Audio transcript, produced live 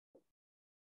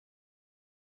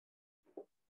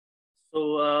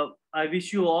I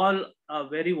wish you all a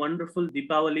very wonderful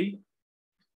Deepavali,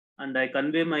 and I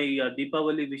convey my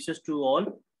Deepavali wishes to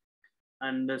all.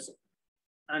 And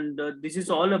this is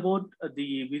all about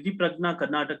the Vidhi Pragna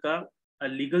Karnataka, a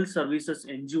legal services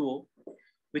NGO,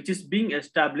 which is being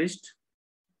established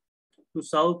to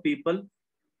serve people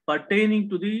pertaining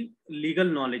to the legal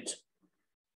knowledge.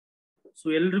 So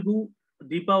ಎಲ್ರಿಗೂ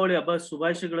ದೀಪಾವಳಿ ಹಬ್ಬ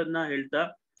ಶುಭಾಶಯಗಳನ್ನ ಹೇಳ್ತಾ,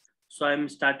 so I am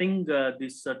starting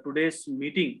this today's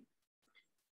meeting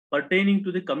pertaining to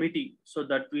the committee, so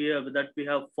that we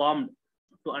have formed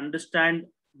to understand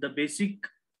the basic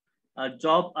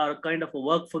job or kind of a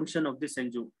work function of this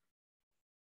NGO.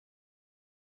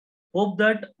 Hope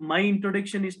that my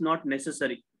introduction is not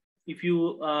necessary. If you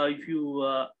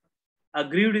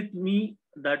agree with me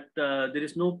that there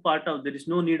is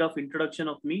no need of introduction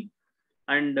of me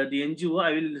and the NGO,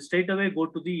 I will straight away go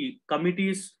to the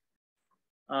committee's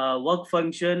work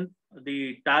function, the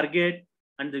target,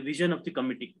 and the vision of the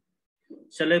committee.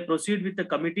 Shall I proceed with the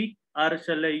committee, or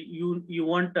shall you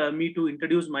want me to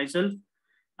introduce myself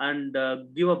and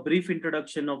give a brief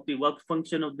introduction of the work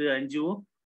function of the NGO?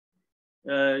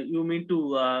 You mean to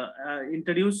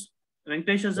introduce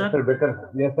Venkatesh sir? Yes, sir, better.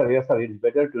 Yes, sir. Yes, sir. It's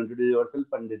better to introduce yourself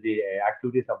and the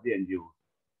activities of the NGO.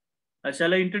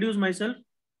 Shall I introduce myself?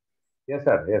 Yes,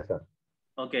 sir. Yes, sir.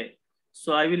 Okay.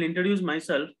 So I will introduce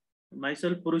myself.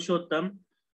 Myself, Purushotham.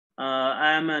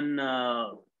 I am an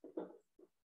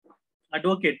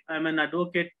advocate. I am an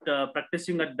advocate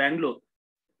practicing at Bangalore,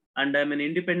 and I am an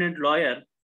independent lawyer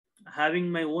having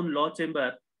my own law chamber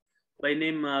by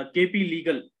name KP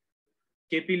Legal.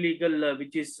 KP Legal,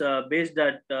 which is based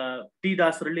at T.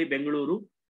 Dasaralli, Bengaluru.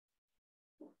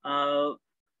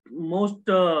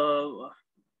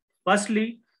 Firstly,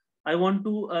 I want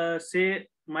to say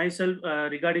myself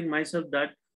regarding myself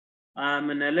that I'm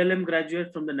an LLM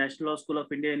graduate from the National Law School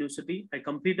of India University. I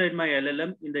completed my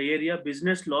LLM in the area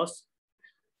business laws.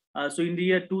 So in the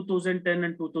year 2010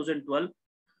 and 2012,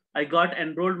 I got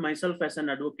enrolled myself as an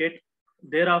advocate.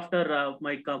 Thereafter,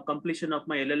 my completion of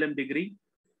my LLM degree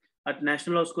at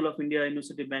National Law School of India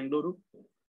University, Bangalore.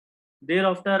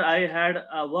 Thereafter, I had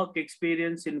a work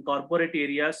experience in corporate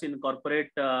areas, in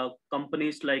corporate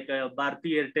companies like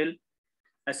Bharti Airtel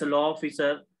as a law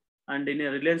officer, and in a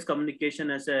Reliance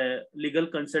Communication as a legal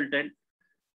consultant.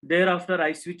 Thereafter,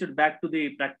 I switched back to the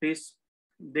practice.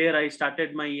 There, I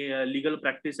started my legal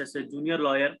practice as a junior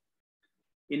lawyer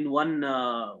in one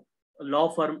law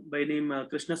firm by name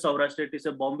Krishna Saurashtra. It is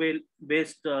a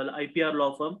Bombay-based IPR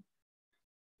law firm.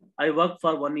 I worked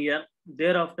for 1 year.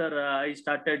 Thereafter, I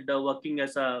started working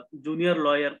as a junior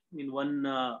lawyer in one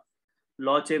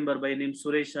law chamber by name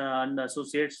Suresh and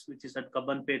Associates, which is at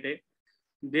Kabbanpete.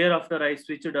 Thereafter, I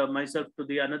switched myself to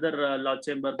the another law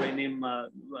chamber by name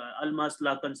Almas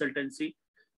Law Consultancy,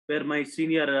 where my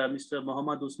senior Mr.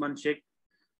 Muhammad Usman Sheikh,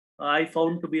 I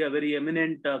found to be a very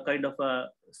eminent kind of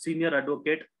a senior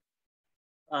advocate,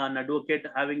 an advocate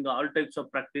having all types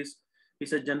of practice.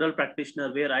 He's a general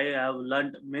practitioner where I have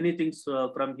learned many things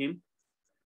from him.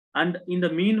 And in the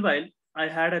meanwhile, I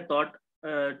had a thought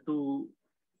I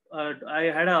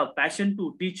had a passion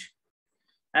to teach.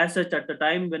 As such, at the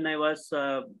time when I was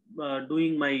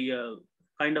doing my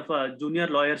kind of a junior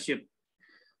lawyership,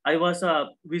 I was a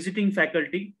visiting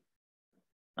faculty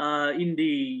in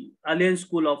the Alliance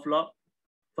School of Law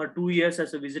for 2 years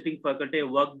as a visiting faculty. I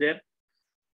worked there.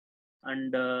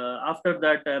 And after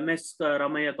that, MS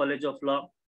Ramaya College of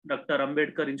Law, Dr.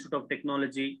 Ambedkar Institute of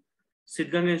Technology,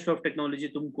 Siddhganga Institute of Technology,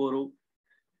 Tumkuru.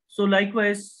 So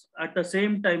likewise, at the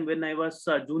same time, when I was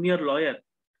a junior lawyer,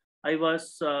 I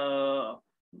was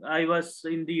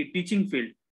in the teaching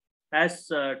field.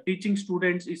 As teaching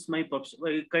students is my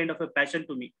kind of a passion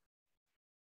to me.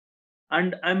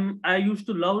 And I used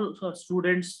to love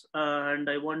students, and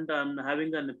I'm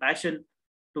having a passion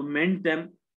to mend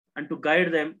them and to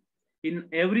guide them in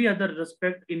every other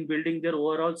respect in building their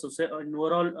overall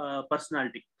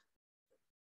personality.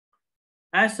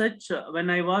 As such, when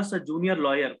I was a junior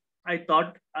lawyer, I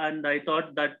thought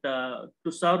that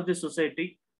to serve the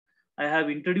society, I have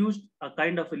introduced a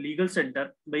kind of a legal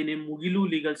center by name Mugilu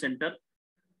Legal Center.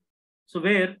 So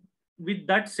where with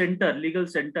that center, legal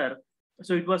center,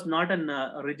 so it was not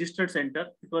a registered center,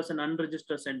 it was an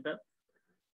unregistered center,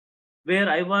 where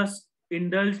I was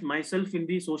indulged myself in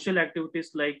the social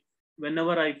activities, like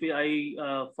whenever I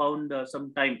found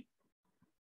some time,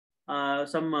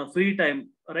 some free time,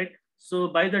 right? So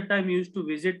by that time, I used to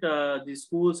visit the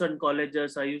schools and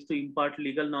colleges. I used to impart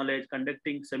legal knowledge,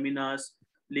 conducting seminars,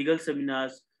 legal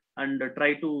seminars, and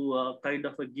try to kind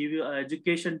of give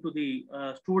education to the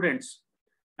students.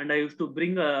 And I used to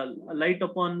bring a light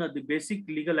upon the basic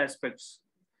legal aspects,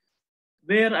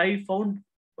 where I found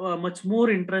much more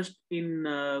interest in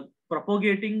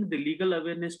propagating the legal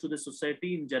awareness to the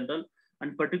society in general,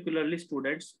 and particularly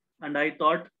students. And I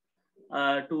thought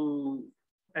to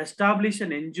establish an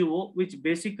NGO which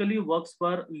basically works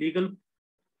for legal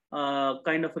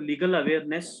kind of a legal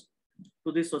awareness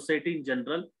to the society in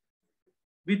general,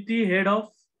 with the head of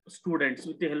students,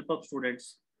 with the help of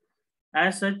students.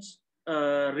 As such,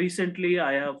 recently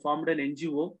I have formed an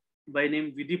NGO by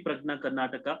name VPK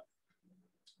Karnataka.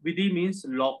 Vidhi means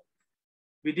law.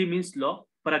 Vidhi means law.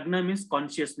 Pragna means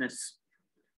consciousness.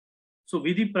 So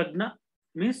Vidhi Pragna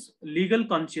means legal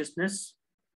consciousness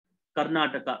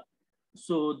Karnataka.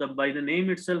 So by the name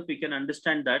itself, we can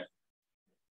understand that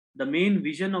the main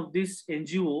vision of this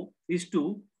NGO is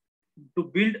to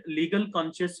build legal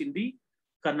conscious in the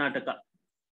Karnataka.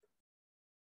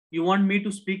 You want me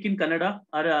to speak in Kannada?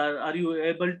 Are you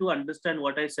able to understand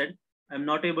what I said? I'm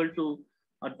not able to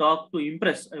talk to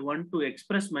impress. I want to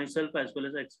express myself as well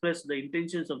as express the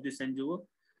intentions of this NGO.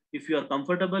 If you are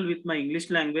comfortable with my English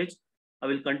language, I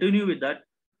will continue with that.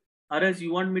 Or else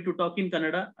you want me to talk in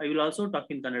Kannada, I will also talk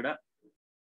in Kannada.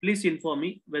 Please inform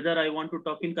me whether I want to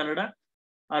talk in Kannada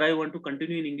or I want to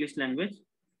continue in English language.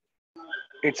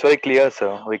 It's very clear,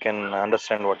 sir. We can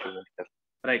understand what you mean.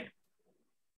 Right.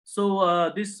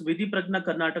 So this VPK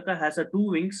Karnataka has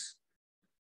two wings.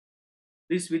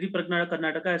 This VPK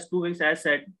Karnataka has two wings, as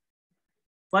said.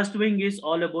 First wing is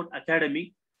all about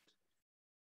academy,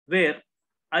 where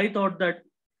I thought that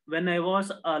when I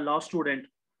was a law student,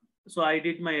 so I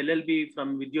did my LLB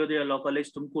from Vidyodaya Law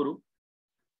College, Tumkuru.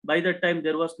 By that time,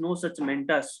 there was no such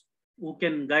mentors who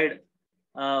can guide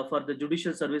for the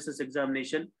judicial services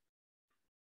examination.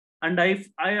 And by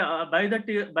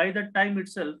that time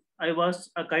itself, I was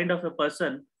a kind of a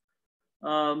person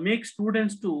make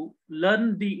students to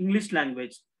learn the English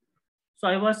language. So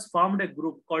I was formed a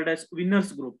group called as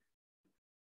Winners Group.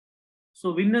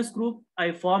 So Winners Group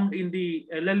I formed in the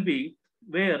LLB,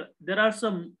 where there are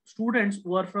some students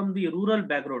who are from the rural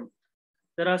background.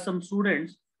 There are some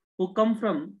students who come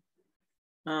from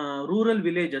rural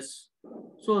villages.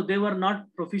 So they were not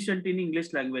proficient in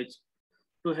English language.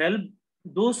 To help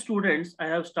those students, I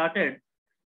have started,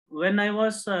 when I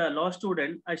was a law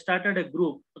student, I started a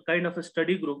group, a kind of a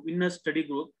study group, Winners Study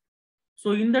Group.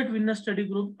 So in that Winners Study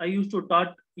Group, I used to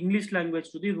taught English language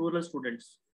to the rural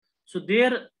students. So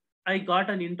there I got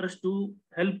an interest to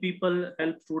help people,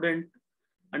 help students,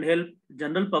 and help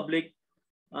general public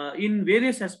in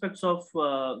various aspects of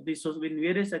this, in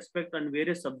various aspects and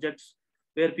various subjects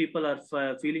where people are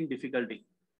feeling difficulty.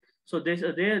 So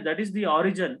that is the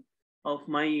origin of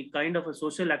my kind of a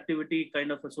social activity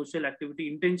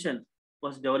intention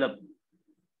was developed.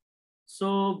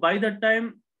 So by that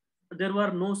time, there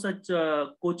were no such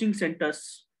coaching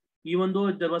centers. Even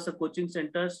though there was a coaching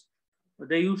centers,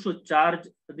 they used to charge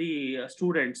the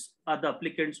students or the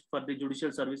applicants for the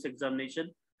judicial service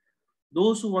examination.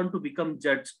 Those who want to become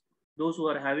judge, those who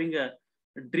are having a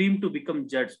dream to become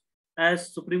judge,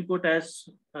 as Supreme Court has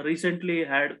recently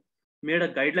had made a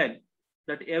guideline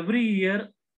that every year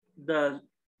the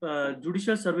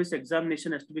judicial service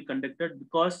examination has to be conducted,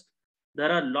 because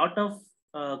there are a lot of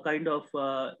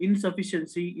insufficient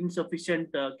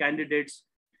candidates.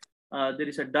 There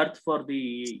is a dearth for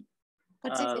the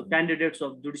candidates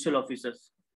of judicial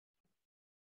officers.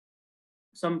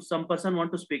 Some person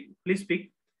want to speak? Please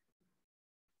speak.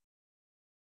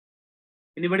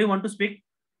 Anybody want to speak?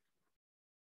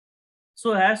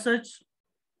 So as such,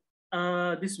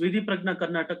 this VPK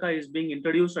Karnataka is being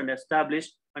introduced and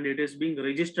established, and it is being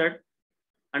registered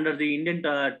under the Indian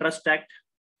Trust Act,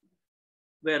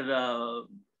 where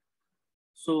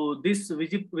so this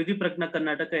VPK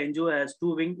Karnataka NGO has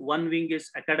two wings. One wing is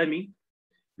academy,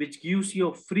 which gives you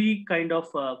a free kind of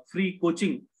free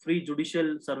coaching, free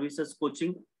judicial services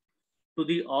coaching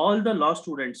to all the law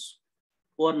students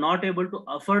who are not able to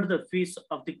afford the fees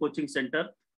of the coaching center.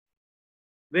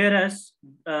 Whereas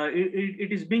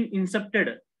it is being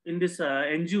incepted in this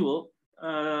NGO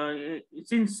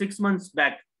since 6 months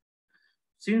back.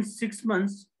 Since 6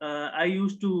 months, I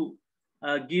used to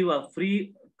give a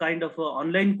free kind of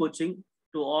online coaching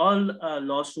to all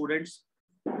law students,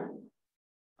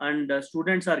 and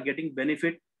students are getting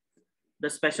benefit. The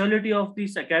specialty of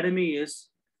this academy is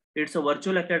it's a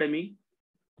virtual academy,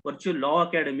 virtual law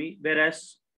academy,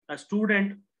 whereas a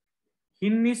student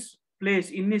in his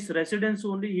place, in his residence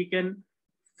only, he can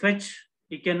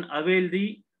avail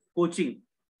the coaching.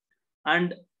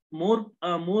 And more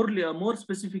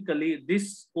specifically,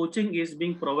 this coaching is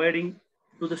being providing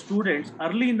to the students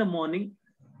early in the morning,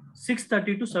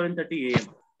 6:30 to 7:30 a.m.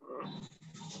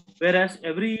 Whereas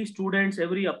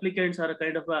every applicants are a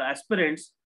kind of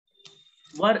aspirants,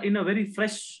 were in a very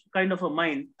fresh kind of a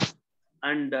mind,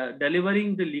 and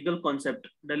delivering the legal concept,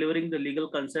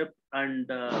 and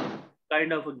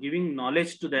kind of giving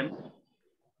knowledge to them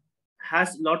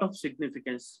has a lot of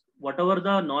significance. Whatever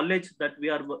the knowledge that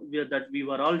we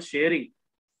were all sharing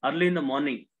early in the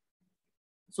morning,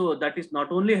 so that is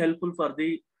not only helpful for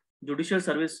the judicial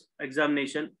service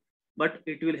examination, but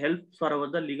it will help for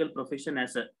the legal profession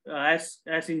as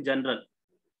in general.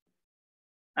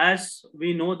 As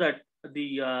we know that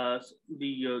the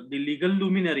legal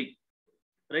luminary,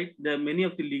 right? Many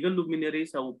of the legal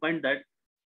luminaries have opined that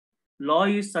law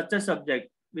is such a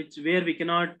subject where we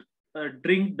cannot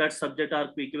drink that subject,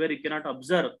 or where we cannot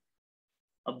absorb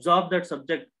that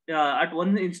subject at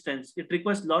one instance. It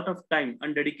requires a lot of time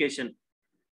and dedication.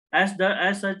 As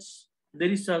such,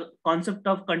 there is a concept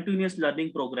of continuous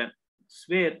learning program,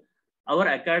 where our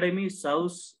academy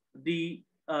serves the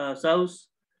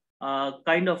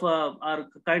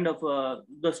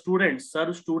the students,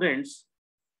 serve students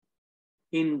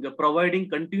in providing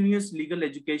continuous legal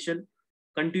education,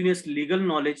 continuous legal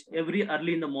knowledge every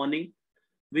early in the morning.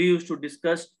 We used to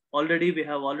discuss already. We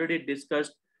have already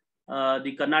discussed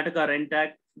the Karnataka Rent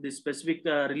Act, the Specific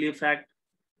Relief Act,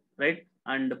 right?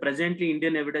 And presently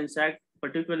Indian Evidence Act,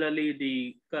 particularly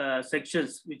the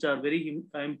sections which are very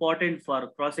important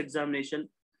for cross-examination.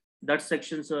 That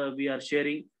sections we are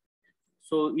sharing.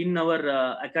 So in our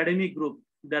academy group,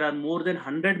 there are more than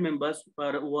 100 members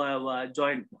who have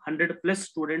joined. 100 plus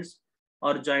students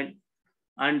are joined.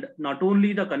 And not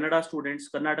only the Kannada students,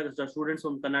 the students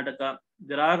from Karnataka,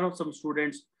 there are some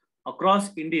students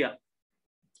across India.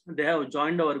 They have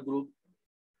joined our group,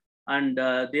 and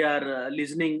they are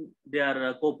listening, they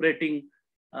are cooperating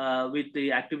with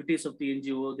the activities of the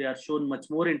NGO. They are shown much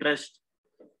more interest,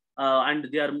 and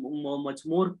they are much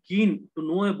more keen to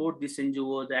know about this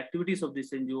NGO, the activities of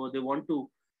this NGO. They want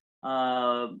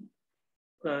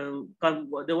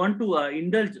to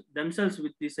indulge themselves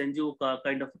with this NGO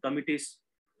kind of committees.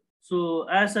 So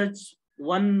as such,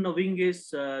 one wing is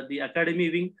the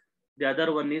academy wing, the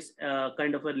other one is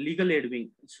kind of a legal aid wing.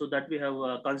 So that we have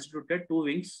constituted two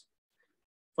wings.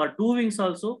 For two wings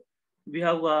also, we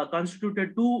have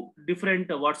constituted two different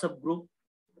WhatsApp group,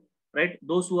 right?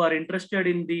 Those who are interested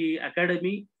in the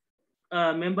academy,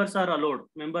 members are allowed.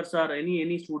 Members are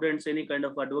any students, any kind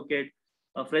of advocate,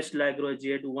 a fresh law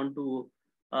graduate who want to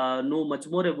know much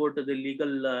more about the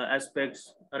legal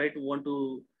aspects, right? Who want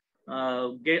to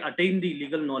attain the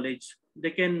legal knowledge,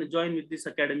 they can join with this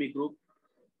academy group.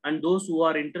 And those who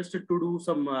are interested to do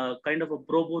some kind of a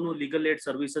pro bono legal aid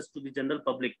services to the general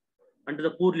public and to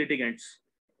the poor litigants,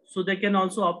 so they can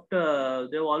also opt.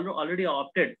 They've already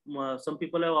opted. Some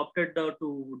people have opted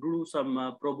to do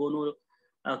some pro bono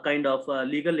kind of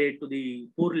legal aid to the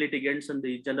poor litigants and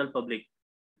the general public.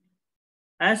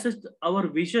 As is our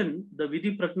vision, the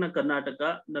Vidhi Prakna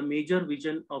Karnataka, the major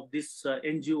vision of this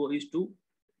NGO is to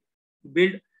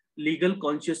build legal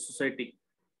conscious society.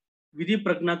 Vidhi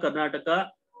Prakna Karnataka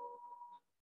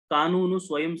ಕಾನೂನು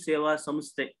ಸ್ವಯಂ ಸೇವಾ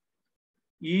ಸಂಸ್ಥೆ,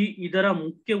 ಇದರ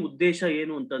ಮುಖ್ಯ ಉದ್ದೇಶ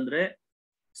ಏನು ಅಂತಂದ್ರೆ,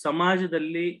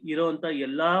 ಸಮಾಜದಲ್ಲಿ ಇರುವಂತ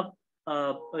ಎಲ್ಲಾ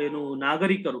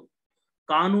ನಾಗರಿಕರು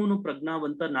ಕಾನೂನು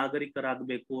ಪ್ರಜ್ಞಾವಂತ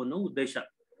ನಾಗರಿಕರಾಗಬೇಕು ಅನ್ನೋ ಉದ್ದೇಶ.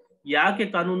 ಯಾಕೆ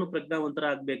ಕಾನೂನು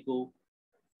ಪ್ರಜ್ಞಾವಂತರಾಗಬೇಕು?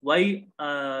 Why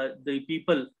the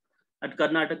people at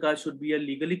Karnataka should be a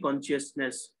legally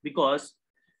consciousness? Because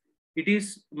it is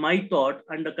my thought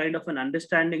and a kind of an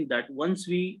understanding that once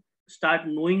we start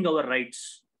knowing our rights,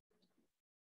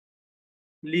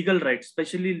 legal rights,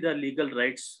 especially the legal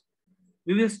rights,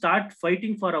 we will start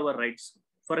fighting for our rights.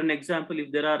 For an example, if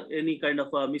there are any kind of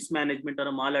a mismanagement or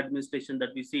a maladministration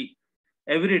that we see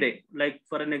every day, like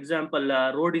for an example,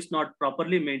 a road is not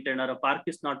properly maintained or a park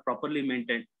is not properly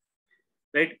maintained,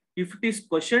 right? If it is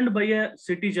questioned by a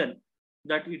citizen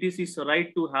that it is his right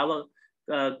to have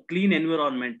a clean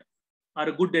environment or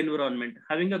a good environment,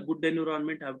 having a good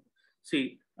environment,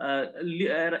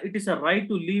 it is a right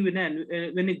to live in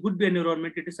a good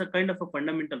environment. It is a kind of a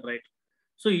fundamental right.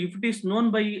 So if it is known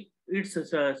by its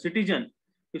citizen,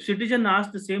 if citizen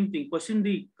asks the same thing, question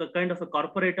the kind of a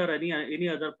corporator, any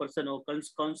other person or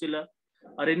councillor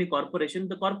or any corporation,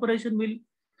 the corporation will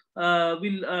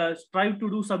strive to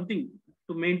do something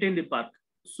to maintain the park.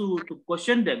 So to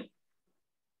question them,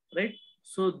 right?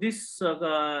 So this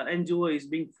NGO is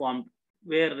being formed,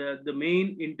 where the main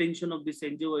intention of this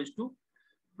NGO is to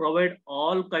provide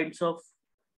all kinds of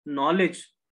knowledge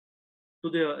to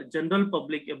the general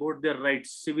public about their rights,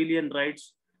 civilian rights,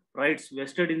 rights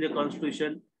vested in the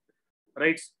constitution,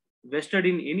 rights vested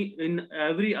in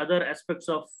every other aspects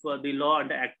of the law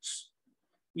and acts.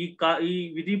 ಈ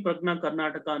ವಿಧಿ ಪ್ರಜ್ಞಾ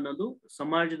ಕರ್ನಾಟಕ ಅನ್ನೋದು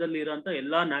ಸಮಾಜದಲ್ಲಿ ಇರುವಂತ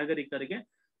ಎಲ್ಲಾ ನಾಗರಿಕರಿಗೆ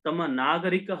ತಮ್ಮ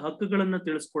ನಾಗರಿಕ ಹಕ್ಕುಗಳನ್ನ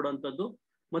ತಿಳಿಸ್ಕೊಡುವಂಥದ್ದು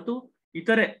ಮತ್ತು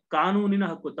ಇತರೆ ಕಾನೂನಿನ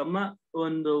ಹಕ್ಕು ತಮ್ಮ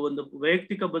ಒಂದು ಒಂದು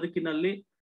ವೈಯಕ್ತಿಕ ಬದುಕಿನಲ್ಲಿ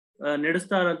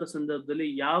ನಡೆಸ್ತಾ ಇರೋಂಥ ಸಂದರ್ಭದಲ್ಲಿ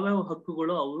ಯಾವ್ಯಾವ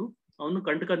ಹಕ್ಕುಗಳು ಅವನು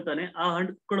ಕಂಡ್ಕಂತಾನೆ ಆ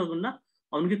ಹಕ್ಕುಗಳನ್ನ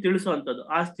ಅವನಿಗೆ ತಿಳಿಸುವಂಥದ್ದು.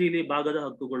 ಆಸ್ತಿಲಿ ಭಾಗದ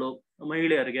ಹಕ್ಕುಗಳು,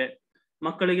 ಮಹಿಳೆಯರಿಗೆ,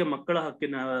 ಮಕ್ಕಳಿಗೆ ಮಕ್ಕಳ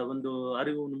ಹಕ್ಕಿನ ಒಂದು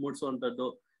ಅರಿವನ್ನು ಮೂಡಿಸುವಂಥದ್ದು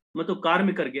ಮತ್ತು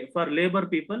ಕಾರ್ಮಿಕರಿಗೆ for labour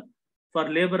people,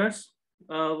 for labourers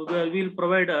will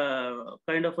provide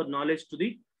kind of knowledge to the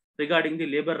regarding the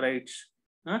labour rights.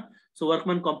 So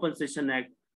workman compensation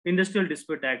act, industrial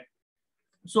dispute act,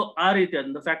 so ಆ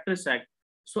ರೀತಿಯಾದ ಫ್ಯಾಕ್ಟರೀಸ್ ಆಕ್ಟ್,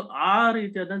 ಸೊ ಆ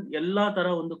ರೀತಿಯಾದ ಎಲ್ಲಾ ತರ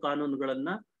ಒಂದು ಕಾನೂನುಗಳನ್ನ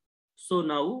ಸೊ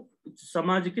ನಾವು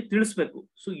ಸಮಾಜಕ್ಕೆ ತಿಳಿಸ್ಬೇಕು.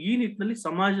 ಸೊ ಈ ನಿಟ್ಟಿನಲ್ಲಿ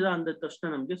ಸಮಾಜದ ಅಂದ ತಕ್ಷಣ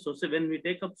ನಮಗೆ when we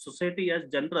take up society as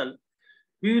general,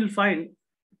 we will find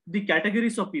the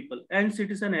categories of people and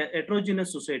it is an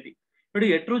ಹೆಟ್ರೋಜಿನಸ್ society. ನೋಡಿ,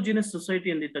 ಹೆಟ್ರೋಜಿನಸ್ ಸೊಸೈಟಿ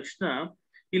ಅಂದಿದ ತಕ್ಷಣ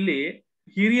ಇಲ್ಲಿ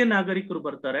ಹಿರಿಯ ನಾಗರಿಕರು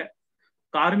ಬರ್ತಾರೆ,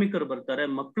 ಕಾರ್ಮಿಕರು ಬರ್ತಾರೆ,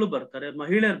 ಮಕ್ಕಳು ಬರ್ತಾರೆ,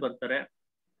 ಮಹಿಳೆಯರು ಬರ್ತಾರೆ,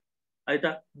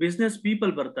 ಆಯ್ತಾ, ಬಿಸ್ನೆಸ್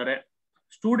ಪೀಪಲ್ ಬರ್ತಾರೆ,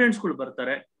 ಸ್ಟೂಡೆಂಟ್ಸ್ಗಳು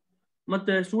ಬರ್ತಾರೆ,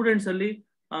 ಮತ್ತೆ ಸ್ಟೂಡೆಂಟ್ಸ್ ಅಲ್ಲಿ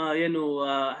ಏನು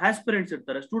ಆಸ್ಪಿರೆಂಟ್ಸ್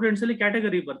ಇರ್ತಾರೆ, ಸ್ಟೂಡೆಂಟ್ಸ್ ಅಲ್ಲಿ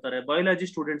ಕ್ಯಾಟಗರಿ ಬರ್ತಾರೆ, ಬಯಾಲಜಿ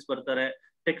ಸ್ಟೂಡೆಂಟ್ಸ್ ಬರ್ತಾರೆ,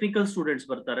 ಟೆಕ್ನಿಕಲ್ ಸ್ಟೂಡೆಂಟ್ಸ್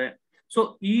ಬರ್ತಾರೆ. ಸೊ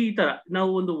ಈ ತರ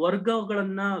ನಾವು ಒಂದು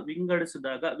ವರ್ಗಗಳನ್ನ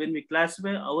ವಿಂಗಡಿಸಿದಾಗ when we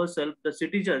classify our self the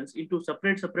citizens into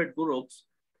separate groups,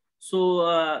 so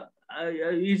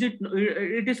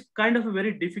it is kind of very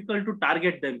difficult to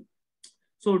target them.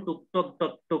 So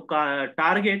to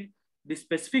target the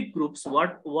specific groups,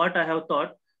 what I have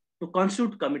thought to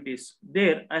constitute committees.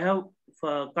 There I have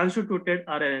constituted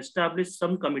or established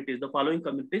some committees, the following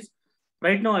committees.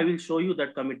 Right now I will show you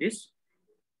that committees.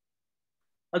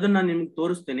 ಅದನ್ನ ನಾನು ನಿಮ್ಗೆ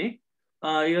ತೋರಿಸ್ತೀನಿ.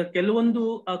 ಈಗ ಕೆಲವೊಂದು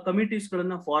committees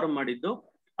ಗಳನ್ನ form ಮಾಡಿದ್ದು,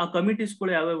 ಆ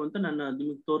ಕಮಿಟೀಸ್ಗಳು ಯಾವ್ಯಾವ ಅಂತ ನಾನು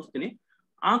ನಿಮ್ಗೆ ತೋರಿಸ್ತೀನಿ.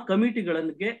 ಆ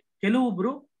ಕಮಿಟಿಗಳಿಗೆ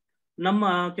ಕೆಲವೊಬ್ರು ನಮ್ಮ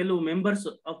ಕೆಲವು members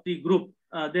of the group,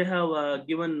 they have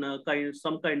given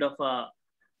some kind of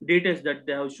details that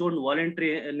they have shown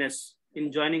voluntariness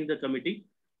in joining the committee.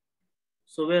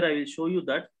 So where I will show you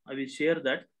that, I will share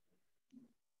that.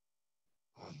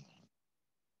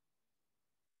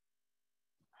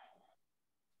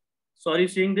 So are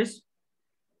you seeing this?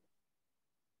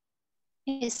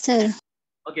 Yes, sir.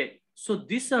 Okay, so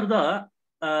these are the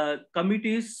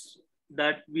committees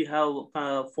that we have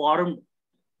formed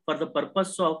for the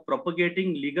purpose of propagating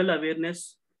legal awareness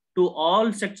to all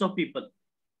sects of people.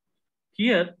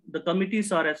 Here, the committees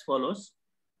are as follows.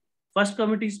 First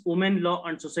committee is Women Law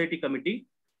and Society Committee.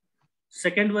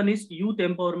 Second one is Youth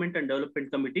Empowerment and Development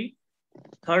Committee.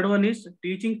 Third one is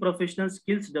Teaching Professional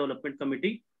Skills Development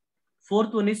Committee.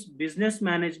 Fourth one is Business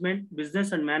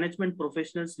and Management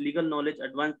Professionals Legal Knowledge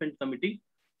Advancement Committee.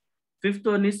 Fifth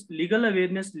one is Legal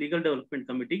Awareness Legal Development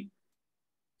Committee.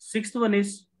 Sixth one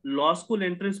is Law School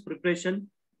Entrance Preparation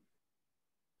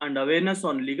and Awareness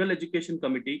on Legal Education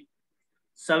Committee.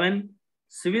 7,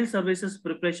 Civil Services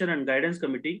Preparation and Guidance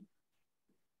Committee.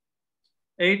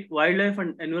 8, Wildlife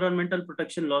and Environmental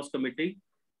Protection Laws Committee.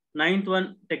 9th one,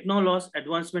 Techno Laws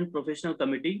Advancement Professional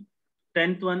Committee.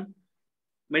 10th one,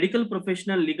 Medical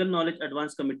Professional Legal Knowledge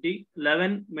Advanced Committee.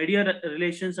 11, Media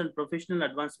Relations and Professional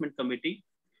Advancement Committee.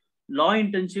 Law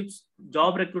Internships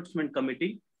Job Recruitment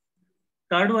Committee.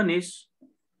 Third one is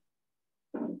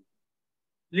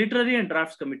Literary and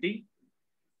Drafts Committee.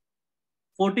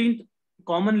 14th,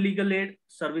 Common Legal Aid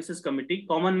Services Committee,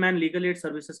 Common Man Legal Aid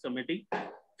Services Committee.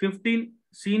 15,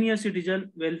 Senior Citizen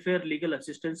Welfare Legal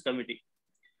Assistance Committee.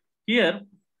 Here,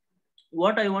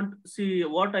 what I want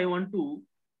to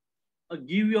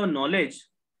give you knowledge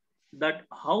that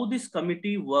how this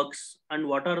committee works and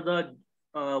what are the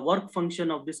work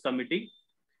function of this committee.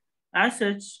 As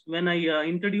such, when I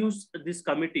introduce this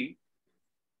committee,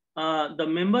 the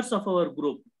members of our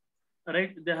group,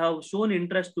 right, they have shown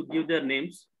interest to give their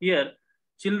names. Here,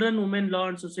 Children, Women, Law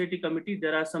and Society Committee,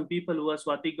 there are some people who are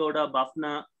Swati Gowda,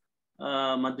 Bafna,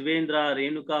 Madhvendra,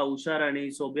 Renuka, Usharani,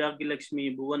 Sobhyagi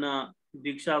Lakshmi, Bhuvana,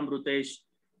 Diksha Amrutesh,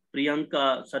 Priyanka,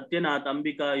 Satyanath,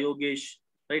 Ambika, Yogesh,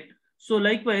 right? So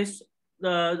likewise,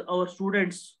 our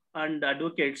students and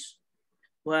advocates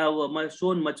who have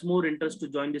shown much more interest to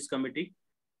join this committee.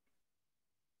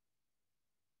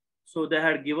 So they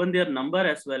had given their number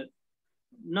as well.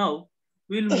 Now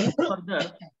we'll move further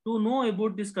to know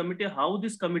about this committee, how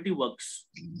this committee works.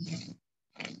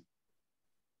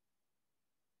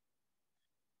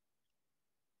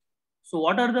 So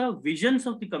what are the visions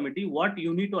of the committee? What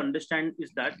you need to understand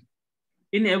is that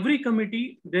in every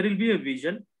committee, there will be a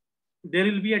vision, there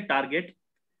will be a target,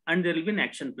 and there will be an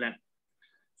action plan.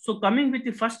 So coming with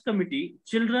the first committee,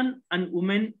 Children and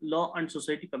Women, Law and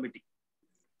Society Committee.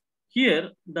 Here,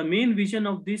 the main vision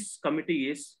of this committee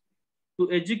is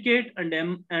to educate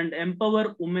and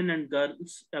empower women and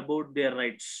girls about their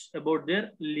rights, about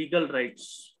their legal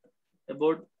rights,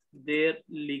 about their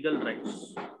legal rights.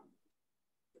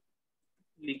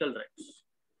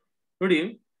 ನೋಡಿ,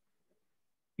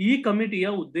 ಈ ಕಮಿಟಿಯ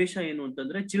ಉದ್ದೇಶ ಏನು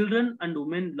ಅಂತಂದ್ರೆ, children and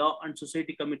women law and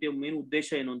society ಕಮಿಟಿಯ main ಉದ್ದೇಶ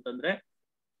ಏನು ಅಂತಂದ್ರೆ,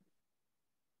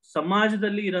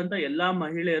 ಸಮಾಜದಲ್ಲಿ ಇರೋಂತ ಎಲ್ಲಾ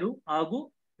ಮಹಿಳೆಯರು ಹಾಗೂ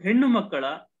ಹೆಣ್ಣು ಮಕ್ಕಳ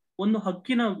ಒಂದು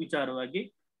ಹಕ್ಕಿನ ವಿಚಾರವಾಗಿ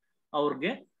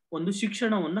ಅವ್ರಿಗೆ ಒಂದು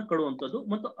ಶಿಕ್ಷಣವನ್ನ ಕೊಡುವಂಥದ್ದು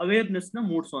ಮತ್ತು ಅವೇರ್ನೆಸ್ ನ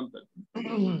ಮೂಡಿಸುವಂಥದ್ದು.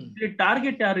 ಇಲ್ಲಿ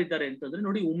ಟಾರ್ಗೆಟ್ ಯಾರಿದ್ದಾರೆ ಅಂತಂದ್ರೆ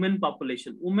ನೋಡಿ, women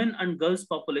population, women and girls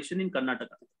population in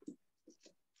Karnataka.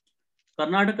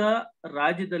 Karnataka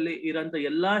ರಾಜ್ಯದಲ್ಲಿ ಇರೋಂತ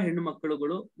ಎಲ್ಲಾ ಹೆಣ್ಣು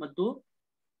ಮಕ್ಕಳುಗಳು ಮತ್ತು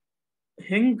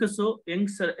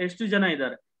ಹೆಂಗ್ಸ್ ಎಷ್ಟು ಜನ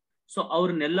ಇದ್ದಾರೆ, ಸೊ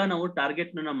ಅವ್ರನ್ನೆಲ್ಲ ನಾವು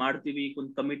ಟಾರ್ಗೆಟ್ ಮಾಡ್ತೀವಿ ಈ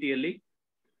ಒಂದು ಕಮಿಟಿಯಲ್ಲಿ.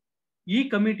 ಈ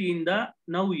ಕಮಿಟಿಯಿಂದ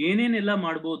ನಾವು ಏನೇನೆಲ್ಲ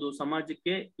ಮಾಡ್ಬೋದು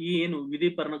ಸಮಾಜಕ್ಕೆ, ಈ ಏನು ವಿಧಿ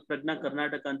ಪ್ರಜ್ಞಾ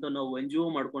ಕರ್ನಾಟಕ ಅಂತ ನಾವು NGO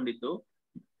ಮಾಡ್ಕೊಂಡಿದ್ದು,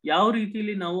 ಯಾವ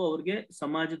ರೀತಿಯಲ್ಲಿ ನಾವು ಅವ್ರಿಗೆ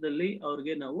ಸಮಾಜದಲ್ಲಿ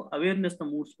ಅವ್ರಿಗೆ ನಾವು ಅವೇರ್ನೆಸ್ ನ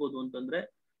ಮೂಡಿಸಬಹುದು ಅಂತಂದ್ರೆ,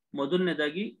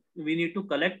 ಮೊದಲನೇದಾಗಿ we need to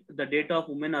collect the data of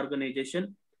women organisation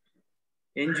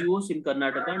NGOs in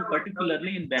Karnataka and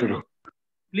particularly in Bangalore.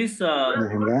 Please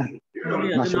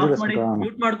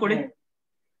mute ಮಾಡ್ಕೊಳ್ಳಿ,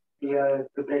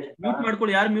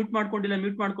 ಯಾರು ಮ್ಯೂಟ್ ಮಾಡ್ಕೊಂಡಿಲ್ಲ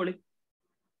ಮ್ಯೂಟ್ ಮಾಡ್ಕೊಳ್ಳಿ.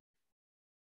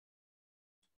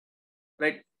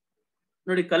 ರೈಟ್,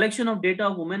 ನೋಡಿ, collection of data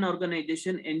of women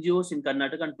organisation NGOs in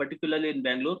Karnataka and particularly in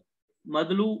Bangalore.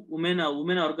 ಮೊದಲು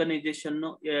women organisation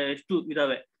ಎಷ್ಟು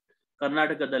ಇದಾವೆ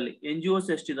ಕರ್ನಾಟಕದಲ್ಲಿ, NGOs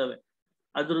ಎಷ್ಟಿದಾವೆ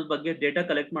ಅದ್ರ ಬಗ್ಗೆ ಡೇಟಾ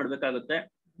ಕಲೆಕ್ಟ್ ಮಾಡ್ಬೇಕಾಗುತ್ತೆ.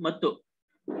 ಮತ್ತು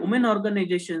ವುಮೆನ್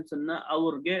ಆರ್ಗನೈಸೇಷನ್ಸ್ ಅನ್ನ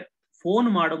ಅವ್ರಿಗೆ ಫೋನ್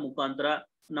ಮಾಡೋ ಮುಖಾಂತರ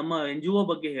ನಮ್ಮ NGO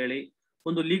ಬಗ್ಗೆ ಹೇಳಿ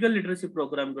ಒಂದು ಲೀಗಲ್ ಲಿಟ್ರಸಿ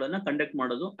ಪ್ರೋಗ್ರಾಮ್ ಗಳನ್ನ ಕಂಡಕ್ಟ್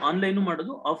ಮಾಡೋದು, ಆನ್ಲೈನು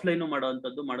ಮಾಡೋದು, ಆಫ್ಲೈನು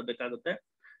ಮಾಡೋವಂಥದ್ದು ಮಾಡಬೇಕಾಗುತ್ತೆ.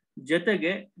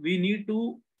 ಜೊತೆಗೆ we need to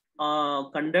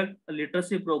conduct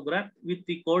literacy program with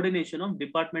the coordination of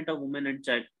department of women and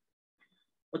child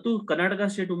ಮತ್ತು Karnataka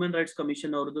state women rights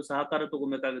commission ಅವ್ರದ್ದು ಸಹಕಾರ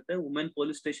ತಗೋಬೇಕಾಗುತ್ತೆ, ವುಮೆನ್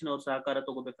ಪೊಲೀಸ್ ಸ್ಟೇಷನ್ ಅವ್ರ ಸಹಕಾರ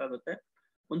ತಗೋಬೇಕಾಗುತ್ತೆ,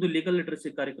 ಒಂದು ಲೀಗಲ್ ಲಿಟ್ರಸಿ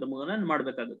ಕಾರ್ಯಕ್ರಮಗಳನ್ನ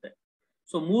ಮಾಡಬೇಕಾಗುತ್ತೆ.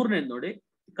 ಸೊ ಮೂರನೇದು ನೋಡಿ,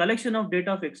 collection of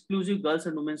data of exclusive girls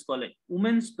and women's college.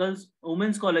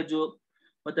 Women's college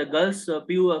ಮತ್ತೆ ಗರ್ಲ್ಸ್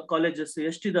PU ಕಾಲೇಜಸ್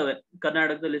ಎಷ್ಟಿದಾವೆ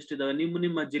ಕರ್ನಾಟಕದಲ್ಲಿ, ಎಷ್ಟಿದಾವೆ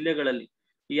ನಿಮ್ಮ ಜಿಲ್ಲೆಗಳಲ್ಲಿ,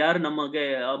 ಯಾರು ನಮಗೆ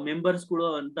ಮೆಂಬರ್ಸ್ ಗಳು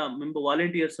ಅಂತ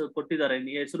ವಾಲಂಟಿಯರ್ಸ್ ಕೊಟ್ಟಿದ್ದಾರೆ,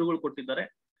 ಹೆಸರುಗಳು ಕೊಟ್ಟಿದ್ದಾರೆ,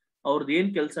 ಅವ್ರದ್ದು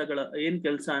ಏನ್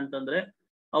ಕೆಲಸ ಅಂತಂದ್ರೆ,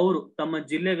 ಅವರು ತಮ್ಮ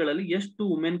ಜಿಲ್ಲೆಗಳಲ್ಲಿ ಎಷ್ಟು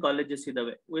ವುಮೆನ್ ಕಾಲೇಜಸ್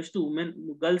ಇದಾವೆ, ಎಷ್ಟು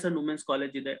ಗರ್ಲ್ಸ್ ಅಂಡ್ ವುಮೆನ್ಸ್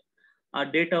ಕಾಲೇಜ್ ಇದೆ, ಆ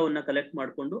ಡೇಟಾವನ್ನ ಕಲೆಕ್ಟ್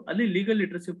ಮಾಡಿಕೊಂಡು ಅಲ್ಲಿ ಲೀಗಲ್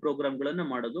ಲಿಟ್ರಸಿ ಪ್ರೋಗ್ರಾಮ್ ಗಳನ್ನ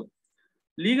ಮಾಡೋದು.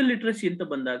 ಲೀಗಲ್ ಲಿಟ್ರಸಿ ಅಂತ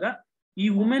ಬಂದಾಗ ಈ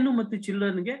ವುಮೆನ್ ಮತ್ತು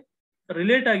ಚಿಲ್ಡ್ರನ್ಗೆ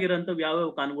ರಿಲೇಟ್ ಆಗಿರೋಂಥ ಯಾವ್ಯಾವ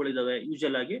ಕಾನೂನುಗಳಿದಾವೆ,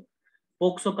 ಯೂಶಲ್ ಆಗಿ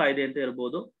ಪೋಕ್ಸೋ ಕಾಯ್ದೆ ಅಂತ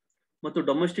ಇರ್ಬೋದು, ಮತ್ತು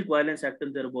ಡೊಮೆಸ್ಟಿಕ್ ವೈಲೆನ್ಸ್ ಆಕ್ಟ್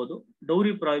ಅಂತ ಇರ್ಬೋದು,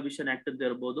 ಡೌರಿ ಪ್ರಾಹಿಬಿಷನ್ ಆಕ್ಟ್ ಅಂತ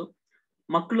ಇರ್ಬೋದು.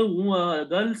 ಮಕ್ಕಳು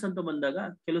ಗರ್ಲ್ಸ್ ಅಂತ ಬಂದಾಗ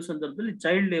ಕೆಲವು ಸಂದರ್ಭದಲ್ಲಿ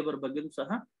ಚೈಲ್ಡ್ ಲೇಬರ್ ಬಗ್ಗೆ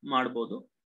ಸಹ ಮಾಡ್ಬೋದು.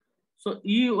 ಸೊ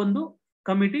ಈ ಒಂದು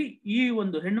ಕಮಿಟಿ ಈ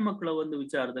ಒಂದು ಹೆಣ್ಣು ಮಕ್ಕಳ ಒಂದು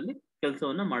ವಿಚಾರದಲ್ಲಿ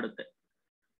ಕೆಲಸವನ್ನ ಮಾಡುತ್ತೆ.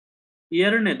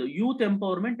 ಎರಡನೇದು, youth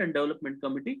empowerment and development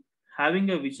committee,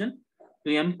 having A vision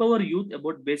to empower youth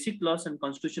about basic laws and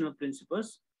constitutional principles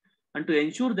and to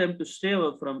ensure them to stay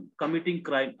away from committing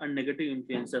crime and negative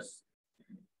influences.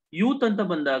 Youth anta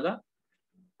bandaga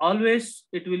always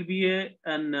it will be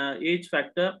an age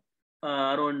factor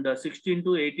around 16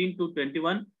 to 18 to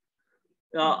 21.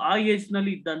 ಆ age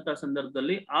ನಲ್ಲಿ ಇದ್ದಂತ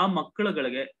ಸಂದರ್ಭದಲ್ಲಿ ಆ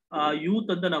ಮಕ್ಕಳುಗಳಿಗೆ ಆ youth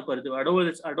ಅಂತ ನಾವು ಕರಿತೀವಿ,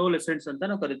 ಅಡೋಲೆಸೆಂಟ್ಸ್ ಅಂತ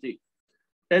ನಾವು ಕರಿತೀವಿ.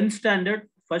 10th standard,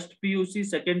 first PUC,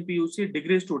 second PUC,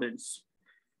 degree students,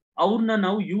 ಅವ್ರನ್ನ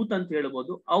ನಾವು ಯೂತ್ ಅಂತ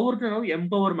ಹೇಳ್ಬೋದು. ಅವ್ರನ್ನ ನಾವು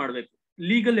ಎಂಪವರ್ ಮಾಡ್ಬೇಕು,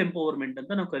 ಲೀಗಲ್ ಎಂಪವರ್ಮೆಂಟ್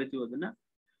ಅಂತ ನಾವು ಕರಿತೀವಿ ಅದನ್ನ.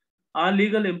 ಆ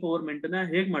ಲೀಗಲ್ ಎಂಪವರ್ಮೆಂಟ್ ನ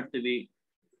ಹೇಗ್ ಮಾಡ್ತೀವಿ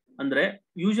ಅಂದ್ರೆ,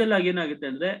 ಯೂಶಲ್ ಆಗಿ ಏನಾಗುತ್ತೆ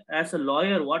ಅಂದ್ರೆ, as a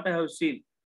lawyer what I have seen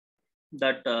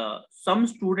that some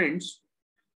students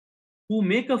who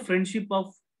make a friendship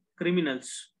of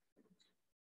criminals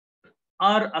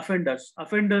R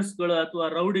offenders ಗಳ ಅಥವಾ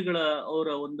ರೌಡಿಗಳ ಅವರ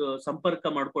ಒಂದು ಸಂಪರ್ಕ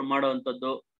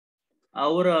ಮಾಡುವಂಥದ್ದು,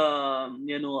 ಅವರ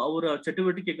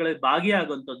ಚಟುವಟಿಕೆಗಳಲ್ಲಿ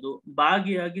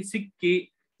ಭಾಗಿಯಾಗಿ ಸಿಕ್ಕಿ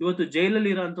ಇವತ್ತು ಜೈಲಲ್ಲಿ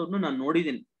ಇರೋಂಥವ್ರನ್ನು ನಾನು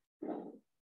ನೋಡಿದ್ದೀನಿ.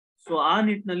 ಸೊ ಆ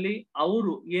ನಿಟ್ಟಿನಲ್ಲಿ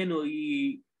ಅವರು ಏನು ಈ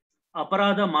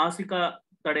ಅಪರಾಧ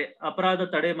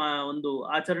ತಡೆ ಒಂದು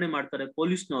ಆಚರಣೆ ಮಾಡ್ತಾರೆ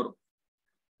ಪೊಲೀಸ್ನವರು.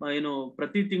 ಏನು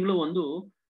ಪ್ರತಿ ತಿಂಗಳು ಒಂದು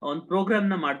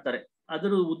ಪ್ರೋಗ್ರಾಮ್ ನ ಮಾಡ್ತಾರೆ.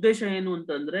 ಅದರ ಉದ್ದೇಶ ಏನು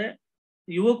ಅಂತಂದ್ರೆ,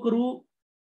 ಯುವಕರು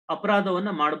ಅಪರಾಧವನ್ನ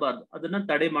ಮಾಡಬಾರ್ದು, ಅದನ್ನ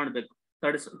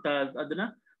ಅದನ್ನ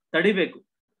ತಡಿಬೇಕು.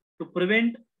 To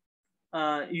prevent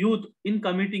youth in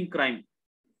committing crime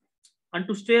and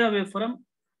to stay away from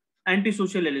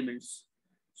antisocial elements.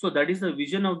 So that is the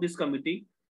vision of this committee,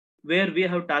 where we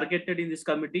have targeted in this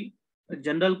committee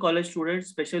general college students,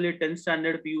 especially 10th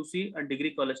standard PUC and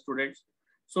degree college students.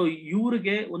 So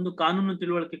ಇವ್ರಿಗೆ ಒಂದು ಕಾನೂನು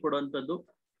ತಿಳುವಳಿಕೆ ಕೊಡುವಂಥದ್ದು.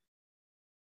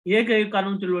 ಹೇಗೆ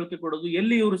ಕಾನೂನು ತಿಳುವಳಿಕೆ ಕೊಡೋದು,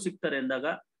 ಎಲ್ಲಿ ಇವರು ಸಿಗ್ತಾರೆ ಅಂದಾಗ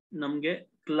ನಮ್ಗೆ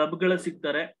ಕ್ಲಬ್ಗಳ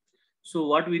ಸಿಗ್ತಾರೆ. So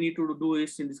what we need to do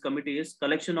is in this committee is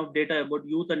collection of data about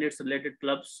youth and its related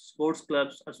clubs, sports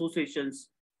clubs, associations.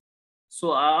 So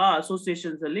ಆ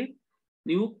ಅಸೋಸಿಯೇಷನ್ಸ್ ಅಲ್ಲಿ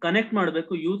ನೀವು ಕನೆಕ್ಟ್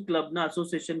ಮಾಡಬೇಕು, ಯೂತ್ ಕ್ಲಬ್ ನ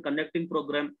ಅಸೋಸಿಯೇಷನ್ ಕಂಡಕ್ಟಿಂಗ್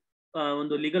ಪ್ರೋಗ್ರಾಮ್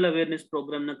ಒಂದು legal awareness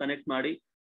program ನ connect ಮಾಡಿ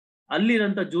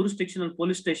ಅಲ್ಲಿರಂತ jurisdictional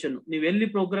police station ನೀವು ಎಲ್ಲಿ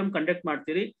ಪ್ರೋಗ್ರಾಮ್ ಕಂಡಕ್ಟ್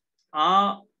ಮಾಡ್ತೀರಿ ಆ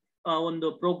ಒಂದು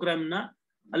ಪ್ರೋಗ್ರಾಮ್ ನ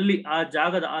ಅಲ್ಲಿ ಆ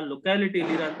ಜಾಗದ ಆ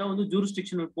ಲೊಕ್ಯಾಲಿಟಿಯಲ್ಲಿ ಇರೋಂತ ಒಂದು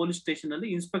ಜೂರಿಸ್ಟಿಕ್ಷನಲ್ ಪೊಲೀಸ್ ಸ್ಟೇಷನ್ ಅಲ್ಲಿ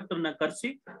ಇನ್ಸ್ಪೆಕ್ಟರ್ ನ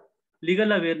ಕರೆಸಿ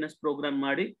ಲೀಗಲ್ ಅವೇರ್ನೆಸ್ ಪ್ರೋಗ್ರಾಮ್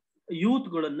ಮಾಡಿ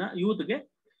ಯೂತ್ಗೆ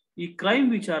ಈ ಕ್ರೈಮ್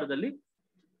ವಿಚಾರದಲ್ಲಿ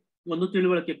ಒಂದು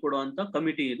ತಿಳುವಳಿಕೆ ಕೊಡುವಂತ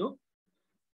ಕಮಿಟಿ ಇದು.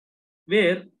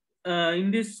 Wear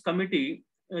in this committee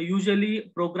usually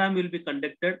program will be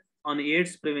conducted on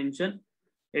AIDS prevention,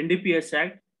 NDPS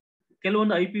act,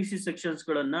 ಕೆಲವೊಂದು IPC ಸೆಕ್ಷನ್ಸ್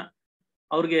ಗಳನ್ನ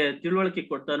ಅವ್ರಿಗೆ ತಿಳುವಳಿಕೆ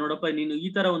ಕೊಡ್ತಾ, ನೋಡಪ್ಪ ನೀನು ಈ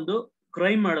ತರ ಒಂದು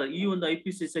ಕ್ರೈಮ್ ಮಾಡೋ ಈ ಒಂದು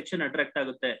IPC ಸೆಕ್ಷನ್ ಅಟ್ರಾಕ್ಟ್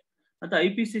ಆಗುತ್ತೆ ಅಂತ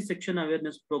IPC ಸೆಕ್ಷನ್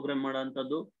ಅವೇರ್ನೆಸ್ ಪ್ರೋಗ್ರಾಮ್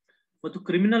ಮಾಡುವಂತದ್ದು, ಮತ್ತು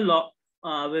ಕ್ರಿಮಿನಲ್ ಲಾ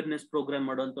ಅವೇರ್ನೆಸ್ ಪ್ರೋಗ್ರಾಮ್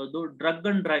ಮಾಡುವಂತದ್ದು, ಡ್ರಂಕ್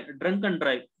ಅಂಡ್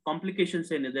ಡ್ರೈವ್ ಕಾಂಪ್ಲಿಕೇಶನ್ಸ್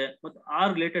ಏನಿದೆ ಮತ್ತು ಆ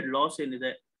ರಿಲೇಟೆಡ್ ಲಾಸ್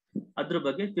ಏನಿದೆ ಅದ್ರ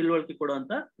ಬಗ್ಗೆ ತಿಳುವಳಿಕೆ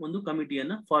ಕೊಡುವಂತ ಒಂದು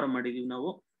ಕಮಿಟಿಯನ್ನ ಫಾರ್ಮ್ ಮಾಡಿದೀವಿ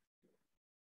ನಾವು.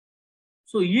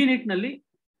 ಸೊ ಈ ನಿಟ್ಟಿನಲ್ಲಿ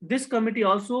this committee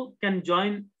also can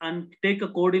join and take a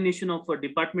coordination of a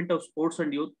Department of Sports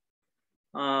and Youth.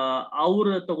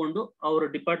 ಅವ್ರ ತಗೊಂಡು ಅವರ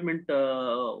ಡಿಪಾರ್ಟ್ಮೆಂಟ್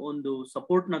ಒಂದು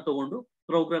ಸಪೋರ್ಟ್ ನ ತಗೊಂಡು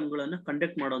ಪ್ರೋಗ್ರಾಮ್ ಗಳನ್ನ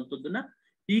ಕಂಡಕ್ಟ್ ಮಾಡುವಂತದ್ದನ್ನ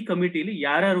ಈ ಕಮಿಟಿಲಿ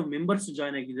ಯಾರ್ಯಾರು ಮೆಂಬರ್ಸ್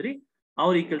ಜಾಯ್ನ್ ಆಗಿದ್ರಿ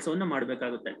ಅವ್ರು ಈ ಕೆಲಸವನ್ನ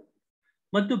ಮಾಡ್ಬೇಕಾಗುತ್ತೆ.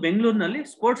 ಮತ್ತು ಬೆಂಗಳೂರಿನಲ್ಲಿ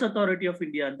ಸ್ಪೋರ್ಟ್ಸ್ ಅಥಾರಿಟಿ ಆಫ್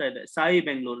ಇಂಡಿಯಾ ಅಂತ ಇದೆ, ಸಾಯಿ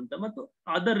ಬೆಂಗಳೂರು ಅಂತ, ಮತ್ತು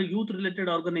ಅದರ್ ಯೂತ್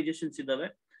ರಿಲೇಟೆಡ್ ಆರ್ಗನೈಸೇಷನ್ಸ್ ಇದಾವೆ,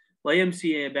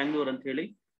 YMCA ಬೆಂಗಳೂರು ಅಂತ ಹೇಳಿ.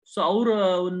 ಸೊ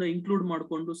ಅವರನ್ನ ಇನ್ಕ್ಲೂಡ್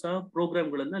ಮಾಡಿಕೊಂಡು ಸಹ ಪ್ರೋಗ್ರಾಮ್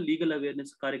ಗಳನ್ನ ಲೀಗಲ್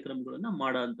ಅವೇರ್ನೆಸ್ ಕಾರ್ಯಕ್ರಮಗಳನ್ನ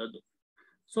ಮಾಡೋಂಥದ್ದು.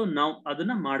 ಸೊ ನಾವು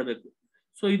ಅದನ್ನ ಮಾಡಬೇಕು.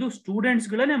 ಸೊ ಇದು ಸ್ಟೂಡೆಂಟ್ಸ್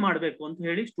ಗಳನ್ನೇ ಮಾಡ್ಬೇಕು ಅಂತ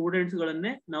ಹೇಳಿ ಸ್ಟೂಡೆಂಟ್ಸ್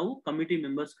ಗಳನ್ನೇ ನಾವು ಕಮಿಟಿ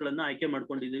ಮೆಂಬರ್ಸ್ ಗಳನ್ನ ಆಯ್ಕೆ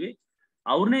ಮಾಡ್ಕೊಂಡಿದೀವಿ.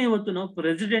 ಅವ್ರನ್ನೇ ಇವತ್ತು ನಾವು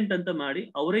ಪ್ರೆಸಿಡೆಂಟ್ ಅಂತ ಮಾಡಿ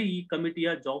ಅವರೇ ಈ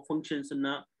ಕಮಿಟಿಯ ಜಾಬ್ ಫಂಕ್ಷನ್ಸ್ ಅನ್ನ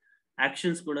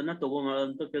ಆಕ್ಷನ್ಸ್ ಗಳನ್ನ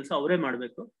ತಗೊಂಡ ಕೆಲಸ ಅವರೇ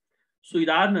ಮಾಡ್ಬೇಕು. ಸೊ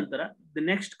ಇದಾದ ನಂತರ the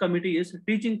next committee is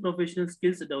teaching professional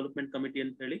skills development committee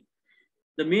ಅಂತ ಹೇಳಿ.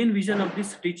 The main vision of this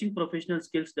teaching professional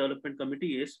skills development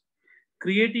committee is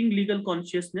creating legal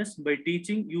consciousness by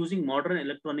teaching using modern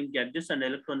electronic gadgets and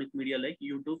electronic media like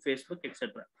YouTube, Facebook,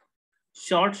 etc.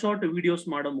 Short videos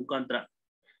ಮಾಡೋ ಮುಖಾಂತರ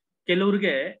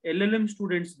ಕೆಲವರಿಗೆ LLM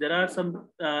students, there are some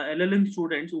LLM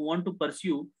students who want to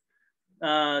pursue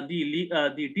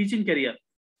the teaching career.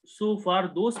 So for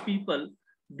those people,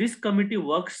 this committee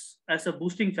works as a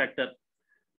boosting factor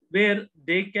where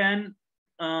they can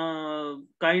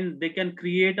they can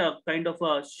create a kind of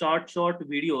a short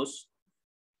videos,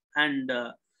 and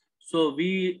so we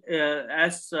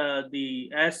as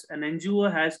an NGO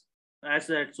has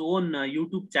its own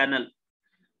YouTube channel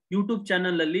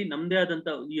ಅಲ್ಲಿ ನಮ್ದೇ ಆದಂತ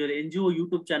NGO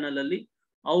YouTube channel ಅಲ್ಲಿ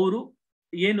ಅವರು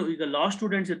ಏನು ಈಗ ಲಾ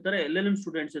students ಇರ್ತಾರೆ, LLM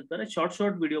students ಇರ್ತಾರೆ,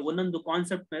 short video ಒಂದೊಂದು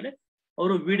ಕಾನ್ಸೆಪ್ಟ್ ಮೇಲೆ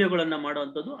ಅವರು ವಿಡಿಯೋಗಳನ್ನ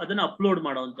ಮಾಡುವಂಥದ್ದು, ಅದನ್ನ ಅಪ್ಲೋಡ್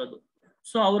ಮಾಡುವಂಥದ್ದು.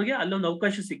 ಸೊ ಅವ್ರಿಗೆ ಅಲ್ಲೊಂದು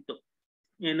ಅವಕಾಶ ಸಿಕ್ತು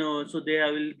ಏನು. So they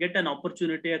will get an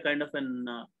opportunity, a kind of an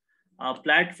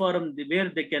platform where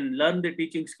they can learn the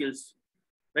teaching skills,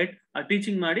 right?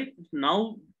 Teaching ಮಾಡಿ now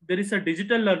there is a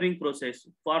digital learning process.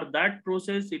 For that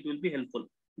process it will be helpful,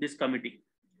 this committee,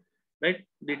 right?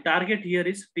 The target here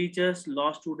is teachers, law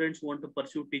students who want to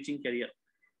pursue teaching career.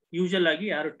 Usual ಆಗಿ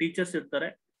ಯಾರು teachers ಇರ್ತಾರೆ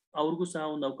ಅವ್ರಿಗೂ ಸಹ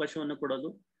ಒಂದು ಅವಕಾಶವನ್ನು ಕೊಡೋದು,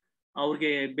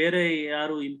 ಅವ್ರಿಗೆ ಬೇರೆ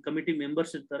ಯಾರು ಈ ಕಮಿಟಿ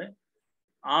ಮೆಂಬರ್ಸ್ ಇರ್ತಾರೆ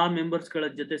ಆ ಮೆಂಬರ್ಸ್ ಗಳ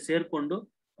ಜೊತೆ ಸೇರ್ಕೊಂಡು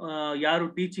ಯಾರು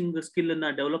ಟೀಚಿಂಗ್ ಸ್ಕಿಲ್ ಅನ್ನ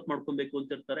ಡೆವಲಪ್ ಮಾಡ್ಕೊಬೇಕು ಅಂತ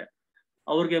ಇರ್ತಾರೆ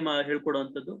ಅವ್ರಿಗೆ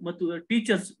ಹೇಳ್ಕೊಡುವಂಥದ್ದು, ಮತ್ತು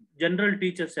ಟೀಚರ್ಸ್, ಜನರಲ್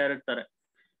ಟೀಚರ್ಸ್ ಯಾರಿರ್ತಾರೆ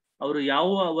ಅವರು ಯಾವ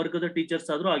ವರ್ಗದ ಟೀಚರ್ಸ್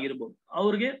ಆದ್ರೂ ಆಗಿರ್ಬೋದು,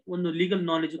 ಅವ್ರಿಗೆ ಒಂದು ಲೀಗಲ್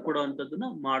ನಾಲೆಜ್ ಕೊಡುವಂಥದ್ದನ್ನ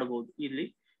ಮಾಡಬಹುದು. ಇಲ್ಲಿ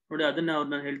ನೋಡಿ ಅದನ್ನ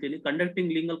ಅವ್ರನ್ನ ಹೇಳ್ತೀನಿ,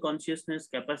 conducting legal consciousness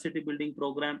capacity building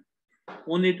program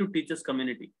only to teachers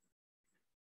community,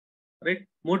 right?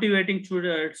 Motivating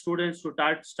students to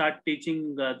start teaching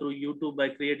through YouTube by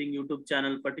creating YouTube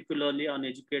channel, particularly on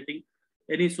educating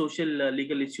any social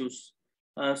legal issues.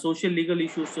 Social legal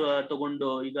issues ತಗೊಂಡು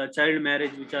ಈಗ child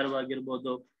marriage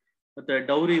ವಿಚಾರವಾಗಿರ್ಬೋದು, ಮತ್ತೆ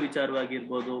dowry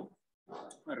ವಿಚಾರವಾಗಿರ್ಬೋದು,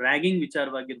 ragging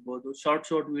ವಿಚಾರವಾಗಿರ್ಬೋದು,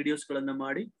 short videos ಗಳನ್ನ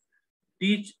ಮಾಡಿ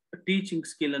teaching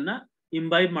skill ಅನ್ನ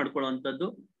imbibe ಮಾಡ್ಕೊಳ್ಳುವಂಥದ್ದು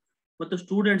ಮತ್ತು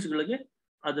students ಗಳಿಗೆ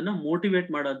ಅದನ್ನ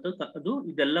motivate ಮಾಡೋಂಥದ್ದು, ಅದು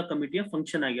ಇದೆಲ್ಲ ಕಮಿಟಿಯ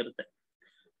ಫಂಕ್ಷನ್ ಆಗಿರುತ್ತೆ.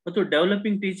 ಮತ್ತು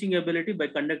developing teaching ability by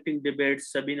conducting debates,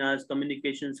 seminars,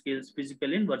 communication skills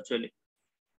physically and virtually.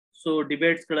 So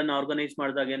debates ಗಳನ್ನ ಆರ್ಗನೈಸ್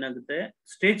ಮಾಡಿದಾಗ ಏನಾಗುತ್ತೆ,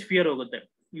 ಸ್ಟೇಜ್ ಫಿಯರ್ ಹೋಗುತ್ತೆ.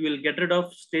 You will get rid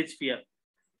of stage fear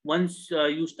once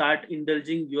you start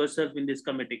ಇಂಡಲ್ಜಿಂಗ್ your self in this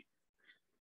committee.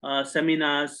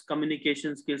 Seminars,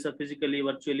 communication skills are physically,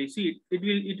 virtually. See,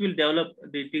 it will develop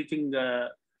the teaching.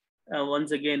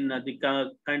 Once again, the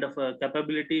kind of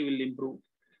capability will improve.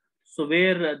 So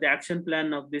where the action plan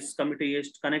of this committee is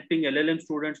connecting LLM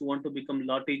students who want to become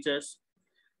law teachers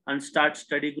and start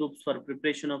study groups for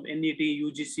preparation of NET,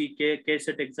 UGC,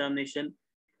 KSET examination.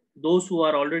 Those who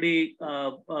are already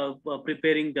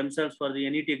preparing themselves for the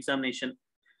NET examination,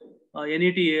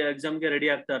 NET exam ge ready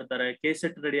ಆಗ್ತಾ ಇರ್ತಾರೆ,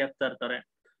 KSET ready ಆಗ್ತಾ ಇರ್ತಾರೆ,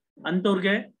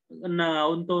 ಅಂತವ್ರಿಗೆ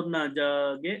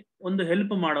ಒಂದು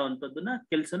help ಮಾಡುವಂಥದ್ದನ್ನ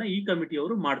ಕೆಲಸನ ಈ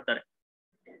ಕಮಿಟಿಯವರು ಮಾಡ್ತಾರೆ.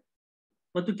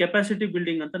 ಮತ್ತು ಕೆಪಾಸಿಟಿ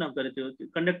ಬಿಲ್ಡಿಂಗ್ ಅಂತ ನಾವು ಕರಿತೀವಿ.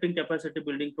 Conducting capacity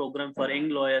building program for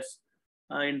Young lawyers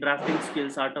in drafting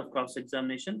skills, art of cross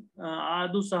examination,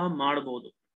 ಅದು ಸಹ ಮಾಡಬಹುದು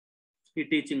ಈ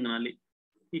ಟೀಚಿಂಗ್ ನಲ್ಲಿ.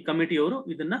 ಈ ಕಮಿಟಿಯವರು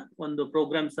ಇದನ್ನ ಒಂದು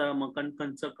ಪ್ರೋಗ್ರಾಮ್ ಸಹ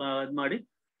ಮಾಡಿ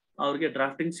ಅವ್ರಿಗೆ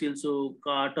drafting skills,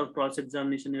 art of cross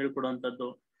examination ಹೇಳ್ಕೊಡುವಂಥದ್ದು,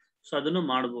 so ಅದನ್ನು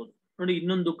ಮಾಡಬಹುದು. ನೋಡಿ,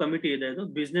 ಇನ್ನೊಂದು ಕಮಿಟಿ ಇದೆ, ಅದು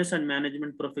business and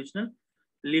management professional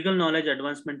legal knowledge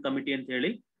advancement committee ಅಂತ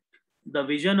ಹೇಳಿ. The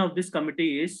vision of this committee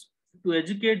is to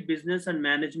educate business and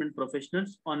management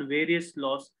professionals on various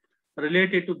loss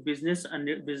related to business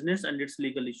and it's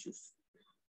legal issues.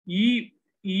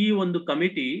 ಈ ಒಂದು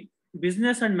committee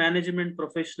business and management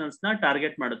professionals ನ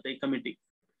target ಮಾಡುತ್ತೆ. ಈ committee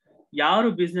ಯಾರು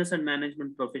business and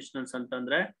management professionals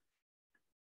ಅಂತಂದ್ರೆ,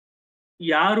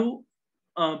 ಯಾರು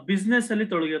business ಅಲ್ಲಿ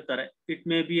ತೊಡಗಿರ್ತಾರೆ. It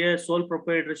may be A soul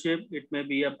proprietorship, it may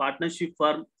be A partnership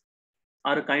firm,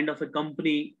 are kind of A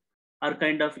company, are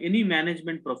kind of any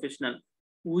management professional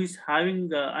who is having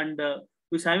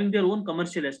who is having their own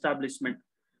commercial establishment.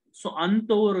 So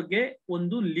ಅಂತವ್ರಿಗೆ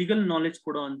ಒಂದು legal knowledge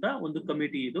ಕೊಡುವಂತ ಒಂದು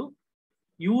committee ಇದು.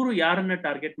 ಇವರು ಯಾರನ್ನ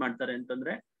target ಮಾಡ್ತಾರೆ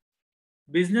ಅಂತಂದ್ರೆ,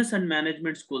 business and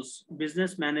management schools,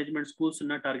 business management schools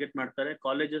ನ ಟಾರ್ಗೆಟ್ ಮಾಡ್ತಾರೆ,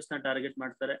 ಕಾಲೇಜಸ್ ನ ಟಾರ್ಗೆಟ್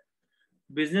ಮಾಡ್ತಾರೆ,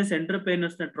 ಬಿಸ್ನೆಸ್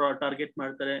ಎಂಟರ್ಪ್ರೈನರ್ಸ್ ನ ಟಾರ್ಗೆಟ್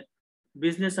ಮಾಡ್ತಾರೆ,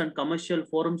 ಬಿಸ್ನೆಸ್ ಅಂಡ್ ಕಮರ್ಷಿಯಲ್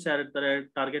ಫೋರಮ್ಸ್ ಯಾರಿರ್ತಾರೆ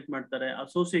ಟಾರ್ಗೆಟ್ ಮಾಡ್ತಾರೆ,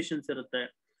 ಅಸೋಸಿಯೇಷನ್ಸ್ ಇರುತ್ತೆ,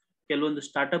 ಕೆಲವೊಂದು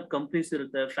ಸ್ಟಾರ್ಟ್ಅಪ್ ಕಂಪ್ನೀಸ್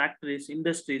ಇರುತ್ತೆ, ಫ್ಯಾಕ್ಟರೀಸ್,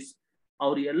 ಇಂಡಸ್ಟ್ರೀಸ್,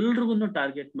 ಅವ್ರು ಎಲ್ರಿಗೂ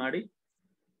ಟಾರ್ಗೆಟ್ ಮಾಡಿ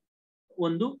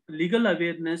ಒಂದು ಲೀಗಲ್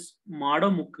ಅವೇರ್ನೆಸ್ ಮಾಡೋ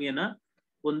ಮುಖೇನ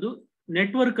ಒಂದು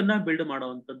ನೆಟ್ವರ್ಕ್ ಅನ್ನ ಬಿಲ್ಡ್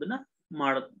ಮಾಡುವಂತದನ್ನ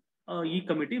ಈ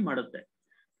ಕಮಿಟಿ ಮಾಡುತ್ತೆ.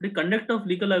 Conduct of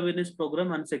legal awareness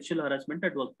program on sexual harassment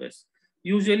at work place.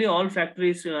 Usually all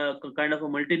factories, kind of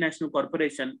a multinational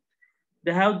corporation,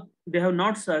 they have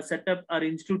not set up or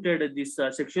instituted this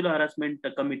sexual harassment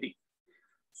committee.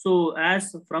 So as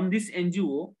from this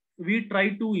NGO, we try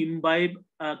to imbibe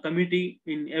a committee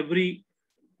in every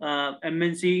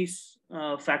MNCs,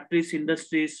 factories,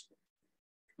 industries,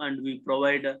 and we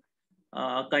provide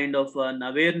kind of an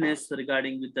awareness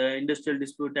regarding with the Industrial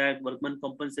Dispute Act, Workman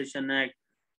Compensation Act,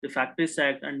 the Factories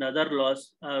Act, and other laws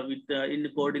in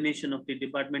coordination of the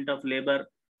Department of Labor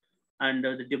and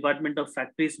the Department of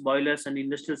Factories, Boilers, and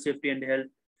Industrial Safety and Health,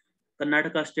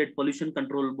 Kannada State Pollution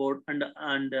Control Board,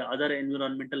 and other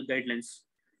environmental guidelines.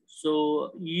 So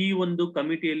ಈ ಒಂದು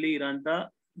ಕಮಿಟಿಯಲ್ಲಿ ಇರೋಂಥ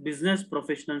business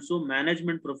professionals,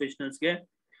 management ಪ್ರೊಫೆಷನಲ್ಸ್ಗೆ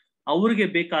ಅವ್ರಿಗೆ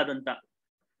ಬೇಕಾದಂತ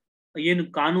ಏನು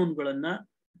ಕಾನೂನುಗಳನ್ನ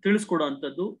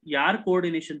ತಿಳಿಸ್ಕೊಡುವಂಥದ್ದು. ಯಾರು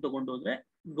coordination ತಗೊಂಡು ಅಂದ್ರೆ,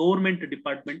 government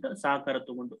department ಸಹಕಾರ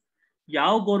ತಗೊಂಡು.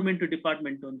 ಯಾವ ಗೌರ್ಮೆಂಟ್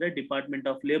ಡಿಪಾರ್ಟ್ಮೆಂಟ್ ಅಂದ್ರೆ, ಡಿಪಾರ್ಟ್ಮೆಂಟ್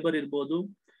ಆಫ್ ಲೇಬರ್ ಇರ್ಬೋದು,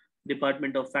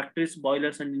 department of factories,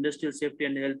 boilers and industrial safety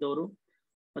and health ಅವರು,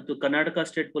 ಮತ್ತು ಕರ್ನಾಟಕ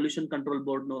ಸ್ಟೇಟ್ ಪೊಲ್ಯೂಷನ್ ಕಂಟ್ರೋಲ್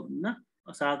ಬೋರ್ಡ್ನ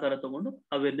ಸಹಕಾರ ತಗೊಂಡು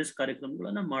ಅವೇರ್ನೆಸ್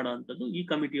ಕಾರ್ಯಕ್ರಮಗಳನ್ನ ಮಾಡುವಂಥದ್ದು ಈ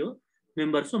ಕಮಿಟಿಯು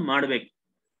ಮೆಂಬರ್ಸ್ ಮಾಡಬೇಕು.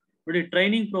 ನೋಡಿ,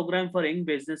 training programme for Young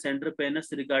business entrepreneurs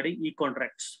regarding E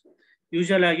contracts.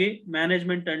 Usual ಆಗಿ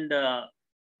management and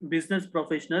business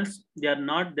professionals they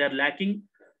are lacking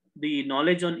the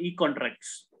knowledge on E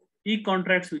contracts. E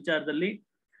contracts ವಿಚಾರದಲ್ಲಿ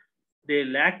they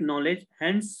lack knowledge.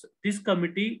 Hence, this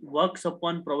committee works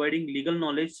upon providing legal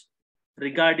knowledge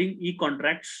regarding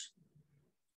e-contracts.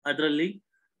 ಅದರಲ್ಲಿ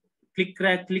click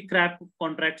wrap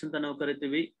contracts ಅಂತ ನಾವು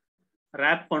ಕರಿತೀವಿ,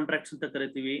 rap contracts ಅಂತ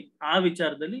ಕರಿತೀವಿ. ಆ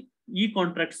ವಿಚಾರದಲ್ಲಿ ಈ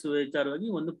ಕಾಂಟ್ರಾಕ್ಟ್ಸ್ ವಿಚಾರವಾಗಿ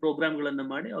ಒಂದು ಪ್ರೋಗ್ರಾಮ್ಗಳನ್ನ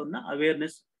ಮಾಡಿ ಅವ್ರನ್ನ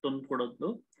awareness ತಂದುಕೊಡೋದು.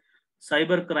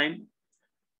 Cyber crime,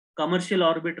 commercial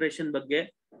arbitration ಬಗ್ಗೆ,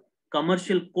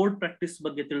 ಕಮರ್ಷಿಯಲ್ ಕೋರ್ಟ್ ಪ್ರಾಕ್ಟೀಸ್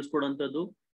ಬಗ್ಗೆ ತಿಳಿಸ್ಕೊಡುವಂಥದ್ದು.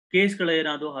 ಕೇಸ್ಗಳ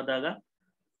ಏನಾದ್ರು ಆದಾಗ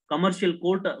ಕಮರ್ಷಿಯಲ್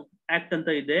ಕೋರ್ಟ್ ಆಕ್ಟ್ ಅಂತ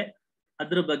ಇದೆ,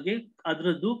 ಅದ್ರ ಬಗ್ಗೆ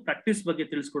ಅದರದ್ದು ಪ್ರಾಕ್ಟೀಸ್ ಬಗ್ಗೆ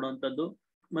ತಿಳಿಸ್ಕೊಡುವಂಥದ್ದು,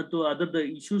 ಮತ್ತು ಅದರದ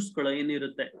ಇಶ್ಯೂಸ್ಗಳು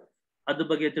ಏನಿರುತ್ತೆ ಅದ್ರ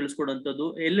ಬಗ್ಗೆ ತಿಳಿಸ್ಕೊಡುವಂಥದ್ದು.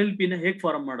 LLP ನ ಹೇಗೆ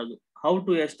ಫಾರ್ಮ್ ಮಾಡೋದು, how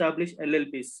to establish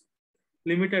LLPs,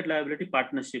 limited liability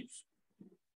partnerships,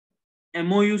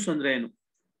 MOUs ಅಂದ್ರೆ ಏನು,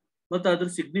 ಮತ್ತು ಅದ್ರ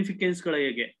ಸಿಗ್ನಿಫಿಕೆನ್ಸ್ಗಳು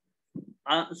ಹೇಗೆ,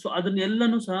 ಸೊ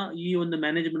ಅದನ್ನೆಲ್ಲನೂ ಸಹ ಈ ಒಂದು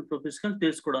ಮ್ಯಾನೇಜ್ಮೆಂಟ್ ಪ್ರೊಫೆಷನಲ್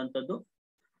ತಿಳಿಸ್ಕೊಡುವಂಥದ್ದು.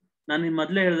 ನಾನು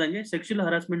ಮೊದಲೇ ಹೇಳ್ದಂಗೆ ಸೆಕ್ಷುಯಲ್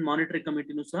ಹರಾಸ್ಮೆಂಟ್ ಮಾನಿಟರಿ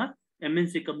ಕಮಿಟಿನೂ ಸಹ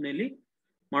MNC ಕಂಪ್ನಿಯಲ್ಲಿ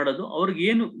ಮಾಡೋದು. ಅವ್ರಿಗೆ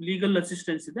ಏನು ಲೀಗಲ್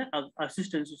ಅಸಿಸ್ಟೆನ್ಸ್ ಇದೆ ಆ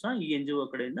ಅಸಿಸ್ಟೆನ್ಸ್ ಸಹ ಈ NGO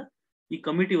ಕಡೆಯಿಂದ, ಈ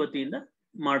ಕಮಿಟಿ ವತಿಯಿಂದ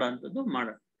ಮಾಡೋಂಥದ್ದು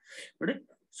ಮಾಡೋಣ ನೋಡಿ.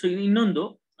 ಸೊ ಇನ್ನೊಂದು,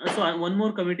 so one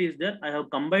more committee is there. I have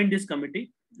combined this committee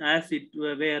as it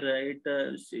where it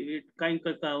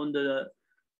ಒಂದು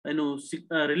ಏನು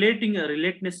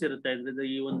ರಿಲೇಟ್ನೆಸ್ ಇರುತ್ತೆ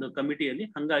ಈ ಒಂದು ಕಮಿಟಿಯಲ್ಲಿ.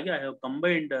 ಹಂಗಾಗಿ I have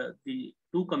combined the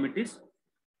two committees,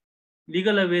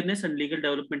 legal awareness and legal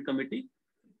development committee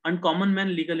and common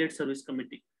man legal aid service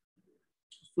committee.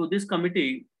 So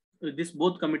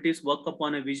both committees work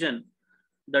upon a vision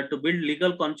that to build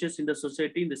legal conscience in the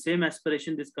society. In the same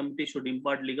aspiration, this committee should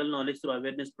impart legal knowledge through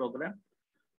awareness program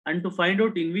and to find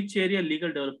out in which area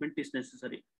legal development is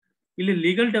necessary. ಇಲ್ಲಿ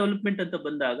legal development ಅಂತ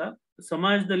ಬಂದಾಗ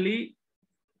ಸಮಾಜದಲ್ಲಿ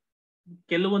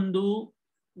ಕೆಲವೊಂದು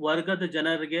ವರ್ಗದ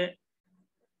ಜನರಿಗೆ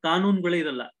ಕಾನೂನುಗಳೇ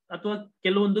ಇರಲ್ಲ, ಅಥವಾ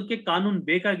ಕೆಲವೊಂದಕ್ಕೆ ಕಾನೂನು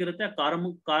ಬೇಕಾಗಿರುತ್ತೆ.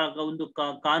 ಒಂದು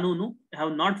ಕಾನೂನು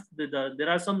have not,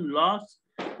 there are some laws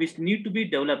which need to be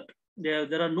developed.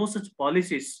 There are no such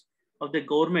policies of the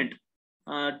government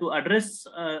to address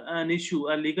an issue,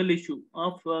 a legal issue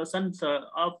of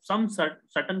some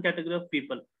certain category of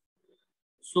people.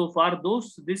 So for those,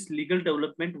 this legal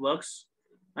development works,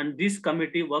 and this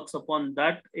committee works upon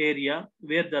that area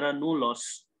where there are no laws,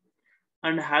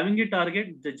 and having a target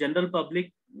the general public,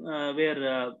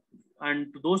 and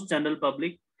to those general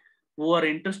public who are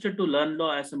interested to learn law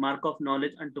as a mark of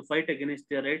knowledge and to fight against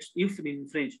their rights if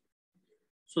infringed.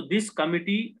 So this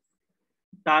committee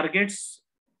targets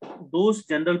those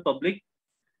general public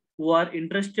who are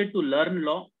interested to learn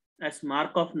law as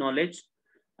mark of knowledge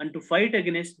and to fight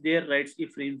against their rights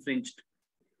if infringed.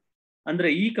 ಅಂದ್ರೆ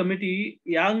ಈ committee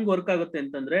Yang work ಆಗುತ್ತೆ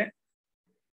ಅಂತಂದ್ರೆ,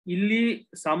 ಇಲ್ಲಿ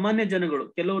ಸಾಮಾನ್ಯ ಜನಗಳು,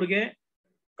 ಕೆಲವರಿಗೆ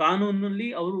ಕಾನೂನಲ್ಲಿ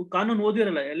ಅವರು ಕಾನೂನು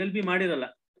ಓದಿರಲ್ಲ, LLB ಮಾಡಿರಲ್ಲ,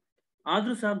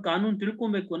 ಆದ್ರೂ ಸಹ ಕಾನೂನು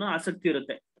ತಿಳ್ಕೊಬೇಕು ಅನ್ನೋ ಆಸಕ್ತಿ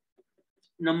ಇರುತ್ತೆ.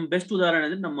 ನಮ್ ಬೆಸ್ಟ್ ಉದಾಹರಣೆ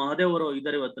ಅಂದ್ರೆ ನಮ್ಮ ಮಹದೇವ್ ಅವರು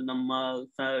ಇದ್ದಾರೆ ಇವತ್ತು ನಮ್ಮ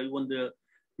ಒಂದು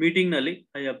ಮೀಟಿಂಗ್ ನಲ್ಲಿ.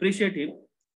 I appreciate him,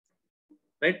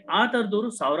 right. ಆ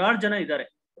ತರದವರು ಸಾವಿರಾರು ಜನ ಇದ್ದಾರೆ.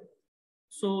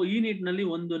 ಸೊ ಈ ನಿಟ್ಟಿನಲ್ಲಿ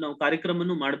ಒಂದು ನಾವು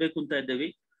ಕಾರ್ಯಕ್ರಮವನ್ನು ಮಾಡ್ಬೇಕು ಅಂತ ಇದ್ದೇವೆ.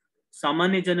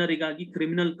 ಸಾಮಾನ್ಯ ಜನರಿಗಾಗಿ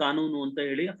ಕ್ರಿಮಿನಲ್ ಕಾನೂನು ಅಂತ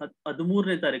ಹೇಳಿ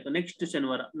 13ನೇ ತಾರೀಕು ನೆಕ್ಸ್ಟ್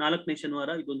ಶನಿವಾರ, 4ನೇ ಶನಿವಾರ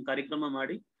ಇದೊಂದು ಕಾರ್ಯಕ್ರಮ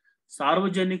ಮಾಡಿ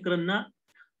ಸಾರ್ವಜನಿಕರನ್ನ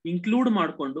ಇನ್ಕ್ಲೂಡ್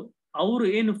ಮಾಡಿಕೊಂಡು ಅವ್ರು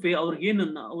ಏನು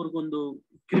ಅವ್ರಿಗೊಂದು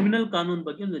ಕ್ರಿಮಿನಲ್ ಕಾನೂನು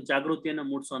ಬಗ್ಗೆ ಒಂದು ಜಾಗೃತಿಯನ್ನ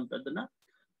ಮೂಡಿಸುವಂತದ್ದನ್ನ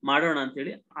ಮಾಡೋಣ ಅಂತ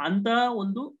ಹೇಳಿ ಅಂತ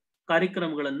ಒಂದು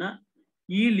ಕಾರ್ಯಕ್ರಮಗಳನ್ನ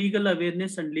ಈ legal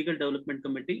awareness and legal development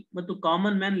committee ಮತ್ತು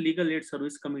common man legal aid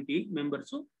service committee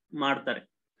members ಮಾಡ್ತಾರೆ.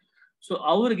 ಸೊ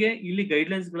ಅವ್ರಿಗೆ ಇಲ್ಲಿ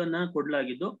ಗೈಡ್ಲೈನ್ಸ್ ಗಳನ್ನ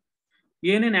ಕೊಡ್ಲಾಗಿದ್ದು,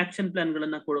 ಏನೇನ್ ಆಕ್ಷನ್ ಪ್ಲಾನ್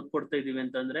ಗಳನ್ನ ಕೊಡ್ತಾ ಇದೀವಿ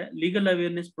ಅಂತಂದ್ರೆ, ಲೀಗಲ್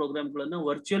ಅವೇರ್ನೆಸ್ ಪ್ರೋಗ್ರಾಮ್ ಗಳನ್ನ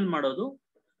ವರ್ಚುವಲ್ ಮಾಡೋದು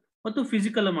ಮತ್ತು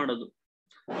ಫಿಸಿಕಲ್ ಮಾಡೋದು.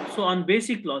 ಸೊ ಆನ್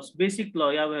ಬೇಸಿಕ್ ಲಾ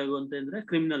ಯಾವ್ಯಾವ ಅಂತಂದ್ರೆ,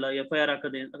 ಕ್ರಿಮಿನಲ್ FIR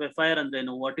ಹಾಕದೆ, FIR ಅಂದ್ರೆ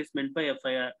ಏನು, what is meant by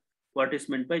FIR, what is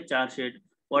meant by charge sheet,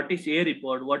 what is A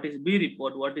report, what is B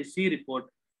report, what is C report,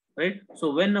 right? So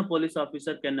when a police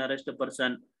officer can arrest a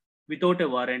person without a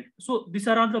warrant. So these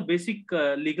are all the basic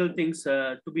legal things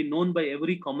to be known by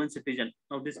every common citizen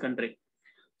of this country.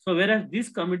 So whereas this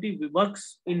committee works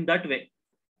in that way,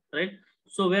 right?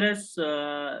 So whereas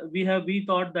we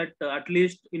thought that at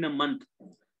least in a month,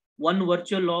 one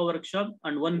virtual law workshop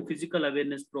and one physical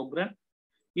awareness program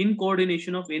in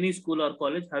coordination of any school or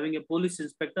college having a police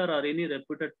inspector or any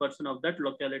reputed person of that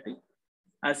locality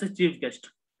as a chief guest.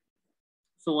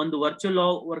 So ಒಂದು virtual ಲಾ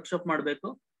workshop ಮಾಡಬೇಕು,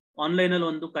 online ಅಲ್ಲಿ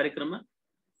ಒಂದು ಕಾರ್ಯಕ್ರಮ,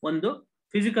 ಒಂದು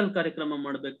physical ಕಾರ್ಯಕ್ರಮ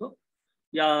ಮಾಡಬೇಕು.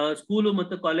 School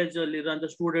ಮತ್ತು college ಅಲ್ಲಿ ಇರುವಂತ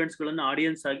ಸ್ಟೂಡೆಂಟ್ಸ್ ಗಳನ್ನ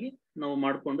ಆಡಿಯನ್ಸ್ ಆಗಿ ನಾವು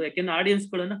ಮಾಡ್ಕೊಂಡು, ಯಾಕೆಂದ್ರೆ ಆಡಿಯನ್ಸ್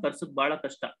ಗಳನ್ನ ಕರ್ಸೋದು ಬಹಳ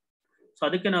ಕಷ್ಟ. ಸೊ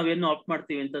ಅದಕ್ಕೆ ನಾವೇನು ಆಪ್ಟ್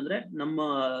ಮಾಡ್ತೀವಿ ಅಂತಂದ್ರೆ, ನಮ್ಮ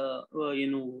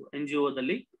ಏನು NGO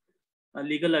ದಲ್ಲಿ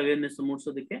ಲೀಗಲ್ ಅವೇರ್ನೆಸ್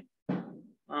ಮೂಡಿಸೋದಕ್ಕೆ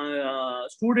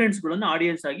ಸ್ಟೂಡೆಂಟ್ಸ್ ಗಳನ್ನ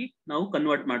ಆಡಿಯನ್ಸ್ ಆಗಿ ನಾವು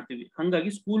ಕನ್ವರ್ಟ್ ಮಾಡ್ತೀವಿ.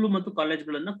 ಹಂಗಾಗಿ ಸ್ಕೂಲು ಮತ್ತು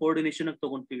ಕಾಲೇಜ್ಗಳನ್ನ ಕೋಆರ್ಡಿನೇಷನ್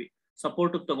ತಗೊಂತೀವಿ,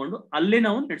 ಸಪೋರ್ಟ್ ತಗೊಂಡು ಅಲ್ಲೇ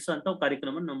ನಾವು ನಡೆಸುವಂತ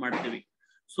ಕಾರ್ಯಕ್ರಮ ನಾವು ಮಾಡ್ತೀವಿ.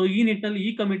 ಸೊ ಈ ನಿಟ್ಟಿನಲ್ಲಿ ಈ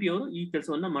ಕಮಿಟಿಯವರು ಈ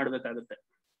ಕೆಲಸವನ್ನ ಮಾಡ್ಬೇಕಾಗುತ್ತೆ.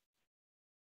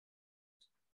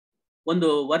 ಒಂದು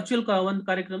ವರ್ಚುವಲ್ ಒಂದು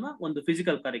ಕಾರ್ಯಕ್ರಮ, ಒಂದು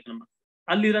ಫಿಸಿಕಲ್ ಕಾರ್ಯಕ್ರಮ.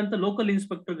 ಅಲ್ಲಿರಂತ ಲೋಕಲ್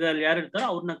ಇನ್ಸ್ಪೆಕ್ಟರ್ ಯಾರು ಇರ್ತಾರೋ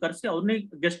ಅವ್ರನ್ನ ಕರೆಸಿ, ಅವ್ರನ್ನೇ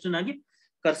ಗೆಸ್ಟ್ ಆಗಿ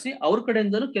ಕರೆಸಿ ಅವ್ರ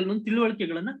ಕಡೆಯಿಂದಲೂ ಕೆಲವೊಂದು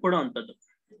ತಿಳುವಳಿಕೆಗಳನ್ನ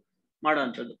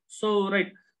ಮಾಡೋವಂಥದ್ದು. So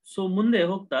right. ಸೊ ಮುಂದೆ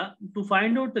ಹೋಗ್ತಾ, to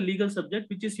find out the legal subject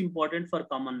which is important for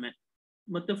common man,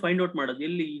 ಮತ್ತೆ ಫೈಂಡ್ ಔಟ್ ಮಾಡೋದು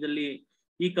ಇದರಲ್ಲಿ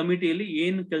ಈ ಕಮಿಟಿಯಲ್ಲಿ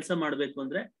ಏನು ಕೆಲಸ ಮಾಡಬೇಕು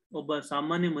ಅಂದ್ರೆ, ಒಬ್ಬ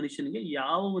ಸಾಮಾನ್ಯ ಮನುಷ್ಯನಿಗೆ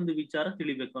ಯಾವ ಒಂದು ವಿಚಾರ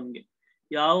ತಿಳಿಬೇಕು, ಅವನಿಗೆ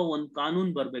ಯಾವ ಒಂದು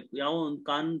ಕಾನೂನು ಬರ್ಬೇಕು, ಯಾವ ಒಂದು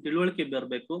ಕಾನೂನು ತಿಳುವಳಿಕೆ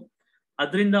ಬರ್ಬೇಕು,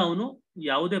 ಅದರಿಂದ ಅವನು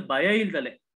ಯಾವುದೇ ಭಯ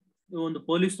ಇಲ್ದಲೆ, ಒಂದು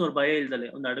ಪೊಲೀಸ್ನವ್ರ ಭಯ ಇಲ್ದಲೆ,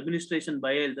 ಒಂದು ಅಡ್ಮಿನಿಸ್ಟ್ರೇಷನ್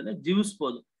ಭಯ ಇಲ್ದಲೆ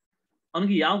ಜೀವಿಸ್ಬೋದು.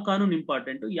 ಅವನಿಗೆ ಯಾವ ಕಾನೂನು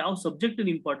ಇಂಪಾರ್ಟೆಂಟ್, ಯಾವ ಸಬ್ಜೆಕ್ಟ್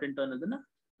ಇಂಪಾರ್ಟೆಂಟ್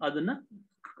ಅದನ್ನ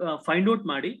ಫೈಂಡ್ ಔಟ್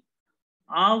ಮಾಡಿ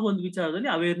ಆ ಒಂದು ವಿಚಾರದಲ್ಲಿ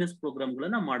ಅವೇರ್ನೆಸ್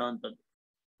ಪ್ರೋಗ್ರಾಮ್ಗಳನ್ನ ಮಾಡುವಂಥದ್ದು.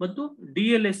 ಮತ್ತು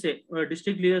DLSA,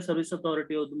 district legal service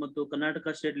authority ಮತ್ತು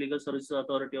Karnataka state legal service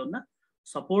authority ಅವ್ರನ್ನ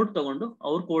ಸಪೋರ್ಟ್ ತಗೊಂಡು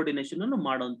ಅವ್ರ ಕೋಆರ್ಡಿನೇಷನ್ ಅನ್ನು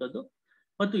ಮಾಡುವಂಥದ್ದು.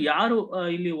 ಮತ್ತು ಯಾರು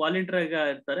ಇಲ್ಲಿ ವಾಲಂಟಿಯರ್ ಆಗಿ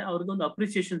ಇರ್ತಾರೆ ಅವ್ರಿಗೆ ಒಂದು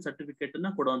ಅಪ್ರಿಸಿಯೇಷನ್ ಸರ್ಟಿಫಿಕೇಟ್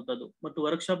ಅನ್ನ ಕೊಡುವಂಥದ್ದು. ಮತ್ತು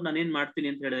ವರ್ಕ್ಶಾಪ್ ನಾನು ಏನ್ ಮಾಡ್ತೀನಿ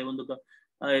ಅಂತ ಹೇಳಿದೆ, ಒಂದು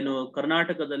ಏನು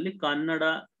ಕರ್ನಾಟಕದಲ್ಲಿ ಕನ್ನಡ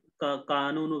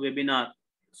ಕಾನೂನು ವೆಬಿನಾರ್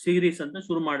ಸೀರೀಸ್ ಅಂತ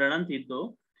ಶುರು ಮಾಡೋಣ ಅಂತ ಇದ್ದು,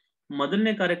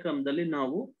 ಮೊದಲನೇ ಕಾರ್ಯಕ್ರಮದಲ್ಲಿ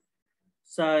ನಾವು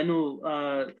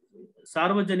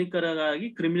ಸಾರ್ವಜನಿಕರಾಗಿ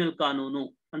ಕ್ರಿಮಿನಲ್ ಕಾನೂನು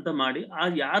ಅಂತ ಮಾಡಿ,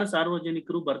 ಯಾರು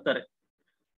ಸಾರ್ವಜನಿಕರು ಬರ್ತಾರೆ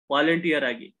ವಾಲಂಟಿಯರ್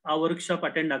ಆಗಿ ಆ ವರ್ಕ್ಶಾಪ್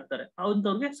ಅಟೆಂಡ್ ಆಗ್ತಾರೆ,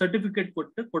 ಅವ್ರಿಗೆ ಸರ್ಟಿಫಿಕೇಟ್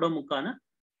ಕೊಡೋ ಮುಖಾನ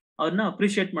ಅವ್ರನ್ನ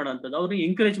ಅಪ್ರಿಶಿಯೇಟ್ ಮಾಡೋಂಥದ್ದು, ಅವ್ರಿಗೆ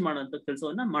ಎಂಕರೇಜ್ ಮಾಡೋಂಥ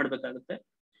ಕೆಲಸವನ್ನ ಮಾಡ್ಬೇಕಾಗತ್ತೆ.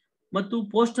 ಮತ್ತು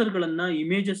ಪೋಸ್ಟರ್ ಗಳನ್ನ,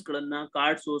 ಇಮೇಜಸ್ ಗಳನ್ನ,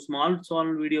 ಕಾರ್ಡ್ಸು,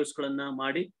 ಸ್ಮಾಲ್ ವಿಡಿಯೋಸ್ ಗಳನ್ನ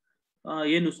ಮಾಡಿ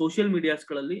ಏನು ಸೋಷಿಯಲ್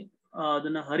ಮೀಡಿಯಾಸ್ಗಳಲ್ಲಿ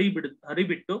ಅದನ್ನ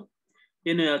ಹರಿಬಿಟ್ಟು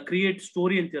ಏನು ಕ್ರಿಯೇಟ್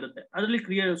ಸ್ಟೋರಿ ಅಂತ ಇರುತ್ತೆ, ಅದರಲ್ಲಿ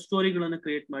ಸ್ಟೋರಿಗಳನ್ನ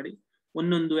ಕ್ರಿಯೇಟ್ ಮಾಡಿ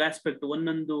ಒಂದೊಂದು ಆಸ್ಪೆಕ್ಟ್,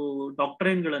 ಒಂದೊಂದು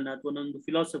ಡಾಕ್ಟ್ರೈನ್ ಗಳನ್ನ ಅಥವಾ ಒಂದೊಂದು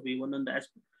ಫಿಲಾಸಫಿ, ಒಂದೊಂದು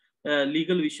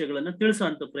ಲೀಗಲ್ ವಿಷಯಗಳನ್ನ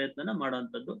ತಿಳಿಸುವಂತ ಪ್ರಯತ್ನ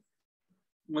ಮಾಡುವಂಥದ್ದು.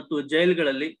 ಮತ್ತು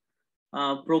ಜೈಲ್ಗಳಲ್ಲಿ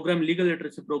ಪ್ರೋಗ್ರಾಮ್, ಲೀಗಲ್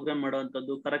ಲಿಟ್ರಸಿ ಪ್ರೋಗ್ರಾಮ್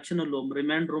ಮಾಡುವಂಥದ್ದು, ಕರೆಕ್ಷನಲ್ ಹೋಮ್,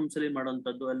 ರಿಮ್ಯಾಂಡ್ ರೂಮ್ಸ್ ಅಲ್ಲಿ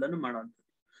ಮಾಡುವಂಥದ್ದು ಎಲ್ಲಾನು ಮಾಡುವಂಥದ್ದು.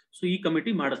 ಸೊ ಈ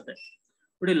ಕಮಿಟಿ ಮಾಡುತ್ತೆ.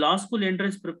 ನೋಡಿ, law school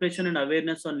entrance preparation and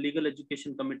awareness on legal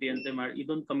education committee ಅಂತ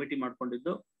ಇದೊಂದು ಕಮಿಟಿ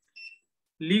ಮಾಡ್ಕೊಂಡಿದ್ದು.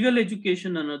 ಲೀಗಲ್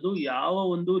ಎಜುಕೇಶನ್ ಅನ್ನೋದು ಯಾವ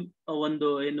ಒಂದು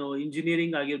ಏನು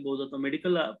ಇಂಜಿನಿಯರಿಂಗ್ ಆಗಿರ್ಬೋದು ಅಥವಾ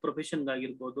ಮೆಡಿಕಲ್ ಪ್ರೊಫೆಷನ್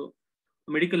ಆಗಿರ್ಬೋದು,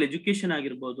 ಮೆಡಿಕಲ್ ಎಜುಕೇಶನ್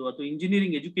ಆಗಿರ್ಬೋದು ಅಥವಾ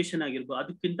ಇಂಜಿನಿಯರಿಂಗ್ ಎಜುಕೇಶನ್ ಆಗಿರ್ಬೋದು,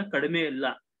 ಅದಕ್ಕಿಂತ ಕಡಿಮೆ ಇಲ್ಲ.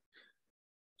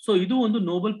 ಸೊ ಇದು ಒಂದು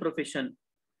ನೋಬಲ್ ಪ್ರೊಫೆಷನ್.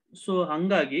 ಸೊ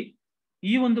ಹಂಗಾಗಿ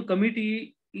ಈ ಒಂದು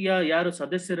ಕಮಿಟಿಯ ಯಾರು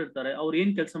ಸದಸ್ಯರಿರ್ತಾರೆ ಅವ್ರು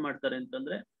ಏನ್ ಕೆಲಸ ಮಾಡ್ತಾರೆ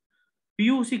ಅಂತಂದ್ರೆ,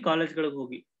 PUC ಕಾಲೇಜ್ಗಳಿಗೆ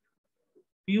ಹೋಗಿ,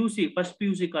 ಫಸ್ಟ್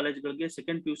PUC ಕಾಲೇಜ್ಗಳಿಗೆ,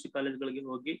 ಸೆಕೆಂಡ್ PUC ಕಾಲೇಜ್ಗಳಿಗೆ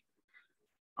ಹೋಗಿ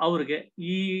ಅವ್ರಿಗೆ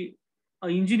ಈ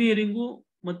ಇಂಜಿನಿಯರಿಂಗು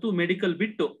ಮತ್ತು ಮೆಡಿಕಲ್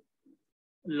ಬಿಟ್ಟು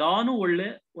ಲಾನು ಒಳ್ಳೆ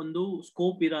ಒಂದು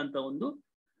ಸ್ಕೋಪ್ ಇರೋ ಅಂತ ಒಂದು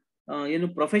ಏನು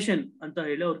ಪ್ರೊಫೆಷನ್ ಅಂತ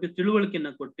ಹೇಳಿ ಅವ್ರಿಗೆ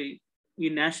ತಿಳುವಳಿಕೆಯನ್ನ ಕೊಟ್ಟು, ಈ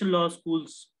ನ್ಯಾಷನಲ್ ಲಾ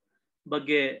ಸ್ಕೂಲ್ಸ್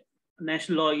ಬಗ್ಗೆ,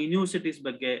 ನ್ಯಾಷನಲ್ ಲಾ ಯೂನಿವರ್ಸಿಟೀಸ್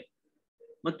ಬಗ್ಗೆ,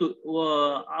 ಮತ್ತು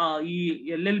ಈ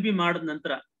LLB ಮಾಡಿದ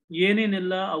ನಂತರ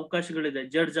ಏನೇನೆಲ್ಲ ಅವಕಾಶಗಳಿದೆ,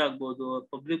 ಜಡ್ಜ್ ಆಗ್ಬೋದು,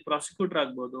 ಪಬ್ಲಿಕ್ ಪ್ರಾಸಿಕ್ಯೂಟರ್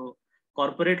ಆಗ್ಬೋದು,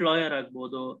 ಕಾರ್ಪೊರೇಟ್ ಲಾಯರ್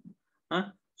ಆಗ್ಬೋದು,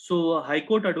 ಸೊ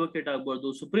ಹೈಕೋರ್ಟ್ ಅಡ್ವೊಕೇಟ್ ಆಗ್ಬೋದು,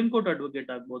 ಸುಪ್ರೀಂ ಕೋರ್ಟ್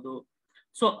ಅಡ್ವೊಕೇಟ್ ಆಗ್ಬೋದು,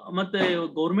 ಸೊ ಮತ್ತೆ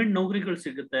ಗೌರ್ಮೆಂಟ್ ನೌಕರಿಗಳು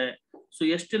ಸಿಗುತ್ತೆ. ಸೊ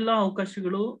ಎಷ್ಟೆಲ್ಲ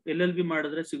ಅವಕಾಶಗಳು LLB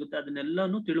ಮಾಡಿದ್ರೆ ಸಿಗುತ್ತೆ,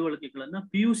 ಅದನ್ನೆಲ್ಲಾನು ತಿಳುವಳಿಕೆಗಳನ್ನ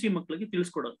PUC ಮಕ್ಕಳಿಗೆ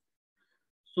ತಿಳಿಸ್ಕೊಡೋದು.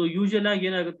 ಸೊ ಯೂಶಲ್ ಆಗಿ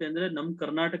ಏನಾಗುತ್ತೆ ಅಂದ್ರೆ, ನಮ್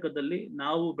ಕರ್ನಾಟಕದಲ್ಲಿ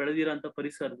ನಾವು ಬೆಳೆದಿರೋಂಥ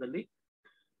ಪರಿಸರದಲ್ಲಿ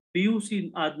PUC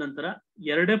ಆದ ನಂತರ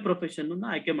ಎರಡೇ ಪ್ರೊಫೆಷನ್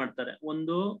ಆಯ್ಕೆ ಮಾಡ್ತಾರೆ.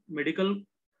 ಒಂದು ಮೆಡಿಕಲ್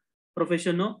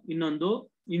ಪ್ರೊಫೆಷನ್, ಇನ್ನೊಂದು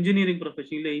ಇಂಜಿನಿಯರಿಂಗ್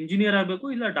ಪ್ರೊಫೆಷನ್. ಇಲ್ಲ ಇಂಜಿನಿಯರ್ ಆಗ್ಬೇಕು,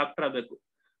 ಇಲ್ಲ ಡಾಕ್ಟರ್ ಆಗ್ಬೇಕು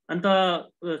ಅಂತ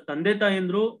ತಂದೆ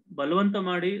ತಾಯಂದ್ರು ಬಲವಂತ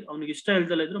ಮಾಡಿ ಅವ್ನಿಗೆ ಇಷ್ಟ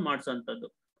ಇಲ್ದಲ್ಲ ಇದ್ರು ಮಾಡ್ಸೋಂಥದ್ದು.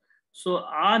 ಸೊ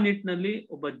ಆ ನಿಟ್ಟಿನಲ್ಲಿ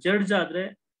ಒಬ್ಬ ಜಡ್ಜ್ ಆದ್ರೆ,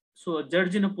 ಸೊ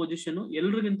ಜಡ್ಜಿನ ಪೊಸಿಷನ್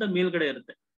ಎಲ್ರಿಗಿಂತ ಮೇಲ್ಗಡೆ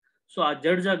ಇರುತ್ತೆ. ಸೊ ಆ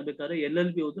ಜಡ್ಜ್ ಆಗ್ಬೇಕಾದ್ರೆ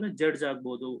LLB ಹೋದ್ರೆ ಜಡ್ಜ್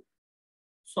ಆಗ್ಬೋದು.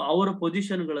 ಸೊ ಅವರ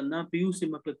ಪೊಸಿಷನ್ ಗಳನ್ನ PUC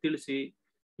ಮಕ್ಳಿಗೆ ತಿಳಿಸಿ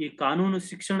ಈ ಕಾನೂನು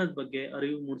ಶಿಕ್ಷಣದ ಬಗ್ಗೆ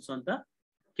ಅರಿವು ಮೂಡಿಸುವಂತ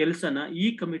ಕೆಲಸನ ಈ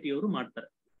ಕಮಿಟಿಯವರು ಮಾಡ್ತಾರೆ.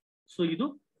 ಸೊ ಇದು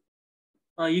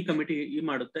ಈ ಕಮಿಟಿ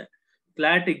ಮಾಡುತ್ತೆ.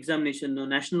 Clot examination,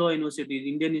 national law university,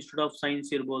 Indian institute of science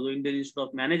ಇರ್ಬೋದು, ಇಂಡಿಯನ್ ಇನ್ಸ್ಟಿಟ್ಯೂಟ್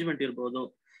ಆಫ್ ಮ್ಯಾನೇಜ್ಮೆಂಟ್ ಇರ್ಬೋದು.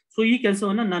 ಸೊ ಈ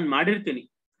ಕೆಲಸವನ್ನ ನಾನು ಮಾಡಿರ್ತೀನಿ.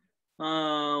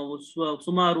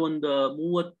 ಸುಮಾರು ಒಂದು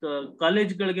 30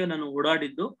 ಕಾಲೇಜ್ಗಳಿಗೆ ನಾನು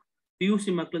ಓಡಾಡಿದ್ದು, PUC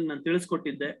ಮಕ್ಳಿಗೆ ನಾನು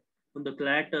ತಿಳಿಸ್ಕೊಟ್ಟಿದ್ದೆ. ಒಂದು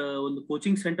ಕ್ಲಾಟ್ ಒಂದು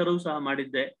ಕೋಚಿಂಗ್ ಸೆಂಟರ್ ಸಹ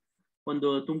ಮಾಡಿದ್ದೆ ಒಂದು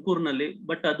ತುಮಕೂರಿನಲ್ಲಿ.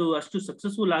 ಬಟ್ ಅದು ಅಷ್ಟು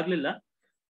ಸಕ್ಸಸ್ಫುಲ್ ಆಗ್ಲಿಲ್ಲ.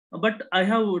 But I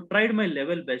have tried my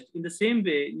level best. In the same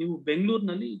way ನೀವು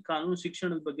ಬೆಂಗಳೂರಿನಲ್ಲಿ ಕಾನೂನು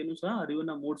ಶಿಕ್ಷಣದ ಬಗ್ಗೆನೂ ಸಹ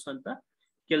ಅರಿವನ್ನ ಮೂಡಿಸಂತ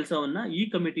ಕೆಲಸವನ್ನ ಈ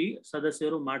ಕಮಿಟಿ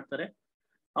ಸದಸ್ಯರು ಮಾಡ್ತಾರೆ.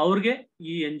 ಅವ್ರಿಗೆ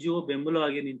ಈ NGO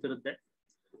ಬೆಂಬಲವಾಗಿ ನಿಂತಿರುತ್ತೆ.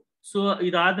 ಸೊ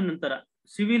ಇದಾದ ನಂತರ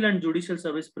civil and judicial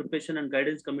service preparation and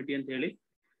guidance committee ಅಂತ ಹೇಳಿ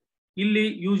ಇಲ್ಲಿ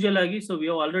ಯೂಶುವಲ್ ಆಗಿ, so we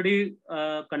have already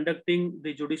conducting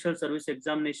the judicial service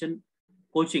examination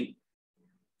coaching.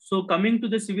 So coming to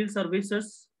the civil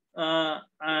services,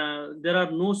 there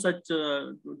are no such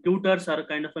tutors or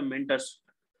kind of a mentors.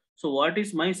 So what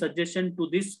is my suggestion to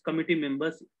this committee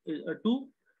members to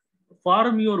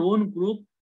form your own group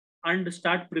and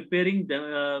start preparing them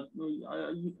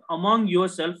among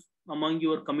yourself, among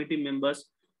your committee members,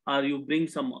 or you bring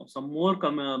some more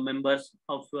members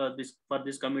of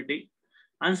this committee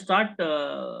and start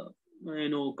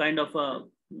kind of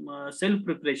self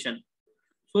preparation.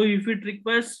 So if it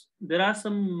requires, there are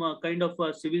some kind of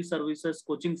civil services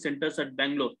coaching centers at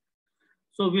Bangalore.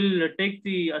 So we'll take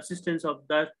the assistance of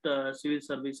that civil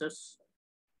services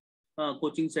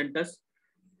coaching centers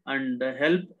and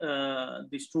help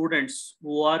the students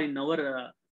who are in our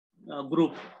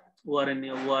group, who are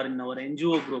in our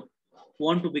NGO group, who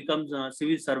want to become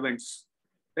civil servants,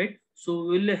 right? So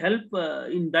we'll help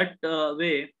in that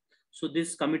way. So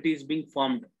this committee is being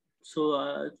formed. So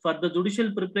for the judicial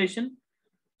preparation,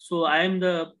 so I am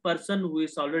the person who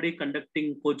is already conducting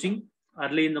coaching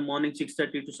early in the morning,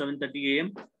 6:30 to 7:30 AM.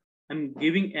 I'm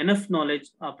giving enough knowledge,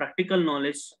 practical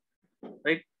knowledge,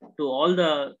 right, to all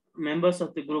the members of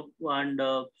the group and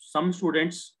some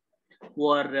students who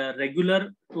are regular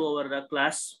to our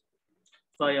class.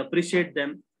 So I appreciate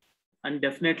them, and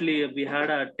definitely we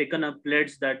had taken a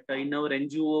pledge that in our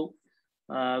NGO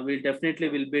we definitely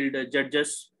will build judges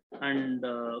and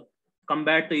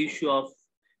combat the issue of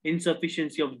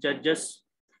insufficiency of judges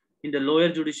in the lower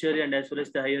judiciary and as well as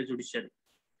the higher judiciary.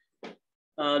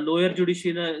 Lower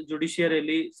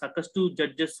judiciary ಸಾಕಷ್ಟು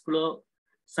ಜಡ್ಜಸ್ಗಳು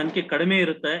ಸಂಖ್ಯೆ ಕಡಿಮೆ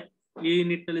ಇರುತ್ತೆ. ಈ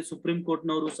ನಿಟ್ಟಿನಲ್ಲಿ supreme court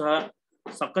ನವರು ಸಹ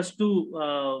ಸಾಕಷ್ಟು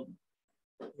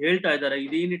ಹೇಳ್ತಾ ಇದ್ದಾರೆ.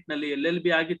 ಈ ನಿಟ್ಟಿನಲ್ಲಿ LLB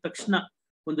ಆಗಿದ ತಕ್ಷಣ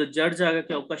ಒಂದು ಜಡ್ಜ್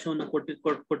ಆಗಕ್ಕೆ ಅವಕಾಶವನ್ನು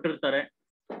ಕೊಟ್ಟಿರ್ತಾರೆ.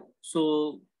 ಸೊ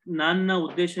ನನ್ನ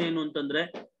ಉದ್ದೇಶ ಏನು ಅಂತಂದ್ರೆ,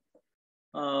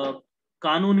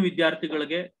 ಕಾನೂನು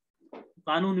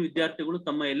ವಿದ್ಯಾರ್ಥಿಗಳು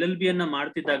ತಮ್ಮ LLB ಅನ್ನ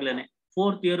ಮಾಡ್ತಿದ್ದಾಗ್ಲೇನೆ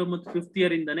 4th year ಮತ್ತು 5th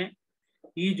year ಇಂದಾನೆ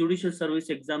ಈ ಜುಡಿಷಿಯಲ್ ಸರ್ವಿಸ್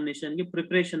ಎಕ್ಸಾಮಿನೇಷನ್ಗೆ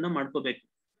ಪ್ರಿಪರೇಷನ್ ಮಾಡ್ಕೋಬೇಕು.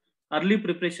 ಅರ್ಲಿ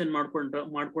ಪ್ರಿಪರೇಷನ್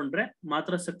ಮಾಡ್ಕೊಂಡ್ರೆ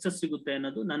ಮಾತ್ರ ಸಕ್ಸಸ್ ಸಿಗುತ್ತೆ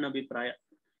ಅನ್ನೋದು ನನ್ನ ಅಭಿಪ್ರಾಯ.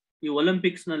 ಈ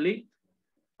ಒಲಿಂಪಿಕ್ಸ್ ನಲ್ಲಿ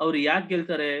ಅವ್ರು ಯಾಕೆ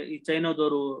ಗೆಲ್ತಾರೆ ಈ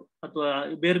ಚೈನಾದವರು ಅಥವಾ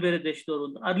ಬೇರೆ ಬೇರೆ ದೇಶದವರು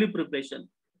ಅಂತ ಅರ್ಲಿ ಪ್ರಿಪರೇಷನ್.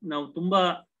 ನಾವು ತುಂಬಾ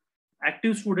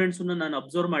ಆಕ್ಟಿವ್ ಸ್ಟೂಡೆಂಟ್ಸ್ ನಾನು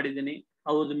ಅಬ್ಸರ್ವ್ ಮಾಡಿದ್ದೀನಿ.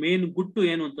 ಅವ್ರದ್ದು ಮೇನ್ ಗುಟ್ಟು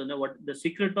ಏನು ಅಂತಂದ್ರೆ, what the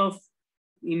secret of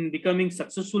in becoming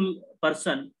successful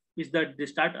person is that they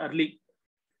start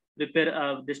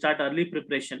early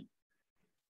preparation.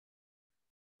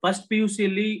 First PUC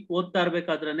ಅಲ್ಲಿ ಓದ್ತಾ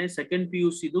ಇರ್ಬೇಕಾದ್ರೆ ಸೆಕೆಂಡ್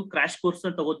PUC ಕ್ರಾಶ್ ಕೋರ್ಸ್ ನ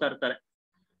ತಗೋತಾ ಇರ್ತಾರೆ.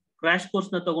 ಕ್ರಾಶ್ ಕೋರ್ಸ್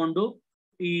ನ ತಗೊಂಡು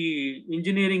ಈ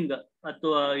ಇಂಜಿನಿಯರಿಂಗ್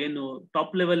ಅಥವಾ ಏನು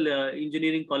ಟಾಪ್ ಲೆವೆಲ್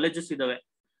ಇಂಜಿನಿಯರಿಂಗ್ ಕಾಲೇಜಸ್ ಇದಾವೆ,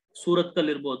 ಸೂರತ್ಕಲ್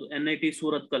ಇರ್ಬೋದು, NIT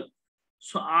ಸೂರತ್ಕಲ್,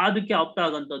 ಸೊ ಅದಕ್ಕೆ ಆಪ್ತ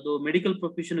ಆಗಂತದ್ದು, ಮೆಡಿಕಲ್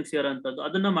ಪ್ರೊಫೆಷನ್ ಸೇರೋಂಥದ್ದು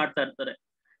ಅದನ್ನ ಮಾಡ್ತಾ ಇರ್ತಾರೆ.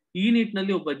 ಈ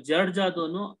ನಿಟ್ಟಿನಲ್ಲಿ ಒಬ್ಬ ಜಡ್ಜ್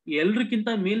ಆದವನು ಎಲ್ರಿಗಿಂತ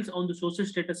ಮೇಲ್ಸ್ ಒಂದು ಸೋಷಿಯಲ್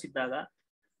ಸ್ಟೇಟಸ್ ಇದ್ದಾಗ,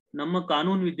 ನಮ್ಮ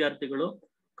ಕಾನೂನು ವಿದ್ಯಾರ್ಥಿಗಳು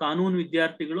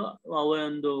ಅವ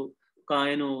ಒಂದು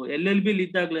ಏನು LLB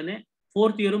ಇದ್ದಾಗ್ಲೇನೆ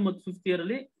 4th ಇಯರ್ ಮತ್ತು 5th ಇಯರ್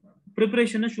ಅಲ್ಲಿ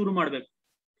ಪ್ರಿಪರೇಷನ್ ಶುರು ಮಾಡ್ಬೇಕು.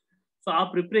 ಸೊ ಆ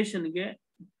ಪ್ರಿಪರೇಷನ್ಗೆ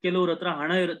ಕೆಲವ್ರ ಹತ್ರ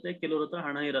ಹಣ ಇರುತ್ತೆ, ಕೆಲವ್ರ ಹತ್ರ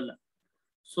ಹಣ ಇರಲ್ಲ.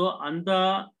 ಸೊ ಅಂತ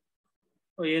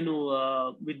ಏನು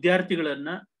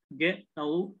ವಿದ್ಯಾರ್ಥಿಗಳನ್ನಗೆ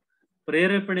ನಾವು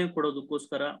ಪ್ರೇರೇಪಣೆ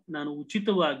ಕೊಡೋದಕ್ಕೋಸ್ಕರ ನಾನು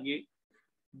ಉಚಿತವಾಗಿ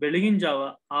ಬೆಳಗಿನ ಜಾವ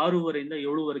 6:30 ಇಂದ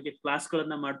 7:00ವರೆಗೆ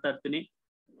ಕ್ಲಾಸ್ಗಳನ್ನ ಮಾಡ್ತಾ ಇರ್ತೀನಿ.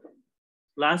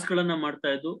 ಕ್ಲಾಸ್ಗಳನ್ನ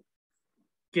ಮಾಡ್ತಾ ಇದ್ದು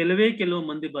ಕೆಲವು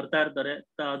ಮಂದಿ ಬರ್ತಾ ಇರ್ತಾರೆ,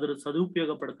 ಅದರ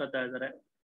ಸದುಪಯೋಗ ಪಡ್ಕೊತಾ ಇದ್ದಾರೆ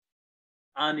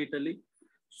ಆ ನಿಟ್ಟಲ್ಲಿ.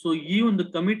 ಸೊ ಈ ಒಂದು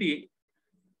ಕಮಿಟಿ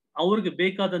ಅವ್ರಿಗೆ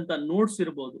ಬೇಕಾದಂತ ನೋಟ್ಸ್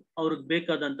ಇರ್ಬೋದು, ಅವ್ರಿಗೆ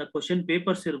ಬೇಕಾದಂತ ಕ್ವಶನ್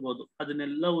ಪೇಪರ್ಸ್ ಇರ್ಬೋದು,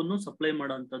 ಅದನ್ನೆಲ್ಲವನ್ನು ಸಪ್ಲೈ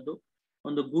ಮಾಡೋಂಥದ್ದು,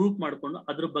 ಒಂದು ಗ್ರೂಪ್ ಮಾಡ್ಕೊಂಡು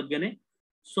ಅದ್ರ ಬಗ್ಗೆನೆ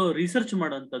ಸೊ ರಿಸರ್ಚ್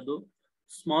ಮಾಡೋಂಥದ್ದು,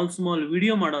 ಸ್ಮಾಲ್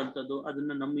ವಿಡಿಯೋ ಮಾಡೋಂಥದ್ದು,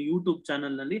 ಅದನ್ನ ನಮ್ಮ ಯೂಟ್ಯೂಬ್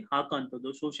ಚಾನೆಲ್ ನಲ್ಲಿ ಹಾಕೋಂಥದ್ದು,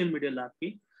 ಸೋಷಿಯಲ್ ಮೀಡಿಯಲ್ಲಿ ಹಾಕಿ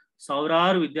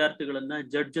ಸಾವಿರಾರು ವಿದ್ಯಾರ್ಥಿಗಳನ್ನ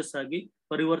ಜಡ್ಜಸ್ ಆಗಿ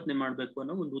ಪರಿವರ್ತನೆ ಮಾಡಬೇಕು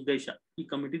ಅನ್ನೋ ಒಂದು ಉದ್ದೇಶ ಈ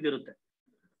ಕಮಿಟಿದ್ ಇರುತ್ತೆ.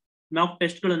 ಮಾಕ್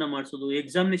ಟೆಸ್ಟ್ ಗಳನ್ನ ಮಾಡಿಸೋದು,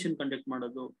 ಎಕ್ಸಾಮಿನೇಷನ್ ಕಂಡಕ್ಟ್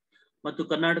ಮಾಡೋದು, ಮತ್ತು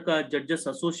ಕರ್ನಾಟಕ ಜಡ್ಜಸ್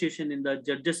ಅಸೋಸಿಯೇಷನ್ ಇಂದ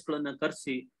ಜಡ್ಜಸ್ ಗಳನ್ನ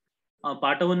ಕರೆಸಿ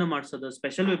ಪಾಠವನ್ನ ಮಾಡಿಸೋದು,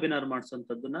 ಸ್ಪೆಷಲ್ ವೆಬಿನಾರ್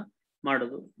ಮಾಡಿಸೋಂಥದ್ದನ್ನ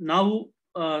ಮಾಡೋದು. ನಾವು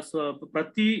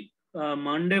ಪ್ರತಿ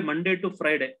ಮಂಡೇ ಟು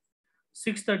ಫ್ರೈಡೆ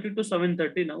 6:30 to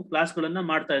 7:30 ನಾವು ಕ್ಲಾಸ್ಗಳನ್ನ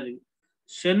ಮಾಡ್ತಾ ಇದೀವಿ.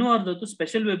 ಶನಿವಾರದೊತ್ತು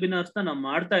ಸ್ಪೆಷಲ್ ವೆಬಿನಾರ್ಸ್ ನಾವು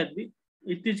ಮಾಡ್ತಾ ಇದ್ವಿ,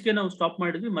 ಇತ್ತೀಚೆಗೆ ನಾವು ಸ್ಟಾಪ್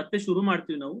ಮಾಡಿದ್ವಿ, ಮತ್ತೆ ಶುರು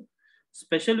ಮಾಡ್ತೀವಿ. ನಾವು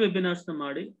ಸ್ಪೆಷಲ್ ವೆಬಿನಾರ್ಸ್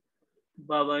ಮಾಡಿ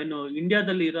ಏನು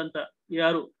ಇಂಡಿಯಾದಲ್ಲಿ ಇರೋಂತ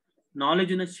ಯಾರು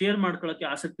ನಾಲೆಜ್ ನ ಶೇರ್ ಮಾಡ್ಕೊಳ್ಳೋಕೆ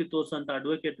ಆಸಕ್ತಿ ತೋರಿಸುವಂತ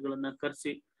ಅಡ್ವೊಕೇಟ್ ಗಳನ್ನ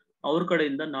ಕರೆಸಿ ಅವ್ರ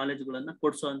ಕಡೆಯಿಂದ ನಾಲೆಜ್ ಗಳನ್ನ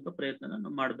ಕೊಡ್ಸೋಂತ ಪ್ರಯತ್ನ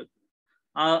ನಾವು ಮಾಡ್ಬೇಕು.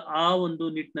 ಆ ಒಂದು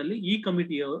ನಿಟ್ಟಿನಲ್ಲಿ ಈ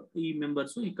ಕಮಿಟಿಯ ಈ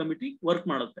ಮೆಂಬರ್ಸ್ ಈ ಕಮಿಟಿ ವರ್ಕ್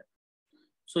ಮಾಡುತ್ತೆ.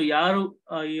 ಸೊ ಯಾರು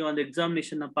ಈ ಒಂದು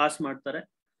ಎಕ್ಸಾಮಿನೇಷನ್ ನ ಪಾಸ್ ಮಾಡ್ತಾರೆ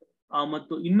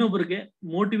ಮತ್ತು ಇನ್ನೊಬ್ಬರಿಗೆ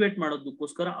ಮೋಟಿವೇಟ್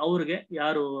ಮಾಡೋದಕ್ಕೋಸ್ಕರ ಅವ್ರಿಗೆ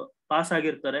ಯಾರು ಪಾಸ್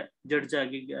ಆಗಿರ್ತಾರೆ, ಜಡ್ಜ್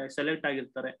ಆಗಿ ಸೆಲೆಕ್ಟ್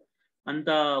ಆಗಿರ್ತಾರೆ ಅಂತ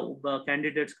ಒಬ್ಬ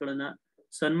ಕ್ಯಾಂಡಿಡೇಟ್ಸ್ ಗಳನ್ನ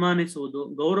ಸನ್ಮಾನಿಸುವುದು,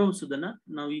 ಗೌರವಿಸುವುದನ್ನ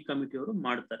ನಾವು ಈ ಕಮಿಟಿಯವರು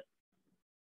ಮಾಡ್ತಾರೆ.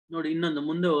 ನೋಡಿ, ಇನ್ನೊಂದು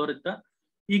ಮುಂದೆ ಹೊರತಾ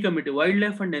ಈ committee wild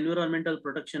life and environmental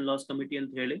protection loss committee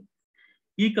ಅಂತ ಹೇಳಿ.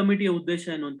 ಈ ಕಮಿಟಿಯ ಉದ್ದೇಶ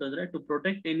ಏನು ಅಂತಂದ್ರೆ, to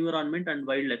protect environment and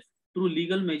wild life through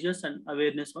legal measures and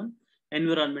awareness on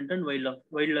environment and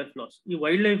wild life loss. ಈ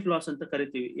ವೈಲ್ಡ್ ಲೈಫ್ ಲಾಸ್ ಅಂತ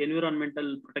ಕರಿತೀವಿ, ಎನ್ವಿರಾನ್ಮೆಂಟಲ್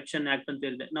ಪ್ರೊಟೆಕ್ಷನ್ ಆಕ್ಟ್ ಅಂತ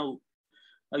ಹೇಳಿದೆ. ನಾವು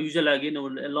ಯೂಶಲ್ ಆಗಿ ನಾವು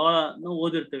ಲಾ ನಾವು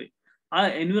ಓದಿರ್ತೀವಿ. ಆ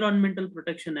ಎನ್ವಿರಾನ್ಮೆಂಟಲ್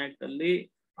ಪ್ರೊಟೆಕ್ಷನ್ ಆಕ್ಟ್ ಅಲ್ಲಿ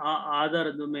ಆ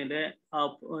ಆಧಾರದ ಮೇಲೆ ಆ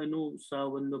ಏನು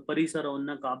ಒಂದು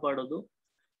ಪರಿಸರವನ್ನ ಕಾಪಾಡೋದು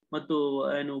ಮತ್ತು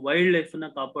ಏನು ವೈಲ್ಡ್ ಲೈಫ್ ನ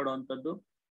ಕಾಪಾಡುವಂಥದ್ದು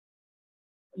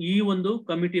ಈ ಒಂದು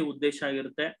ಕಮಿಟಿಯ ಉದ್ದೇಶ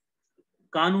ಆಗಿರುತ್ತೆ.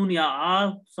 ಕಾನೂನು ಆ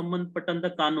ಸಂಬಂಧಪಟ್ಟಂತ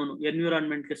ಕಾನೂನು,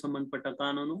 ಎನ್ವಿರಾನ್ಮೆಂಟ್ಗೆ ಸಂಬಂಧಪಟ್ಟ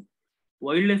ಕಾನೂನು,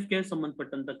 ವೈಲ್ಡ್ ಲೈಫ್ಗೆ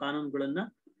ಸಂಬಂಧಪಟ್ಟಂತ ಕಾನೂನುಗಳನ್ನ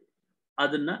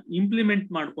ಅದನ್ನ ಇಂಪ್ಲಿಮೆಂಟ್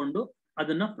ಮಾಡಿಕೊಂಡು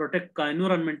ಅದನ್ನ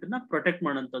ಎನ್ವಿರಾನ್ಮೆಂಟ್ ನ ಪ್ರೊಟೆಕ್ಟ್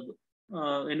ಮಾಡೋಂಥದ್ದು.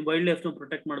 ವೈಲ್ಡ್ ಲೈಫ್ ನ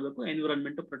ಪ್ರೊಟೆಕ್ಟ್ ಮಾಡಬೇಕು,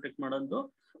 ಎನ್ವಿರಾನ್ಮೆಂಟ್ ಪ್ರೊಟೆಕ್ಟ್ ಮಾಡೋದು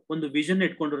ಒಂದು ವಿಷನ್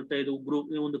ಇಟ್ಕೊಂಡಿರುತ್ತೆ ಇದು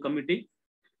ಒಂದು ಕಮಿಟಿ.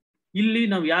 ಇಲ್ಲಿ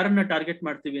ನಾವು ಯಾರನ್ನ ಟಾರ್ಗೆಟ್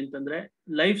ಮಾಡ್ತೀವಿ ಅಂತಂದ್ರೆ,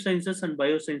 life sciences and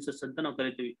bio sciences ಅಂತ ನಾವು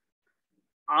ಕರಿತೀವಿ.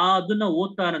 ಅದನ್ನ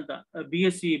ಓದ್ತಾ ಇರಂತ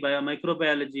BSc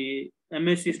microbiology,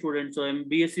 MSc students,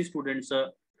 BSc students,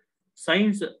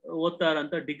 science ಓದ್ತಾ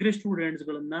ಇರಂತ ಡಿಗ್ರಿ ಸ್ಟೂಡೆಂಟ್ಸ್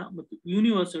ಗಳನ್ನ ಮತ್ತು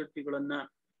ಯೂನಿವರ್ಸಿಟಿಗಳನ್ನ,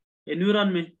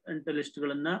 ಎನ್ವಿರಾನ್ಮೆಂಟಲಿಸ್ಟ್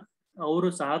ಗಳನ್ನ, ಅವರ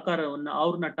ಸಹಕಾರವನ್ನ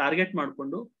ಅವ್ರನ್ನ ಟಾರ್ಗೆಟ್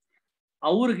ಮಾಡಿಕೊಂಡು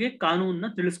ಅವ್ರಿಗೆ ಕಾನೂನನ್ನ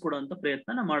ತಿಳಿಸ್ಕೊಡುವಂತ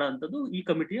ಪ್ರಯತ್ನ ಮಾಡೋಂಥದ್ದು ಈ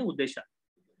ಕಮಿಟಿಯ ಉದ್ದೇಶ.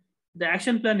 The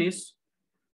action plan is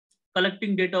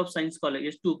collecting data of science college.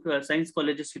 ಎಷ್ಟು ಸೈನ್ಸ್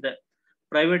ಕಾಲೇಜಸ್ ಇದೆ,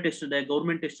 ಪ್ರೈವೇಟ್ ಎಷ್ಟಿದೆ,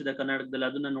 ಗೌರ್ಮೆಂಟ್ ಎಷ್ಟಿದೆ ಕರ್ನಾಟಕದಲ್ಲಿ,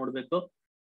 ಅದನ್ನ ನೋಡ್ಬೇಕು.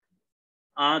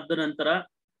 ಅದ ನಂತರ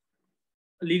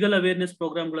ಲೀಗಲ್ ಅವೇರ್ನೆಸ್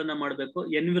ಪ್ರೋಗ್ರಾಮ್ಗಳನ್ನ ಮಾಡಬೇಕು.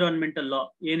 ಎನ್ವಿರಾನ್ಮೆಂಟಲ್ ಲಾ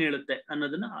ಏನ್ ಹೇಳುತ್ತೆ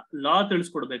ಅನ್ನೋದನ್ನ ಲಾ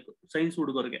ತಿಳಿಸ್ಕೊಡ್ಬೇಕು ಸೈನ್ಸ್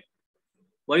ಹುಡುಗರಿಗೆ.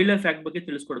 ವೈಲ್ಡ್ ಲೈಫ್ ಆಕ್ಟ್ ಬಗ್ಗೆ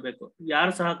ತಿಳಿಸ್ಕೊಡ್ಬೇಕು. ಯಾರ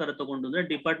ಸಹಕಾರ ತಗೊಂಡು ಅಂದ್ರೆ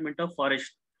department of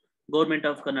forest, government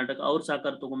of Karnataka ಅವ್ರ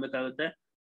ಸಹಕಾರ ತಗೊಬೇಕಾಗುತ್ತೆ.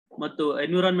 ಮತ್ತು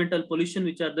ಎನ್ವಿರಾನ್ಮೆಂಟಲ್ ಪೊಲ್ಯೂಷನ್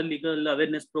ವಿಚಾರದಲ್ಲಿ ಲೀಗಲ್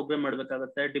ಅವೇರ್ನೆಸ್ ಪ್ರೋಗ್ರಾಮ್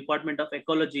ಮಾಡಬೇಕಾಗುತ್ತೆ. Department of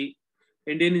ecology,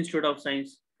 Indian institute of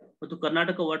science ಮತ್ತು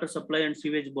Karnataka water supply and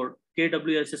sewage board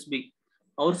KWSSB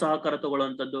ಅವ್ರ ಸಹಕಾರ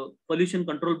ತಗೊಳ್ಳುವಂಥದ್ದು. ಪೊಲ್ಯೂಷನ್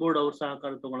ಕಂಟ್ರೋಲ್ ಬೋರ್ಡ್ ಅವ್ರ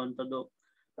ಸಹಕಾರ ತಗೊಳ್ಳುವಂಥದ್ದು.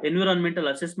 ಎನ್ವಿರಾನ್ಮೆಂಟಲ್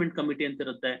ಅಸೆಸ್ಮೆಂಟ್ ಕಮಿಟಿ ಅಂತ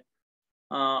ಇರುತ್ತೆ,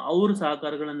 ಅವ್ರ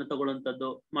ಸಹಕಾರಗಳನ್ನ ತಗೊಳ್ಳುವಂಥದ್ದು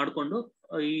ಮಾಡಿಕೊಂಡು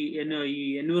ಈ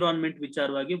ಎನ್ವಿರಾನ್ಮೆಂಟ್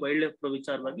ವಿಚಾರವಾಗಿ, ವೈಲ್ಡ್ ಲೈಫ್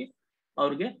ವಿಚಾರವಾಗಿ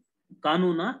ಅವ್ರಿಗೆ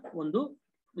ಕಾನೂನ ಒಂದು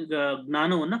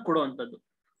ಜ್ಞಾನವನ್ನ ಕೊಡುವಂಥದ್ದು.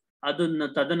 ಅದನ್ನ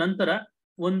ತದನಂತರ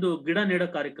ಒಂದು ಗಿಡ ನೆಡೋ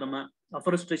ಕಾರ್ಯಕ್ರಮ,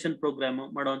 ಅಫಾರೆಸ್ಟ್ರೇಷನ್ ಪ್ರೋಗ್ರಾಮ್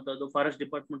ಮಾಡುವಂಥದ್ದು ಫಾರೆಸ್ಟ್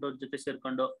ಡಿಪಾರ್ಟ್ಮೆಂಟ್ ಅವ್ರ ಜೊತೆ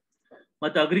ಸೇರ್ಕೊಂಡು,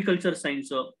 ಮತ್ತೆ ಅಗ್ರಿಕಲ್ಚರ್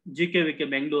ಸೈನ್ಸ್ GKVK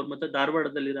ಬೆಂಗಳೂರು ಮತ್ತೆ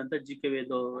ಧಾರವಾಡದಲ್ಲಿರುವಂತ GKV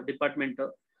ಡಿಪಾರ್ಟ್ಮೆಂಟ್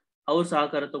ಅವ್ರ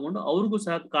ಸಹಕಾರ ತಗೊಂಡು ಅವ್ರಿಗೂ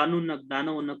ಸಹ ಕಾನೂನಿನ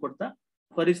ಜ್ಞಾನವನ್ನ ಕೊಡ್ತಾ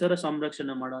ಪರಿಸರ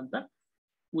ಸಂರಕ್ಷಣೆ ಮಾಡುವಂತ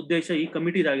ಉದ್ದೇಶ ಈ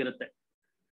ಕಮಿಟಿದಾಗಿರುತ್ತೆ.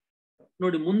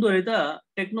 ನೋಡಿ, ಮುಂದುವರಿತಾ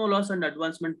ಟೆಕ್ನೋಲಾಸ್ ಅಂಡ್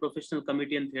ಅಡ್ವಾನ್ಸ್ಮೆಂಟ್ ಪ್ರೊಫೆಷನಲ್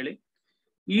ಕಮಿಟಿ ಅಂತ ಹೇಳಿ,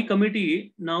 ಈ ಕಮಿಟಿ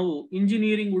ನಾವು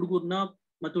ಇಂಜಿನಿಯರಿಂಗ್ ಹುಡುಗರ್ನ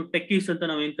ಮತ್ತು ಟೆಕ್ಕೀಸ್ ಅಂತ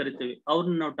ನಾವ್ ಏನ್ ಕರಿತೀವಿ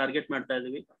ಅವ್ರನ್ನ ನಾವು ಟಾರ್ಗೆಟ್ ಮಾಡ್ತಾ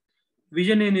ಇದೀವಿ.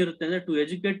 ವಿಷನ್ ಏನಿರುತ್ತೆ ಅಂದ್ರೆ to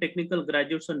educate technical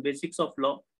graduates on basics of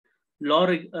law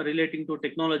relating to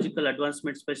technological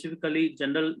advancement, specifically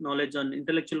general knowledge on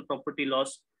intellectual property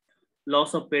laws,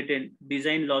 laws of patent,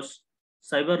 design laws,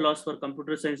 cyber laws for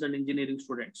computer science and engineering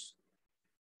students.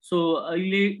 So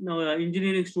ಇಲ್ಲಿ ನಾವು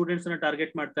engineering students ನ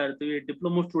target ಮಾಡ್ತಾ ಇರ್ತೀವಿ,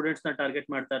 diploma students ನ target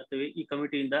ಮಾಡ್ತಾ ಇರ್ತೀವಿ. ಈ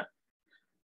ಕಮಿಟಿಯಿಂದ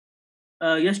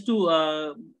ಎಷ್ಟು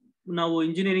ನಾವು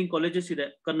ಇಂಜಿನಿಯರಿಂಗ್ ಕಾಲೇಜಸ್ ಇದೆ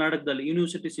ಕರ್ನಾಟಕದಲ್ಲಿ,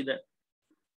 ಯೂನಿವರ್ಸಿಟೀಸ್ ಇದೆ,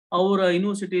 ಅವರ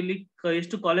ಯೂನಿವರ್ಸಿಟಿಯಲ್ಲಿ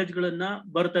ಎಷ್ಟು ಕಾಲೇಜ್ಗಳನ್ನ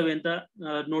ಬರ್ತವೆ ಅಂತ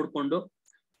ನೋಡ್ಕೊಂಡು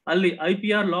ಅಲ್ಲಿ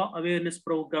IPR ಲಾ ಅವೇರ್ನೆಸ್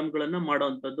ಪ್ರೋಗ್ರಾಮ್ಗಳನ್ನ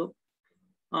ಮಾಡುವಂಥದ್ದು.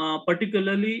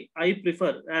 Particularly I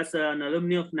prefer as an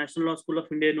alumni of national law school of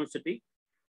India university,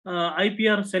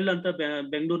 IPR cell ಅಂತ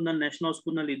ಬೆಂಗಳೂರಿನ ನ್ಯಾಷನಲ್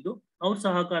ಸ್ಕೂಲ್ ನಲ್ಲಿ ಇದ್ದು ಅವ್ರ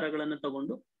ಸಹಕಾರಗಳನ್ನ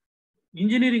ತಗೊಂಡು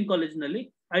ಇಂಜಿನಿಯರಿಂಗ್ ಕಾಲೇಜಿನಲ್ಲಿ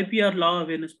IPR ಲಾ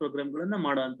ಅವೇರ್ನೆಸ್ ಪ್ರೋಗ್ರಾಮ್ಗಳನ್ನ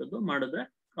ಮಾಡುವಂಥದ್ದು. ಮಾಡಿದ್ರೆ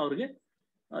ಅವ್ರಿಗೆ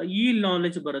ಈ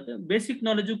ನಾಲೆಜ್ ಬರುತ್ತೆ, ಬೇಸಿಕ್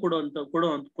ನಾಲೆಜ್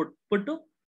ಕೊಟ್ಬಿಟ್ಟು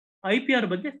IPR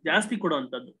ಬಗ್ಗೆ ಜಾಸ್ತಿ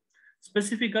ಕೊಡುವಂಥದ್ದು.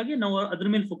 ಸ್ಪೆಸಿಫಿಕ್ ಆಗಿ ನಾವು ಅದ್ರ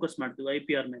ಮೇಲೆ ಫೋಕಸ್ ಮಾಡ್ತೀವಿ,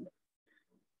 IPR ಮೇಲೆ.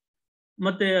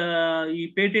 ಮತ್ತೆ ಈ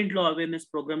ಪೇಟೆಂಟ್ ಲಾ ಅವೇರ್ನೆಸ್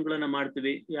ಪ್ರೋಗ್ರಾಮ್ಗಳನ್ನ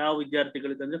ಮಾಡ್ತೀವಿ. ಯಾವ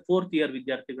ವಿದ್ಯಾರ್ಥಿಗಳಿಗೆ ಅಂದ್ರೆ 4th ಇಯರ್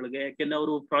ವಿದ್ಯಾರ್ಥಿಗಳಿಗೆ, ಯಾಕೆಂದ್ರೆ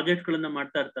ಅವರು ಪ್ರಾಜೆಕ್ಟ್ ಗಳನ್ನ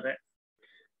ಮಾಡ್ತಾ ಇರ್ತಾರೆ.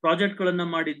 ಪ್ರಾಜೆಕ್ಟ್ ಗಳನ್ನ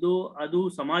ಮಾಡಿದ್ದು ಅದು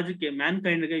ಸಮಾಜಕ್ಕೆ, ಮ್ಯಾನ್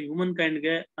ಕೈಂಡ್ಗೆ, ಹ್ಯೂಮನ್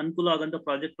ಕೈಂಡ್ಗೆ ಅನುಕೂಲ ಆಗಂತ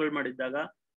ಪ್ರಾಜೆಕ್ಟ್ ಗಳು ಮಾಡಿದ್ದಾಗ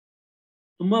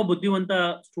ತುಂಬಾ ಬುದ್ಧಿವಂತ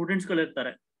ಸ್ಟೂಡೆಂಟ್ಸ್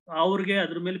ಗಳಿರ್ತಾರೆ, ಅವ್ರಿಗೆ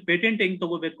ಅದ್ರ ಮೇಲೆ ಪೇಟೆಂಟ್ ಹೆಂಗ್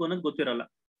ತಗೋಬೇಕು ಅನ್ನೋದು ಗೊತ್ತಿರಲ್ಲ.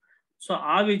 ಸೊ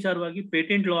ಆ ವಿಚಾರವಾಗಿ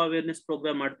ಪೇಟೆಂಟ್ ಲಾ ಅವೇರ್ನೆಸ್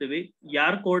ಪ್ರೋಗ್ರಾಮ್ ಮಾಡ್ತೀವಿ.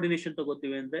 ಯಾರ್ ಕೋಆರ್ಡಿನೇಷನ್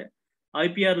ತಗೋತೀವಿ ಅಂದ್ರೆ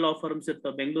IPR ಲಾ ಫರ್ಮ್ಸ್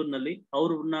ಇರ್ತಾವೆ ಬೆಂಗಳೂರಿನಲ್ಲಿ,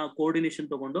 ಅವ್ರನ್ನ ಕೋಆರ್ಡಿನೇಷನ್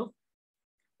ತಗೊಂಡು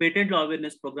ಪೇಟೆಂಟ್ ಲಾ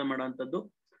ಅವೇರ್ನೆಸ್ ಪ್ರೋಗ್ರಾಮ್ ಮಾಡೋಂಥದ್ದು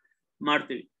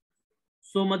ಮಾಡ್ತೀವಿ.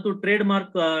 ಸೊ ಮತ್ತು ಟ್ರೇಡ್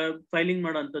ಮಾರ್ಕ್ ಫೈಲಿಂಗ್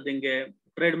ಮಾಡೋಂಥದ್ದು ಹೆಂಗೆ,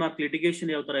 ಟ್ರೇಡ್ ಮಾರ್ಕ್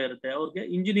ಲಿಟಿಗೇಷನ್ ಯಾವ ತರ ಇರುತ್ತೆ, ಅವ್ರಿಗೆ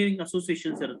ಇಂಜಿನಿಯರಿಂಗ್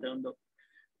ಅಸೋಸಿಯೇಷನ್ಸ್ ಇರುತ್ತೆ ಒಂದು,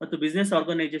 ಮತ್ತು ಬಿಸ್ನೆಸ್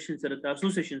ಆರ್ಗನೈಸೇಷನ್ಸ್ ಇರುತ್ತೆ,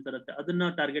 ಅಸೋಸಿಯೇಷನ್ಸ್ ಇರುತ್ತೆ, ಅದನ್ನ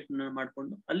ಟಾರ್ಗೆಟ್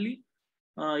ಮಾಡ್ಕೊಂಡು ಅಲ್ಲಿ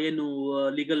ಏನು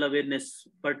legal awareness,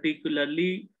 particularly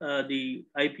the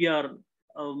IPR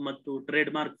ಮತ್ತು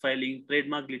trade mark filing, trade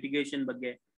mark litigation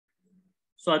ಬಗ್ಗೆ,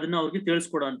 ಸೊ ಅದನ್ನ ಅವ್ರಿಗೆ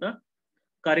ತಿಳಿಸ್ಕೊಡುವಂತ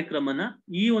ಕಾರ್ಯಕ್ರಮನ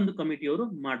ಈ ಒಂದು ಕಮಿಟಿಯವರು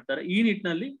ಮಾಡ್ತಾರೆ. ಈ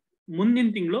ನಿಟ್ಟಿನಲ್ಲಿ ಮುಂದಿನ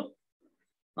ತಿಂಗಳು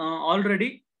ಆಲ್ರೆಡಿ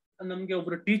ನಮ್ಗೆ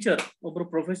ಒಬ್ರು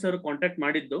ಪ್ರೊಫೆಸರ್ ಕಾಂಟ್ಯಾಕ್ಟ್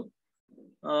ಮಾಡಿದ್ದು,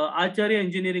 ಆಚಾರ್ಯ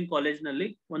ಇಂಜಿನಿಯರಿಂಗ್ ಕಾಲೇಜ್ ನಲ್ಲಿ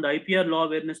ಒಂದು IPR ಲಾ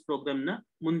ಅವೇರ್ನೆಸ್ ಪ್ರೋಗ್ರಾಮ್ ನ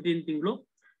ಮುಂದಿನ ತಿಂಗಳು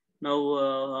ನಾವು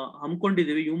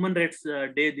ಹಮ್ಮಿಕೊಂಡಿದೀವಿ. ಹ್ಯೂಮನ್ ರೈಟ್ಸ್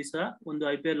ಡೇ ದಿವಸ ಒಂದು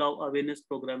IPR ಲಾ ಅವೇರ್ನೆಸ್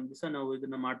ಪ್ರೋಗ್ರಾಮ್ ದಿವಸ ನಾವು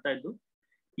ಇದನ್ನ ಮಾಡ್ತಾ ಇದ್ದು.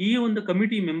 ಈ ಒಂದು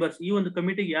ಕಮಿಟಿ ಮೆಂಬರ್ಸ್, ಈ ಒಂದು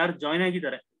ಕಮಿಟಿಗೆ ಯಾರು ಜಾಯ್ನ್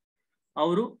ಆಗಿದ್ದಾರೆ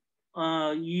ಅವರು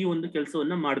ಈ ಒಂದು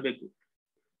ಕೆಲಸವನ್ನ ಮಾಡಬೇಕು.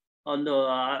 ಒಂದು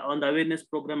ಅವೇರ್ನೆಸ್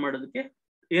ಪ್ರೋಗ್ರಾಮ್ ಮಾಡೋದಕ್ಕೆ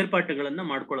ಏರ್ಪಾಟುಗಳನ್ನ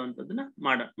ಮಾಡ್ಕೊಳ್ಳುವಂಥದ್ದನ್ನ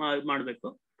ಮಾಡಬೇಕು.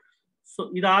 ಸೊ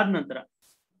ಇದಾದ ನಂತರ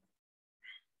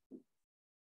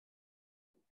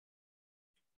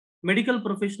medical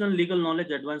professional legal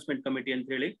knowledge advancement committee ಅಂತ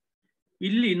ಹೇಳಿ,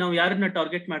 ಇಲ್ಲಿ ನಾವು ಯಾರನ್ನ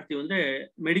ಟಾರ್ಗೆಟ್ ಮಾಡ್ತೀವಿ ಅಂದ್ರೆ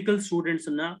ಮೆಡಿಕಲ್ ಸ್ಟೂಡೆಂಟ್ಸ್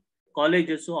ಅನ್ನ,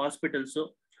 ಕಾಲೇಜಸ್, ಹಾಸ್ಪಿಟಲ್ಸ್,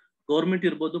 ಗೌರ್ಮೆಂಟ್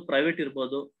ಇರ್ಬೋದು, ಪ್ರೈವೇಟ್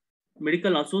ಇರ್ಬೋದು,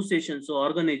 ಮೆಡಿಕಲ್ ಅಸೋಸಿಯೇಷನ್ಸ್,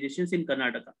 ಆರ್ಗನೈಸೇಷನ್ಸ್ ಇನ್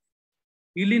ಕರ್ನಾಟಕ.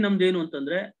 ಇಲ್ಲಿ ನಮ್ದೇನು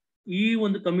ಅಂತಂದ್ರೆ ಈ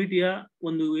ಒಂದು ಕಮಿಟಿಯ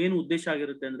ಒಂದು ಏನು ಉದ್ದೇಶ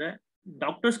ಆಗಿರುತ್ತೆ ಅಂದ್ರೆ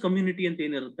ಡಾಕ್ಟರ್ಸ್ ಕಮ್ಯುನಿಟಿ ಅಂತ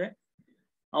ಏನಿರುತ್ತೆ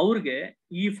ಅವ್ರಿಗೆ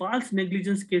ಈ ಫಾಲ್ಸ್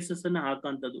ನೆಗ್ಲಿಜೆನ್ಸ್ ಕೇಸಸ್ ಅನ್ನ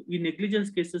ಹಾಕಂತದ್ದು. ಈ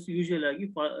ನೆಗ್ಲಿಜೆನ್ಸ್ ಕೇಸಸ್ ಯೂಶುವಲ್ ಆಗಿ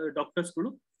ಡಾಕ್ಟರ್ಸ್ಗಳು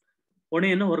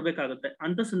ಹೊಣೆಯನ್ನು ಹೊರಬೇಕಾಗುತ್ತೆ.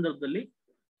 ಅಂತ ಸಂದರ್ಭದಲ್ಲಿ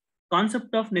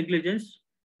concept of negligence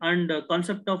and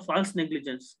concept of falls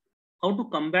negligence, how to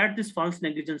combat this falls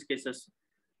negligence cases,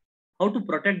 how to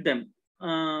protect them.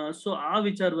 So ಆ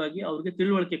ವಿಚಾರವಾಗಿ ಅವ್ರಿಗೆ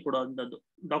ತಿಳುವಳಿಕೆ ಕೊಡುವಂಥದ್ದು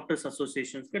ಡಾಕ್ಟರ್ಸ್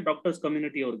ಅಸೋಸಿಯೇಷನ್ಸ್ಗೆ, ಡಾಕ್ಟರ್ಸ್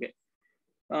ಕಮ್ಯುನಿಟಿ ಅವ್ರಿಗೆ.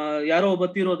 ಯಾರೋ ಒಬ್ಬ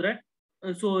ತೀರೋದ್ರೆ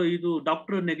ಸೊ ಇದು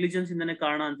ಡಾಕ್ಟರ್ ನೆಗ್ಲಿಜೆನ್ಸ್ ಇಂದಾನೆ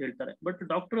ಕಾರಣ ಅಂತ ಹೇಳ್ತಾರೆ. ಬಟ್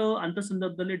ಡಾಕ್ಟರ್ ಅಂತ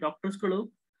ಸಂದರ್ಭದಲ್ಲಿ ಡಾಕ್ಟರ್ಸ್ಗಳು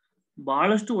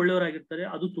ಬಹಳಷ್ಟು ಒಳ್ಳೆಯವರಾಗಿರ್ತಾರೆ,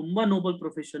 ಅದು ತುಂಬಾ ನೋಬಲ್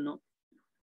ಪ್ರೊಫೆಷನ್.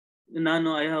 ನಾನು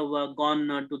I have gone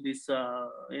to this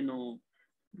ಏನು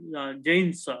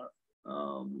ಜೈನ್ಸ್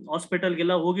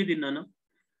ಹಾಸ್ಪಿಟಲ್ಗೆಲ್ಲ ಹೋಗಿದ್ದೀನಿ ನಾನು.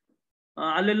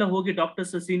 ಅಲ್ಲೆಲ್ಲ ಹೋಗಿ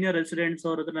ಡಾಕ್ಟರ್ಸ್, ಸೀನಿಯರ್ ರೆಸಿಡೆಂಟ್ಸ್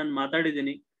ಅವ್ರ ಹತ್ರ ನಾನು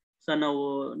ಮಾತಾಡಿದ್ದೀನಿ. ಸೊ ನಾವು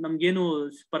ನಮ್ಗೇನು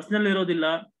ಪರ್ಸನಲ್ ಇರೋದಿಲ್ಲ,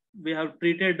 we have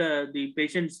treated the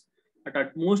patients at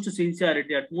utmost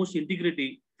sincerity, utmost integrity,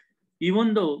 even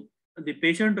though the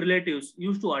patient relatives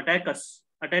used to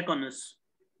attack on us.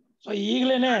 So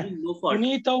ಈಗಲೇನೆ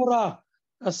Puneeth ಅವರ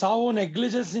ಸಾವು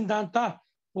ನೆಗ್ಲಿಜೆನ್ಸ್ ಇಂದ ಅಂತ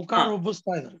ಮುಖಾರ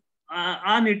ಒಬ್ಬಿಸ್ತಾ ಇದ್ದಾರೆ.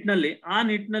 ಆ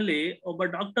ನಿಟ್ಟಿನಲ್ಲಿ ಒಬ್ಬ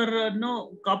ಡಾಕ್ಟರ್ ಅನ್ನು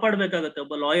ಕಾಪಾಡಬೇಕಾಗತ್ತೆ,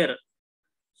 ಒಬ್ಬ lawyer.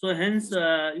 So hence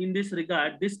in this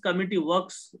regard this committee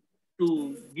works to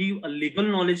give a legal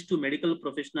knowledge to medical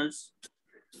professionals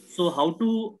So how to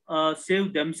save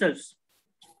themselves,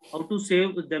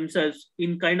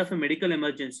 in kind of a medical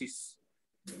emergencies.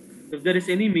 If there is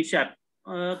any mishap,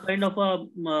 kind of a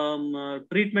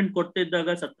treatment ಕೊಡ್ತಿದ್ದಾಗ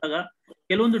ಸತ್ತಾಗ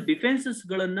ಕೆಲವೊಂದು ಡಿಫೆನ್ಸಸ್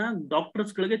ಗಳನ್ನ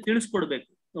doctors ಗಳಿಗೆ ತಿಳಿಸ್ಕೊಡ್ಬೇಕು.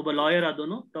 ಒಬ್ಬ lawyer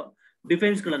ಆದವನು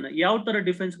defence ಗಳನ್ನ ಯಾವ ತರ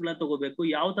defence ಗಳನ್ನ ತಗೋಬೇಕು,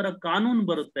 ಯಾವ ತರ ಕಾನೂನು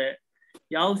ಬರುತ್ತೆ,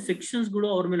 ಯಾವ ಸೆಕ್ಷನ್ಸ್ ಗಳು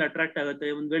ಅವ್ರ ಮೇಲೆ ಅಟ್ರಾಕ್ಟ್ ಆಗುತ್ತೆ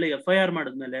ಒಂದ್ ವೇಳೆ FIR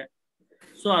ಮಾಡಿದ್ಮೇಲೆ.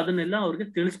 ಸೊ ಅದನ್ನೆಲ್ಲ ಅವ್ರಿಗೆ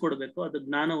ತಿಳಿಸ್ಕೊಡ್ಬೇಕು, ಅದು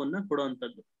ಜ್ಞಾನವನ್ನ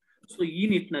ಕೊಡುವಂತದ್ದು. ಸೊ ಈ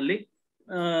ನಿಟ್ಟಿನಲ್ಲಿ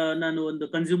ನಾನು ಒಂದು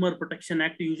ಕನ್ಸ್ಯೂಮರ್ ಪ್ರೊಟೆಕ್ಷನ್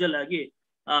ಆಕ್ಟ್ ಯೂಶಲ್ ಆಗಿ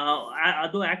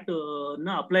ಅದು ಆಕ್ಟ್ ನ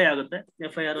ಅಪ್ಲೈ ಆಗುತ್ತೆ.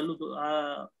 FIR ಅಲ್ಲೂ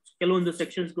ಕೆಲವೊಂದು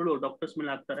ಸೆಕ್ಷನ್ಸ್ ಗಳು ಡಾಕ್ಟರ್ಸ್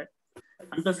ಮೇಲೆ ಹಾಕ್ತಾರೆ.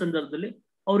 ಅಂತ ಸಂದರ್ಭದಲ್ಲಿ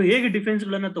ಅವ್ರು ಹೇಗೆ ಡಿಫೆನ್ಸ್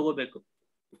ಗಳನ್ನ ತಗೋಬೇಕು,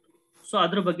 ಸೊ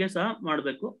ಅದ್ರ ಬಗ್ಗೆ ಸಹ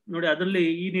ಮಾಡ್ಬೇಕು ನೋಡಿ. ಅದರಲ್ಲಿ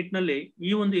ಈ ನಿಟ್ಟಿನಲ್ಲಿ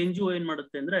ಈ ಒಂದು NGO ಏನ್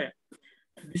ಮಾಡುತ್ತೆ ಅಂದ್ರೆ,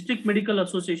 district medical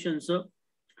associations,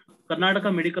 Karnataka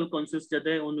medical councils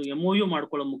ಜೊತೆ ಒಂದು MOU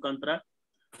ಮಾಡ್ಕೊಳ್ಳೋ ಮುಖಾಂತರ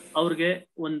ಅವ್ರಿಗೆ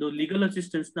ಒಂದು ಲೀಗಲ್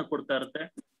ಅಸಿಸ್ಟೆನ್ಸ್ ನ ಕೊಡ್ತಾ ಇರುತ್ತೆ.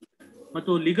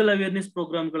 ಮತ್ತು ಲೀಗಲ್ ಅವೇರ್ನೆಸ್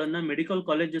ಪ್ರೋಗ್ರಾಮ್ ಗಳನ್ನ ಮೆಡಿಕಲ್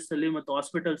ಕಾಲೇಜಸ್ ಅಲ್ಲಿ ಮತ್ತು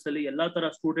ಹಾಸ್ಪಿಟಲ್ಸ್ ಅಲ್ಲಿ ಎಲ್ಲಾ ತರ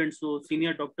ಸ್ಟೂಡೆಂಟ್ಸ್,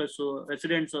 ಸೀನಿಯರ್ ಡಾಕ್ಟರ್ಸ್,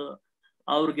 ರೆಸಿಡೆಂಟ್ಸ್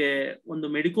ಅವ್ರಿಗೆ ಒಂದು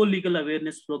ಮೆಡಿಕಲ್ ಲೀಗಲ್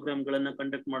ಅವೇರ್ನೆಸ್ ಪ್ರೋಗ್ರಾಮ್ ಗಳನ್ನ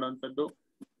ಕಂಡಕ್ಟ್ ಮಾಡುವಂತದ್ದು.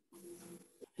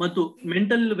 ಮತ್ತು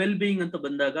ಮೆಂಟಲ್ ವೆಲ್ ಬೀಯಿಂಗ್ ಅಂತ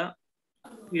ಬಂದಾಗ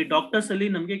ಈ ಡಾಕ್ಟರ್ಸ್ ಅಲ್ಲಿ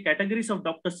ನಮ್ಗೆ ಕ್ಯಾಟಗರೀಸ್ ಆಫ್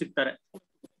ಡಾಕ್ಟರ್ಸ್ ಸಿಗ್ತಾರೆ.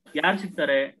 ಯಾರು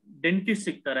ಸಿಗ್ತಾರೆ? ಡೆಂಟಿಸ್ಟ್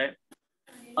ಸಿಗ್ತಾರೆ,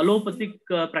 ಅಲೋಪತಿಕ್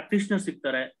ಪ್ರಾಕ್ಟೀಷನರ್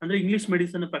ಸಿಗ್ತಾರೆ, ಅಂದ್ರೆ ಇಂಗ್ಲಿಷ್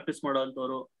ಮೆಡಿಸಿನ್ ಪ್ರಾಕ್ಟೀಸ್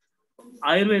ಮಾಡುವಂತವ್ರು,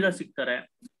 ಆಯುರ್ವೇದ ಸಿಗ್ತಾರೆ.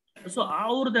 ಸೊ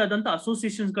ಅವ್ರದ್ದೇ ಆದಂತ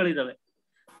ಅಸೋಸಿಯೇಷನ್ಸ್ ಗಳಿದಾವೆ.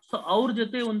 ಸೊ ಅವ್ರ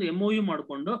ಜೊತೆ ಒಂದು MOU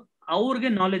ಮಾಡ್ಕೊಂಡು ಅವ್ರಿಗೆ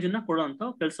ನಾಲೆಜ್ ಅನ್ನ ಕೊಡುವಂತ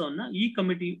ಕೆಲಸವನ್ನ ಈ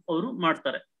ಕಮಿಟಿ ಅವರು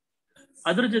ಮಾಡ್ತಾರೆ.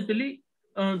 ಅದ್ರ ಜೊತೆಲಿ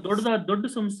ದೊಡ್ಡ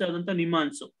ಸಂಸ್ಥೆ ಆದಂತ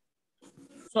ನಿಮಾನ್ಸ್,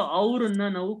 ಸೊ ಅವರನ್ನ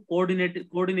ನಾವು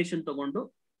ಕೋಆರ್ಡಿನೇಷನ್ ತಗೊಂಡು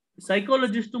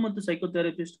ಸೈಕಾಲಜಿಸ್ಟ್ ಮತ್ತು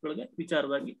ಸೈಕೋಥೆರಪಿಸ್ಟ್ ಗಳಿಗೆ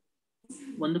ವಿಚಾರವಾಗಿ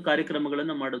ಒಂದು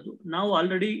ಕಾರ್ಯಕ್ರಮಗಳನ್ನ ಮಾಡೋದು. ನಾವು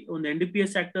ಆಲ್ರೆಡಿ ಒಂದು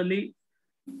NDPS ಆಕ್ಟ್ ಅಲ್ಲಿ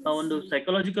ಒಂದು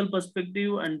psychological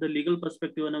perspective and legal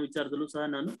perspective ಅನ್ನೋ ವಿಚಾರದಲ್ಲೂ ಸಹ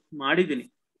ನಾನು ಮಾಡಿದ್ದೀನಿ.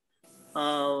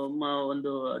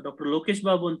 ಒಂದು ಡಾಕ್ಟರ್ ಲೋಕೇಶ್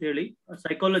ಬಾಬು ಅಂತ ಹೇಳಿ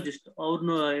ಸೈಕಾಲಜಿಸ್ಟ್,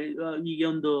 ಅವ್ರನ್ನ ಈಗ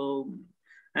ಒಂದು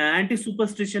ಆಂಟಿ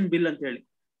ಸೂಪರ್ಸ್ಟಿಷನ್ ಬಿಲ್ ಅಂತ ಹೇಳಿ,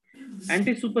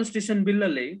 ಆಂಟಿ ಸೂಪರ್ಸ್ಟಿಷನ್ ಬಿಲ್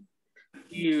ಅಲ್ಲಿ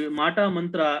ಈ ಮಾಟ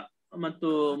ಮಂತ್ರ ಮತ್ತು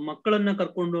ಮಕ್ಕಳನ್ನ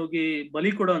ಕರ್ಕೊಂಡೋಗಿ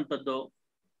ಬಲಿ ಕೊಡುವಂತದ್ದು,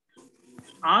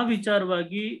 ಆ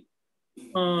ವಿಚಾರವಾಗಿ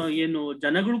ಏನು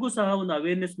ಜನಗಳಿಗೂ ಸಹ ಒಂದು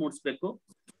ಅವೇರ್ನೆಸ್ ಮೂಡಿಸ್ಬೇಕು.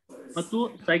 ಮತ್ತು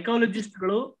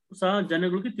ಸೈಕಾಲಜಿಸ್ಟ್ಗಳು ಸಹ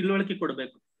ಜನಗಳಿಗೆ ತಿಳುವಳಿಕೆ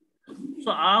ಕೊಡಬೇಕು. ಸೊ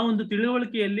ಆ ಒಂದು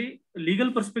ತಿಳುವಳಿಕೆಯಲ್ಲಿ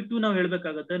ಲೀಗಲ್ ಪರ್ಸ್ಪೆಕ್ಟಿವ್ ನಾವು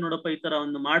ಹೇಳ್ಬೇಕಾಗತ್ತೆ. ನೋಡಪ್ಪ, ಈ ತರ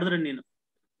ಒಂದು ಮಾಡಿದ್ರೆ ನೀನು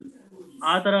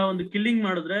ಆ ತರ ಒಂದು ಕಿಲ್ಲಿಂಗ್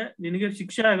ಮಾಡಿದ್ರೆ ನಿನಗೆ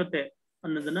ಶಿಕ್ಷೆ ಆಗತ್ತೆ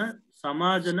ಅನ್ನೋದನ್ನ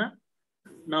ಸಮಾಜನ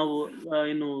ನಾವು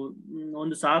ಏನು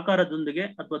ಒಂದು ಸಹಕಾರದೊಂದಿಗೆ,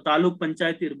 ಅಥವಾ ತಾಲೂಕ್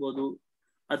ಪಂಚಾಯತ್ ಇರ್ಬೋದು,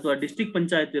 ಅಥವಾ ಡಿಸ್ಟ್ರಿಕ್ಟ್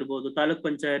ಪಂಚಾಯತ್ ಇರ್ಬೋದು, ತಾಲೂಕ್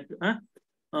ಪಂಚಾಯತ್,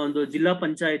 ಒಂದು ಜಿಲ್ಲಾ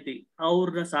ಪಂಚಾಯತಿ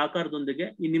ಅವ್ರನ್ನ ಸಹಕಾರದೊಂದಿಗೆ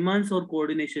ಈ ನಿಮಾನ್ಸ್ ಅವ್ರ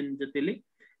ಕೋಆರ್ಡಿನೇಷನ್ ಜೊತೆಲಿ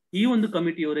ಈ ಒಂದು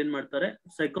ಕಮಿಟಿ ಅವ್ರು ಏನ್ ಮಾಡ್ತಾರೆ,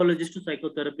 ಸೈಕಾಲಜಿಸ್ಟ್,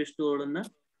 ಸೈಕೋಥೆರಪಿಸ್ಟ್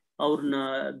ಅವ್ರನ್ನ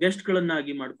ಗೆಸ್ಟ್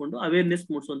ಗಳನ್ನಾಗಿ ಮಾಡ್ಕೊಂಡು ಅವೇರ್ನೆಸ್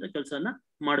ಮೂಡಿಸುವಂತ ಕೆಲಸನ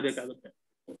ಮಾಡ್ಬೇಕಾಗುತ್ತೆ.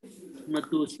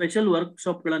 ಮತ್ತು ಸ್ಪೆಷಲ್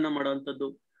ವರ್ಕ್ಶಾಪ್ ಗಳನ್ನ ಮಾಡುವಂತದ್ದು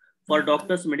for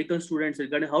doctors, medical students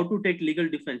regarding how to take legal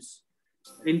defence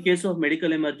in case of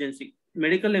medical emergency.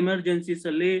 Medical emergencies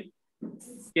ಅಲ್ಲಿ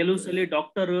ಕೆಲವು ಸಲ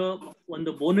ಡಾಕ್ಟರ್ ಒಂದು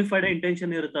ಬೋನಿಫೈಡ್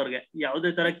ಇಂಟೆನ್ಷನ್ ಇರುತ್ತೆ, ಅವ್ರಿಗೆ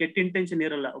ಯಾವುದೇ ತರ ಕೆಟ್ಟ ಇಂಟೆನ್ಷನ್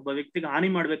ಇರಲ್ಲ, ಒಬ್ಬ ವ್ಯಕ್ತಿಗೆ ಹಾನಿ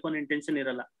ಮಾಡ್ಬೇಕು ಅನ್ನೋ ಇಂಟೆನ್ಷನ್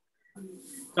ಇರಲ್ಲ.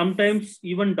 Sometimes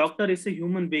even doctor is a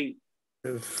human being.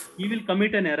 He will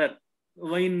commit an error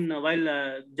while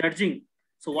judging.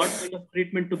 So what kind of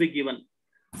treatment to be given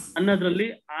ಅನ್ನೋದ್ರಲ್ಲಿ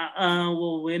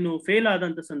ಏನು ಫೇಲ್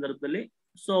ಆದಂತ ಸಂದರ್ಭದಲ್ಲಿ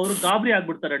ಸೊ ಅವರು ಗಾಬರಿ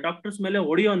ಆಗ್ಬಿಡ್ತಾರೆ, ಡಾಕ್ಟರ್ಸ್ ಮೇಲೆ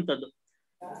ಹೊಡೆಯುವಂತದ್ದು.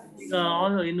 ಈಗ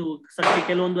ಏನು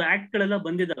ಕೆಲವೊಂದು ಆಕ್ಟ್ ಗಳೆಲ್ಲ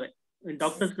ಬಂದಿದ್ದಾವೆ,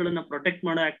 ಡಾಕ್ಟರ್ಸ್ ಗಳನ್ನ ಪ್ರೊಟೆಕ್ಟ್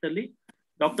ಮಾಡೋ ಆಕ್ಟ್ ಅಲ್ಲಿ,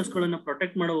 ಡಾಕ್ಟರ್ಸ್ ಗಳನ್ನ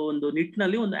ಪ್ರೊಟೆಕ್ಟ್ ಮಾಡೋ ಒಂದು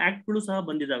ನಿಟ್ಟಿನಲ್ಲಿ ಒಂದು ಆಕ್ಟ್ ಗಳು ಸಹ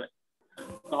ಬಂದಿದ್ದಾವೆ.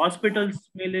 ಹಾಸ್ಪಿಟಲ್ಸ್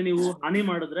ಮೇಲೆ ನೀವು ಹಾನಿ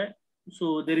ಮಾಡಿದ್ರೆ so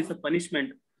there is a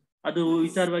punishment. ಅದು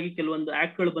ವಿಚಾರವಾಗಿ ಕೆಲವೊಂದು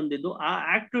ಆಕ್ಟ್ ಗಳು ಬಂದಿದ್ದು, ಆ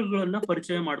ಆಕ್ಟ್ ಗಳನ್ನ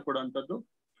ಪರಿಚಯ ಮಾಡ್ಕೊಡುವಂತದ್ದು,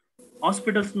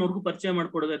 ಹಾಸ್ಪಿಟಲ್ಸ್ ನವ್ರಿಗೂ ಪರಿಚಯ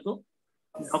ಮಾಡ್ಕೊಡ್ಬೇಕು,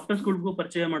 ಡಾಕ್ಟರ್ಸ್ ಗಳಿಗೂ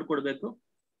ಪರಿಚಯ ಮಾಡ್ಕೊಡ್ಬೇಕು.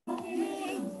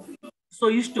 ಸೊ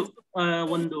ಇಷ್ಟು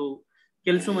ಒಂದು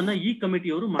ಕೆಲಸವನ್ನ ಈ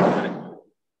ಕಮಿಟಿಯವರು ಮಾಡ್ತಾರೆ.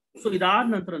 ಸೊ ಇದಾದ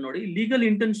ನಂತರ ನೋಡಿ, legal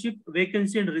internship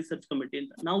vacancy and research committee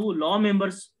ಅಂತ ನಾವು ಲಾ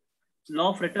ಮೆಂಬರ್ಸ್, ಲಾ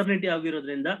ಫ್ರೆಟರ್ನಿಟಿ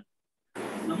ಆಗಿರೋದ್ರಿಂದ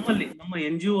ನಮ್ಮಲ್ಲಿ ನಮ್ಮ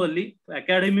NGO ಅಲ್ಲಿ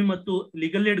ಅಕಾಡೆಮಿ ಮತ್ತು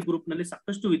ಲೀಗಲ್ ಏಡ್ ಗ್ರೂಪ್ ನಲ್ಲಿ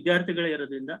ಸಾಕಷ್ಟು ವಿದ್ಯಾರ್ಥಿಗಳೇ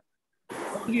ಇರೋದ್ರಿಂದ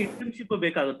ಅವ್ರಿಗೆ ಇಂಟರ್ನ್ಶಿಪ್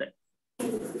ಬೇಕಾಗುತ್ತೆ.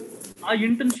 ಆ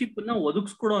ಇಂಟರ್ನ್ಶಿಪ್ ನ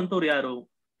ಒದಗಿಸ್ಕೊಡುವಂತವ್ರು ಯಾರು,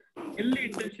 ಎಲ್ಲಿ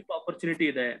ಇಂಟರ್ನ್ಶಿಪ್ ಆಪರ್ಚುನಿಟಿ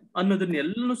ಇದೆ ಅನ್ನೋದನ್ನ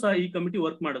ಎಲ್ಲೂ ಸಹ ಈ ಕಮಿಟಿ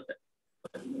ವರ್ಕ್ ಮಾಡುತ್ತೆ.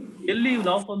 ಎಲ್ಲಿ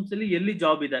ಲಾ ಫರ್ಮ್ಸ್ ಅಲ್ಲಿ ಎಲ್ಲಿ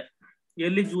ಜಾಬ್ ಇದೆ,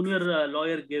 ಎಲ್ಲಿ ಜೂನಿಯರ್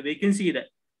ಲಾಯರ್ಗೆ ವೇಕೆನ್ಸಿ ಇದೆ,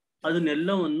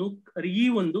 ಅದನ್ನೆಲ್ಲವನ್ನು ಈ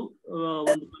ಒಂದು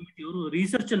ಕಮಿಟಿಯವರು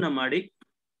ರಿಸರ್ಚ್ ಅನ್ನ ಮಾಡಿ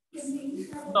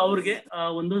ಅವ್ರಿಗೆ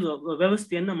ಒಂದು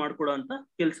ವ್ಯವಸ್ಥೆಯನ್ನ ಮಾಡ್ಕೊಡುವಂತ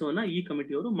ಕೆಲಸವನ್ನ ಈ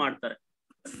ಕಮಿಟಿಯವರು ಮಾಡ್ತಾರೆ.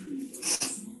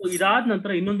 ಇದಾದ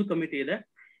ನಂತರ ಇನ್ನೊಂದು ಕಮಿಟಿ ಇದೆ,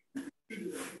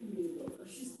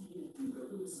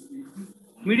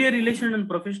 media relation and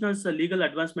professionals legal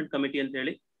advancement committee ಅಂತ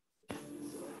ಹೇಳಿ.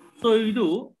 ಸೊ ಇದು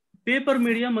ಪೇಪರ್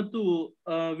ಮೀಡಿಯಾ ಮತ್ತು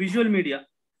visual media,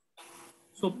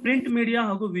 so print media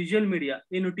ಹಾಗೂ ವಿಜುವಲ್ ಮೀಡಿಯಾ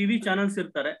ಏನು ಟಿವಿ ಚಾನೆಲ್ಸ್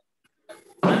ಇರ್ತಾರೆ,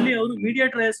 ಅಲ್ಲಿ ಅವರು ಮೀಡಿಯಾ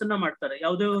ಟ್ರಯಲ್ಸ್ ಅನ್ನ ಮಾಡ್ತಾರೆ.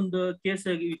 ಯಾವುದೇ ಒಂದು ಕೇಸ್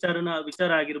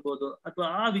ವಿಚಾರ ಆಗಿರ್ಬೋದು, ಅಥವಾ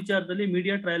ಆ ವಿಚಾರದಲ್ಲಿ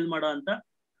ಮೀಡಿಯಾ ಟ್ರಯಲ್ ಮಾಡೋ ಅಂತ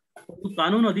ಒಂದು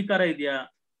ಕಾನೂನು ಅಧಿಕಾರ ಇದೆಯಾ,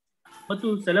 ಮತ್ತು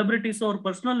ಸೆಲೆಬ್ರಿಟೀಸ್ ಅವ್ರ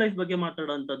ಪರ್ಸನಲ್ ಲೈಫ್ ಬಗ್ಗೆ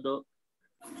ಮಾತಾಡುವಂಥದ್ದು.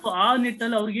 ಸೊ ಆ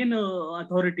ನಿಟ್ಟಿನಲ್ಲಿ ಅವ್ರಿಗೇನು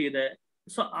ಅಥಾರಿಟಿ ಇದೆ,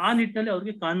 ಸೊ ಆ ನಿಟ್ಟಿನಲ್ಲಿ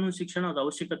ಅವ್ರಿಗೆ ಕಾನೂನು ಶಿಕ್ಷಣದ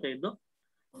ಅವಶ್ಯಕತೆ ಇದ್ದು,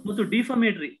 ಮತ್ತು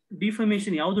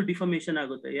ಡಿಫಮೇಷನ್ ಯಾವ್ದು ಡಿಫಮೇಷನ್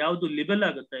ಆಗುತ್ತೆ, ಯಾವ್ದು ಲಿಬೆಲ್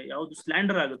ಆಗುತ್ತೆ, ಯಾವ್ದು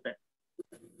ಸ್ಲ್ಯಾಂಡರ್ ಆಗುತ್ತೆ,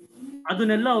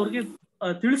 ಅದನ್ನೆಲ್ಲ ಅವ್ರಿಗೆ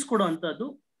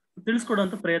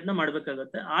ತಿಳಿಸ್ಕೊಡುವಂತ ಪ್ರಯತ್ನ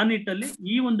ಮಾಡ್ಬೇಕಾಗತ್ತೆ. ಆ ನಿಟ್ಟಲ್ಲಿ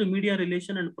ಈ ಒಂದು media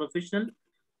relation and professional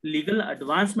legal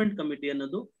advancement committee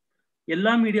ಅನ್ನೋದು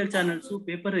ಎಲ್ಲಾ media channels,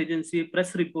 paper agency,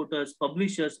 press reporters,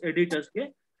 publishers, ಎಡಿಟರ್ಸ್ಗೆ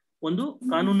ಒಂದು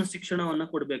ಕಾನೂನು ಶಿಕ್ಷಣವನ್ನ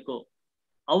ಕೊಡಬೇಕು.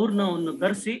 ಅವ್ರನ್ನ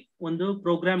ಕರೆಸಿ ಒಂದು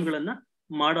ಪ್ರೋಗ್ರಾಮ್ಗಳನ್ನ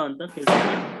ಮಾಡೋ ಅಂತ ಕೆಲಸ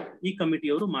ಈ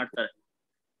ಕಮಿಟಿಯವರು ಮಾಡ್ತಾರೆ.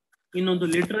 ಇನ್ನೊಂದು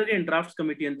ಲಿಟರರಿ ಅಂಡ್ ಡ್ರಾಫ್ಟ್ಸ್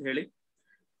ಕಮಿಟಿ ಅಂತ ಹೇಳಿ,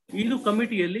 ಇದು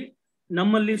ಕಮಿಟಿಯಲ್ಲಿ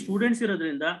ನಮ್ಮಲ್ಲಿ ಸ್ಟೂಡೆಂಟ್ಸ್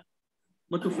ಇರೋದ್ರಿಂದ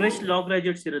ಮತ್ತು ಫ್ರೆಶ್ ಲಾ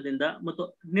ಗ್ರಾಜುಯೇಟ್ಸ್ ಇರೋದ್ರಿಂದ, ಮತ್ತು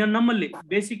ನಮ್ಮಲ್ಲಿ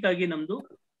ಬೇಸಿಕ್ ಆಗಿ ನಮ್ದು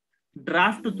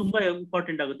ಡ್ರಾಫ್ಟ್ ತುಂಬಾ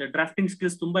ಇಂಪಾರ್ಟೆಂಟ್ ಆಗುತ್ತೆ, ಡ್ರಾಫ್ಟಿಂಗ್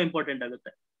ಸ್ಕಿಲ್ಸ್ ತುಂಬಾ ಇಂಪಾರ್ಟೆಂಟ್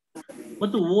ಆಗುತ್ತೆ,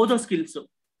 ಮತ್ತು ಓದೋ skills,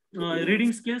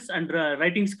 reading skills and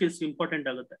writing skills important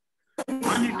ಆಗುತ್ತೆ.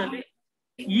 ಆ ನಿಟ್ಟಿನಲ್ಲಿ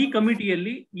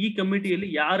ಈ ಕಮಿಟಿಯಲ್ಲಿ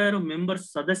ಯಾರ್ಯಾರು ಮೆಂಬರ್ಸ್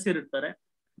ಸದಸ್ಯರಿರ್ತಾರೆ,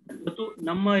 ಮತ್ತು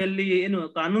ನಮ್ಮಲ್ಲಿ ಏನು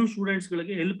ಕಾನೂನು ಸ್ಟೂಡೆಂಟ್ಸ್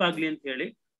ಗಳಿಗೆ ಹೆಲ್ಪ್ ಆಗ್ಲಿ ಅಂತ ಹೇಳಿ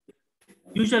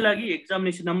ಯೂಶಲ್ ಆಗಿ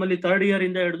ಎಕ್ಸಾಮಿನೇಷನ್ ನಮ್ಮಲ್ಲಿ 3rd ಇಯರ್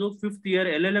ಇಂದ ಹಿಡಿದು 5th ಇಯರ್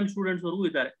LLM ಸ್ಟೂಡೆಂಟ್ಸ್ ವರ್ಗೂ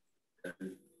ಇದ್ದಾರೆ.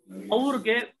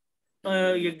 ಅವ್ರಿಗೆ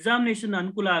ಎಕ್ಸಾಮಿನೇಷನ್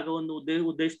ಅನುಕೂಲ ಆಗೋ ಒಂದು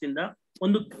ಉದ್ದೇಶದಿಂದ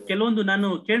ಕೆಲವೊಂದು ನಾನು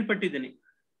ಕೇಳ್ಪಟ್ಟಿದ್ದೀನಿ.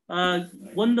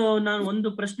 ನಾನು ಒಂದು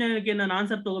ಪ್ರಶ್ನೆಗೆ ನಾನು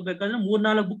ಆನ್ಸರ್ ತಗೋಬೇಕಾದ್ರೆ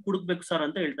 3-4 ಬುಕ್ ಹುಡುಕ್ಬೇಕು ಸರ್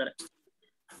ಅಂತ ಹೇಳ್ತಾರೆ.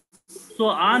 ಸೊ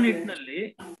ಆ ನಿಟ್ಟಿನಲ್ಲಿ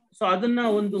ಅದನ್ನ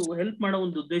ಒಂದು ಹೆಲ್ಪ್ ಮಾಡೋ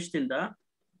ಒಂದು ಉದ್ದೇಶದಿಂದ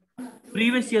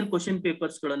ಪ್ರೀವಿಯಸ್ ಇಯರ್ ಕ್ವಶನ್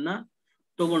ಪೇಪರ್ಸ್ ಗಳನ್ನ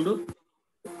ತಗೊಂಡು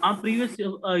ಆ ಪ್ರೀವಿಯಸ್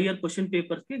ಇಯರ್ ಕ್ವಶನ್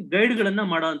ಪೇಪರ್ಸ್ಗೆ ಗೈಡ್ ಗಳನ್ನ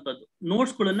ಮಾಡೋ ಅಂತದ್ದು,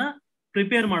 ನೋಟ್ಸ್ ಗಳನ್ನ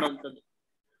ಪ್ರಿಪೇರ್ ಮಾಡೋ ಅಂತದ್ದು.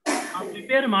 ಆ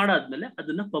ಪ್ರಿಪೇರ್ ಮಾಡಾದ್ಮೇಲೆ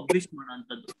ಅದನ್ನ ಪಬ್ಲಿಷ್ ಮಾಡೋ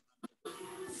ಅಂತದ್ದು,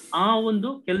 ಆ ಒಂದು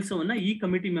ಕೆಲಸವನ್ನ ಈ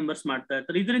ಕಮಿಟಿ ಮೆಂಬರ್ಸ್ ಮಾಡ್ತಾ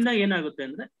ಇರ್ತಾರೆ. ಇದರಿಂದ ಏನಾಗುತ್ತೆ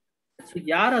ಅಂದ್ರೆ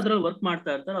ಯಾರು ಅದ್ರಲ್ಲಿ ವರ್ಕ್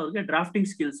ಮಾಡ್ತಾ ಇರ್ತಾರೆ ಅವ್ರಿಗೆ ಡ್ರಾಫ್ಟಿಂಗ್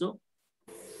ಸ್ಕಿಲ್ಸ್,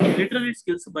 ಲಿಟರರಿ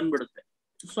ಸ್ಕಿಲ್ಸ್ ಬಂದ್ಬಿಡುತ್ತೆ.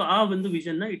 ಸೊ ಆ ಒಂದು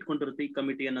ವಿಷನ್ ನ ಇಟ್ಕೊಂಡಿರುತ್ತೆ ಈ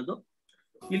ಕಮಿಟಿ ಅನ್ನೋದು.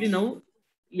 ಇಲ್ಲಿ ನಾವು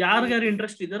ಯಾರ್ಯಾರು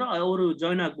ಇಂಟ್ರೆಸ್ಟ್ ಇದ್ದಾರೋ ಅವರು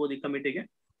ಜಾಯ್ನ್ ಆಗ್ಬೋದು ಈ ಕಮಿಟಿಗೆ.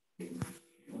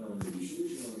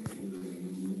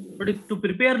 To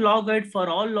prepare law guide for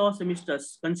all law semesters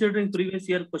considering previous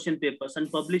year question papers and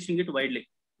publishing it widely.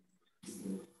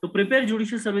 To prepare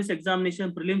judicial service examination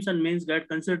prelims and mains guide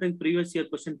considering previous year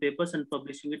question papers and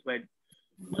publishing it widely.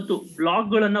 ಮತ್ತು blog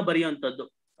ಗಳನ್ನ ಬರೆಯುವಂತದ್ದು,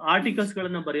 articles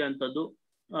ಗಳನ್ನ ಬರೆಯುವಂತದ್ದು,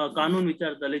 ಕಾನೂನು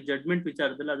ವಿಚಾರದಲ್ಲಿ, judgment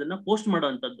ವಿಚಾರದಲ್ಲಿ ಅದನ್ನ post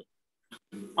ಮಾಡುವಂತದ್ದು.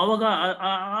 ಅವಾಗ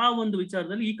ಆ ಒಂದು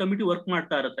ವಿಚಾರದಲ್ಲಿ ಈ ಕಮಿಟಿ ವರ್ಕ್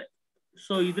ಮಾಡ್ತಾ ಇರುತ್ತೆ.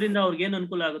 ಸೊ ಇದರಿಂದ ಅವ್ರಿಗೆ ಏನ್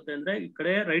ಅನುಕೂಲ ಆಗುತ್ತೆ ಅಂದ್ರೆ ಈ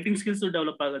ಕಡೆ ರೈಟಿಂಗ್ ಸ್ಕಿಲ್ಸ್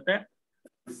ಡೆವಲಪ್ ಆಗುತ್ತೆ,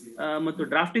 ಮತ್ತು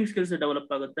ಡ್ರಾಫ್ಟಿಂಗ್ ಸ್ಕಿಲ್ಸ್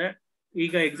ಡೆವಲಪ್ ಆಗುತ್ತೆ.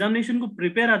 ಈಗ ಎಕ್ಸಾಮಿನೇಷನ್ಗೂ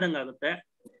ಪ್ರಿಪೇರ್ ಆದಂಗ ಆಗುತ್ತೆ.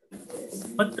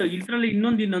 ಮತ್ತು ಇದರಲ್ಲಿ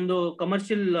ಇನ್ನೊಂದು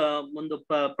ಕಮರ್ಷಿಯಲ್ ಒಂದು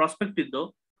ಪ್ರಾಸ್ಪೆಕ್ಟ್ ಇದ್ದು,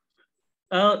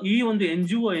 ಈ ಒಂದು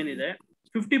NGO ಏನಿದೆ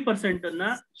 50%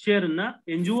 ಶೇರ್ ಅನ್ನ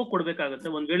NGO ಕೊಡ್ಬೇಕಾಗತ್ತೆ.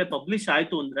 ಒಂದ್ ವೇಳೆ ಪಬ್ಲಿಷ್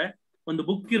ಆಯ್ತು ಅಂದ್ರೆ ಒಂದು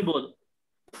ಬುಕ್ ಇರ್ಬೋದು,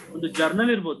 ಒಂದು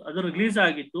ಜರ್ನಲ್ ಇರ್ಬೋದು, ಅದು ರಿಲೀಸ್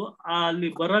ಆಗಿತ್ತು, ಅಲ್ಲಿ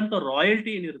ಬರೋಂತ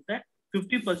ರಾಯಲ್ಟಿ ಏನಿರುತ್ತೆ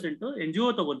 50% NGO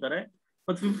ತಗೋತಾರೆ,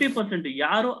 ಮತ್ತು 50%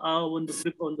 ಯಾರು ಆ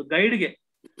ಒಂದು ಗೈಡ್ಗೆ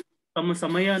ತಮ್ಮ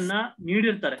ಸಮಯವನ್ನ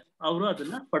ನೀಡಿರ್ತಾರೆ ಅವರು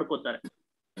ಅದನ್ನ ಪಡ್ಕೋತಾರೆ.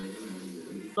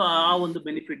 ಸೊ ಆ ಒಂದು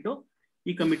ಬೆನಿಫಿಟ್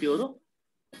ಈ ಕಮಿಟಿಯವರು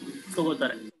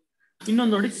ತಗೋತಾರೆ.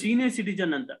 ಇನ್ನೊಂದು ನೋಡಿ, ಸೀನಿಯರ್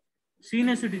ಸಿಟಿಜನ್ ಅಂತ,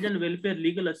 senior citizen welfare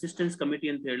legal assistance committee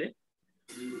ಅಂತ ಹೇಳಿ.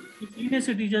 ಈ ಸೀನಿಯರ್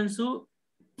ಸಿಟಿಜನ್ಸ್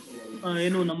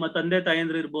ಏನು ನಮ್ಮ ತಂದೆ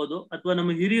ತಾಯಂದ್ರು ಇರ್ಬೋದು ಅಥವಾ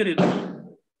ನಮ್ಮ ಹಿರಿಯರು ಇರ್ಬೋದು,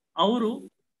 ಅವರು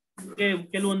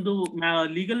ಕೆಲವೊಂದು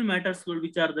ಲೀಗಲ್ ಮ್ಯಾಟರ್ಸ್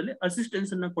ವಿಚಾರದಲ್ಲಿ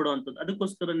ಅಸಿಸ್ಟೆನ್ಸ್ ಅನ್ನ ಕೊಡುವಂಥದ್ದು.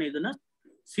 ಅದಕ್ಕೋಸ್ಕರನೇ ಇದನ್ನ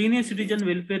senior citizen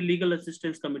welfare legal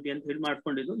assistance committee ಅಂತ ಹೇಳಿ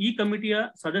ಮಾಡ್ಕೊಂಡಿದ್ದು. ಈ ಕಮಿಟಿಯ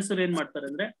ಸದಸ್ಯರು ಏನ್ ಮಾಡ್ತಾರೆ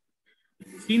ಅಂದ್ರೆ,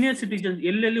 ಸೀನಿಯರ್ ಸಿಟಿಜನ್ಸ್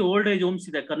ಎಲ್ಲೆಲ್ಲಿ ಓಲ್ಡ್ ಏಜ್ ಹೋಮ್ಸ್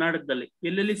ಇದೆ ಕರ್ನಾಟಕದಲ್ಲಿ,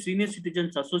 ಎಲ್ಲೆಲ್ಲಿ ಸೀನಿಯರ್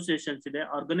ಸಿಟಿಜನ್ಸ್ ಅಸೋಸಿಯೇಷನ್ಸ್ ಇದೆ,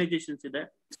 ಆರ್ಗನೈಸೇಷನ್ಸ್ ಇದೆ,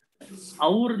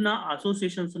 ಅವ್ರನ್ನ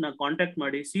ಅಸೋಸಿಯೇಷನ್ಸ್ ನ ಕಾಂಟ್ಯಾಕ್ಟ್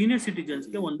ಮಾಡಿ ಸೀನಿಯರ್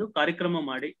ಸಿಟಿಜನ್ಸ್ಗೆ ಒಂದು ಕಾರ್ಯಕ್ರಮ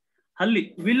ಮಾಡಿ ಅಲ್ಲಿ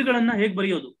ವಿಲ್ ಗಳನ್ನ ಹೇಗ್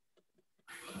ಬರೆಯೋದು,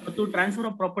 ಮತ್ತು ಟ್ರಾನ್ಸ್ಫರ್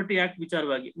ಆಫ್ ಪ್ರಾಪರ್ಟಿ ಆಕ್ಟ್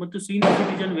ವಿಚಾರವಾಗಿ ಮತ್ತು ಸೀನಿಯರ್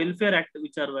ಸಿಟಿಜನ್ ವೆಲ್ಫೇರ್ ಆಕ್ಟ್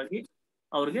ವಿಚಾರವಾಗಿ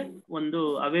ಅವ್ರಿಗೆ ಒಂದು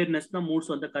ಅವೇರ್ನೆಸ್ ನ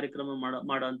ಮೂಡಿಸುವಂತ ಕಾರ್ಯಕ್ರಮ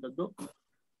ಮಾಡುವಂತದ್ದು.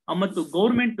 ಮತ್ತು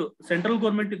ಗೌರ್ಮೆಂಟ್, ಸೆಂಟ್ರಲ್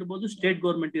ಗೌರ್ಮೆಂಟ್ ಇರ್ಬೋದು, ಸ್ಟೇಟ್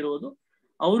ಗೌರ್ಮೆಂಟ್ ಇರ್ಬೋದು,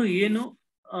 ಅವರು ಏನು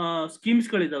ಸ್ಕೀಮ್ಸ್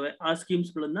ಗಳಿದಾವೆ ಆ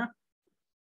ಸ್ಕೀಮ್ಸ್ ಗಳನ್ನ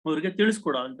ಅವ್ರಿಗೆ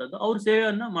ತಿಳಿಸ್ಕೊಡೋ ಅಂತದ್ದು, ಅವ್ರ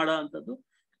ಸೇವೆಯನ್ನ ಮಾಡೋ ಅಂತದ್ದು,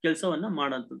 ಕೆಲಸವನ್ನ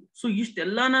ಮಾಡೋಂಥದ್ದು. ಸೊ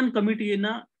ಇಷ್ಟೆಲ್ಲಾ ನಾನು ಕಮಿಟಿಯನ್ನ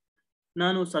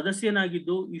ನಾನು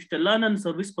ಸದಸ್ಯನಾಗಿದ್ದು ಇಷ್ಟೆಲ್ಲಾ ನಾನು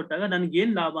ಸರ್ವಿಸ್ ಕೊಟ್ಟಾಗ ನನ್ಗೆ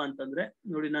ಏನ್ ಲಾಭ ಅಂತಂದ್ರೆ,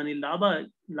 ನೋಡಿ ನಾನು ಈ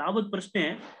ಲಾಭದ ಪ್ರಶ್ನೆ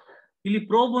ಇಲ್ಲಿ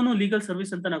ಪ್ರೋಬೋನೋ ಲೀಗಲ್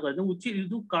ಸರ್ವಿಸ್ ಅಂತ ನಾವು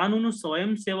ಇದು ಕಾನೂನು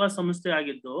ಸ್ವಯಂ ಸೇವಾ ಸಂಸ್ಥೆ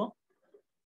ಆಗಿದ್ದು,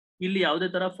 ಇಲ್ಲಿ ಯಾವುದೇ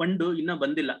ತರ ಫಂಡ್ ಇನ್ನ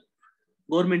ಬಂದಿಲ್ಲ,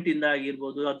 ಗೌರ್ಮೆಂಟ್ ಇಂದ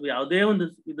ಆಗಿರ್ಬೋದು ಅಥವಾ ಯಾವುದೇ ಒಂದು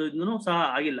ಇದನ್ನು ಸಹ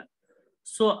ಆಗಿಲ್ಲ.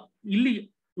 ಸೊ ಇಲ್ಲಿ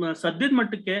ಸದ್ಯದ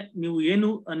ಮಟ್ಟಕ್ಕೆ ನೀವು ಏನು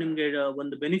ನಿಮ್ಗೆ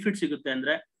ಒಂದು ಬೆನಿಫಿಟ್ ಸಿಗುತ್ತೆ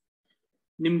ಅಂದ್ರೆ,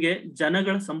 ನಿಮ್ಗೆ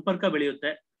ಜನಗಳ ಸಂಪರ್ಕ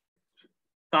ಬೆಳೆಯುತ್ತೆ,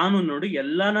 ಕಾನೂನು ನೋಡಿ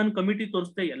ಎಲ್ಲಾ ನಾನು ಕಮಿಟಿ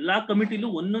ತೋರಿಸ್ತೆ, ಎಲ್ಲಾ ಕಮಿಟಿಲೂ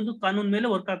ಒಂದೊಂದು ಕಾನೂನ್ ಮೇಲೆ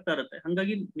ವರ್ಕ್ ಆಗ್ತಾ ಇರುತ್ತೆ.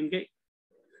 ಹಂಗಾಗಿ ನಿಮ್ಗೆ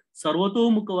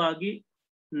ಸರ್ವತೋಮುಖವಾಗಿ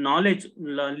ನಾಲೆಜ್,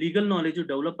 ಲೀಗಲ್ ನಾಲೆಜ್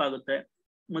ಡೆವಲಪ್ ಆಗುತ್ತೆ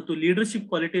ಮತ್ತು ಲೀಡರ್ಶಿಪ್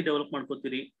ಕ್ವಾಲಿಟಿ ಡೆವಲಪ್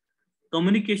ಮಾಡ್ಕೋತೀರಿ,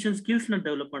 ಕಮ್ಯುನಿಕೇಶನ್ ಸ್ಕಿಲ್ಸ್ ನ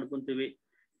ಡೆವಲಪ್ ಮಾಡ್ಕೊಂತೀವಿ.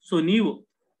 ಸೊ ನೀವು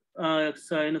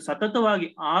ಏನು ಸತತವಾಗಿ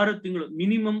 6 ತಿಂಗಳು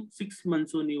ಮಿನಿಮಮ್ 6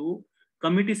 months ನೀವು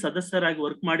ಕಮಿಟಿ ಸದಸ್ಯರಾಗಿ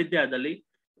ವರ್ಕ್ ಮಾಡಿದ್ದೇ ಆದಲ್ಲಿ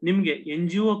ನಿಮ್ಗೆ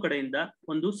NGO ಕಡೆಯಿಂದ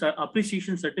ಒಂದು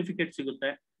ಅಪ್ರಿಸಿಯೇಷನ್ ಸರ್ಟಿಫಿಕೇಟ್ ಸಿಗುತ್ತೆ.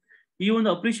 ಈ ಒಂದು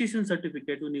ಅಪ್ರಿಸಿಯೇಷನ್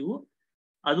ಸರ್ಟಿಫಿಕೇಟ್ ನೀವು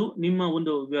ಅದು ನಿಮ್ಮ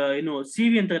ಒಂದು ಏನು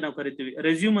CV ಅಂತ ನಾವು ಕರಿತೀವಿ,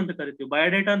 ರೆಸ್ಯೂಮ್ ಅಂತ ಕರಿತೀವಿ,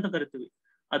 ಬಯೋಡೇಟಾ ಅಂತ ಕರಿತೀವಿ,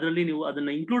 ಅದರಲ್ಲಿ ನೀವು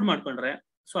ಅದನ್ನ ಇನ್ಕ್ಲೂಡ್ ಮಾಡ್ಕೊಂಡ್ರೆ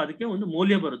ಸೊ ಅದಕ್ಕೆ ಒಂದು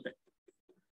ಮೌಲ್ಯ ಬರುತ್ತೆ.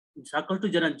 ಸಾಕಷ್ಟು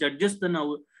ಜನ ಜಡ್ಜಸ್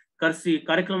ನಾವು ಕರೆಸಿ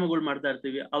ಕಾರ್ಯಕ್ರಮಗಳು ಮಾಡ್ತಾ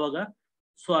ಇರ್ತೀವಿ. ಅವಾಗ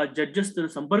ಸೊ ಆ ಜಡ್ಜಸ್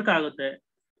ಸಂಪರ್ಕ ಆಗುತ್ತೆ.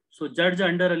 ಸೊ ಜಡ್ಜ್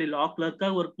ಅಂಡರ್ ಅಲ್ಲಿ ಲಾ ಕ್ಲರ್ಕ್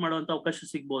ಆಗಿ ವರ್ಕ್ ಮಾಡುವಂತ ಅವಕಾಶ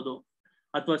ಸಿಗ್ಬೋದು,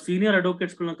 ಅಥವಾ ಸೀನಿಯರ್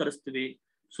ಅಡ್ವೊಕೇಟ್ಸ್ ಗಳನ್ನ ಕರೆಸ್ತೀವಿ.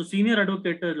 ಸೊ ಸೀನಿಯರ್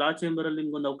ಅಡ್ವೊಕೇಟ್ ಲಾ ಚೇಂಬರ್ ಅಲ್ಲಿ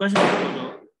ನಿಮ್ಗೊಂದು ಅವಕಾಶ ಸಿಗ್ಬೋದು.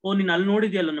 ಓ ನೀನ್ ಅಲ್ಲಿ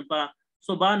ನೋಡಿದ್ಯಲ್ಲನಪ್ಪ,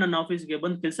 ಸೊ ಬಾ ನನ್ನ ಆಫೀಸ್ಗೆ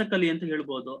ಬಂದ್ ಕೆಲಸ ಕಲಿ ಅಂತ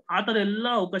ಹೇಳ್ಬೋದು. ಆತರ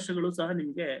ಎಲ್ಲಾ ಅವಕಾಶಗಳು ಸಹ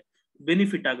ನಿಮ್ಗೆ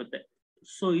ಬೆನಿಫಿಟ್ ಆಗುತ್ತೆ.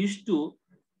 ಸೊ ಇಷ್ಟು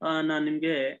ನಾನ್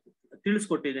ನಿಮ್ಗೆ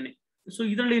ತಿಳಿಸ್ಕೊಟ್ಟಿದ್ದೀನಿ. ಸೊ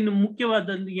ಇದರಲ್ಲಿ ಇನ್ನು ಮುಖ್ಯವಾದ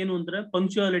ಏನು ಅಂದ್ರೆ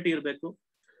ಪಂಕ್ಚುಯಾಲಿಟಿ ಇರಬೇಕು.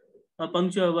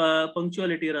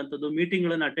 ಪಂಕ್ಚುಯಾಲಿಟಿ ಇರೋಂಥದ್ದು, ಮೀಟಿಂಗ್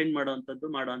ಗಳನ್ನ ಅಟೆಂಡ್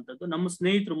ಮಾಡುವಂಥದ್ದು. ನಮ್ಮ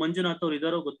ಸ್ನೇಹಿತರು ಮಂಜುನಾಥ್ ಅವ್ರು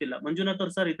ಇದಾರೋ ಗೊತ್ತಿಲ್ಲ. ಮಂಜುನಾಥ್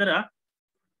ಅವ್ರು ಸರ್ ಇದ್ದಾರಾ?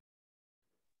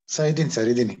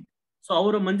 ಇದೀನಿ. ಸೊ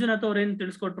ಅವರು ಮಂಜುನಾಥ್ ಅವ್ರು ಏನ್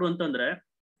ತಿಳಿಸ್ಕೊಟ್ರು ಅಂತಂದ್ರೆ,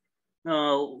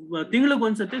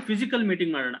 ತಿಂಗಳಿಗೊಂದ್ಸತಿ ಫಿಸಿಕಲ್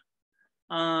ಮೀಟಿಂಗ್ ಮಾಡೋಣ.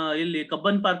 ಇಲ್ಲಿ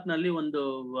ಕಬ್ಬನ್ ಪಾರ್ಕ್ ನಲ್ಲಿ ಒಂದು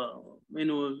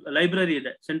ಏನು ಲೈಬ್ರರಿ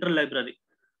ಇದೆ, ಸೆಂಟ್ರಲ್ ಲೈಬ್ರರಿ.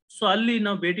 ಸೊ ಅಲ್ಲಿ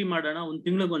ನಾವು ಭೇಟಿ ಮಾಡೋಣ ಒಂದು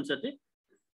ತಿಂಗಳಿಗೊಂದ್ಸತಿ.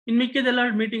 ಇನ್ ಮಿಕ್ಕಿದೆಲ್ಲ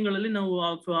ಮೀಟಿಂಗ್ ಗಳಲ್ಲಿ ನಾವು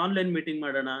ಆನ್ಲೈನ್ ಮೀಟಿಂಗ್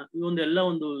ಮಾಡೋಣ. ಈ ಒಂದೆಲ್ಲ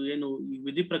ಒಂದು ಏನು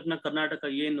ವಿಧಿ ಪ್ರಜ್ಞಾ ಕರ್ನಾಟಕ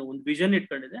ಏನು ಒಂದು ವಿಷನ್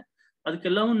ಇಟ್ಕೊಂಡಿದೆ,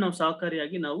 ಅದಕ್ಕೆಲ್ಲವೂ ನಾವು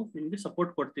ಸಹಕಾರಿಯಾಗಿ ನಾವು ನಿಮ್ಗೆ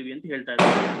ಸಪೋರ್ಟ್ ಕೊಡ್ತೀವಿ ಅಂತ ಹೇಳ್ತಾ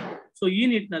ಇದ್ದೀವಿ. ಸೊ ಈ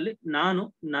ನಿಟ್ಟಿನಲ್ಲಿ ನಾನು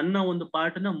ನನ್ನ ಒಂದು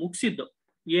ಪಾಠನ ಮುಗಿಸಿದ್ದು.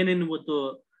 ಏನೇನು ಇವತ್ತು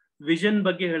ವಿಷನ್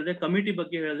ಬಗ್ಗೆ ಹೇಳಿದೆ, ಕಮಿಟಿ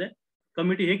ಬಗ್ಗೆ ಹೇಳಿದೆ,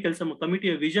 ಕಮಿಟಿ ಹೇಗೆ ಕೆಲಸ,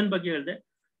 ಕಮಿಟಿಯ ವಿಷನ್ ಬಗ್ಗೆ ಹೇಳಿದೆ,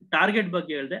 ಟಾರ್ಗೆಟ್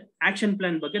ಬಗ್ಗೆ ಹೇಳಿದೆ, ಆಕ್ಷನ್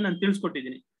ಪ್ಲಾನ್ ಬಗ್ಗೆ ನಾನು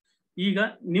ತಿಳಿಸ್ಕೊಟ್ಟಿದ್ದೀನಿ. ಈಗ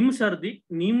ನಿಮ್ ಸರ್ದಿ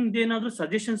ನಿಮ್ದೇನಾದ್ರೂ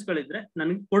ಸಜೆಷನ್ಸ್ ಗಳಿದ್ರೆ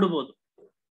ನನಗೆ ಕೊಡ್ಬೋದು.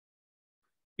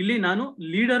 ಇಲ್ಲಿ ನಾನು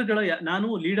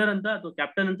ಲೀಡರ್ ಅಂತ ಅಥವಾ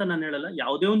ಕ್ಯಾಪ್ಟನ್ ಅಂತ ನಾನು ಹೇಳಲ್ಲ.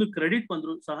 ಯಾವುದೇ ಒಂದು ಕ್ರೆಡಿಟ್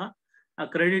ಬಂದ್ರು ಸಹ ಆ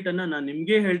ಕ್ರೆಡಿಟ್ ಅನ್ನ ನಾನು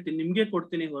ನಿಮ್ಗೆ ಹೇಳ್ತೀನಿ, ನಿಮ್ಗೆ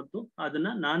ಕೊಡ್ತೀನಿ ಹೊರತು ಅದನ್ನ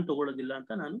ನಾನ್ ತಗೊಳ್ಳೋದಿಲ್ಲ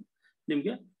ಅಂತ ನಾನು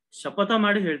ನಿಮ್ಗೆ ಶಪಥ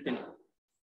ಮಾಡಿ ಹೇಳ್ತೀನಿ.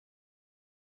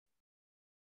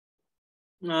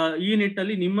 ಈ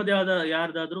ನಿಟ್ಟಲ್ಲಿ ನಿಮ್ಮದೇ ಆದ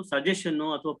ಯಾರ್ದಾದ್ರೂ ಸಜೆಷನ್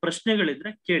ಅಥವಾ ಪ್ರಶ್ನೆಗಳಿದ್ರೆ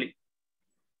ಕೇಳಿ.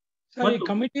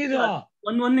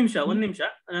 ಒಂದ್ ನಿಮಿಷ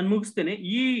ನಾನು ಮುಗಿಸ್ತೇನೆ.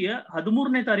 ಈ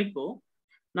 13ನೇ ತಾರೀಕು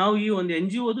ನಾವು ಈ ಒಂದು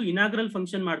NGOದು ಇನಾಗ್ರಲ್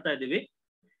ಫಂಕ್ಷನ್ ಮಾಡ್ತಾ ಇದ್ದೀವಿ.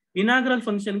 ಇನಾಗ್ರಲ್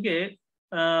ಫಂಕ್ಷನ್ಗೆ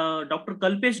ಡಾಕ್ಟರ್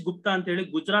ಕಲ್ಪೇಶ್ ಗುಪ್ತಾ ಅಂತ ಹೇಳಿ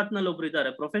ಗುಜರಾತ್ ನಲ್ಲಿ ಒಬ್ರು ಇದ್ದಾರೆ,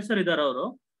 ಪ್ರೊಫೆಸರ್ ಇದ್ದಾರೆ ಅವರು.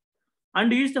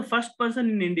 And is the first person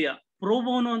in India.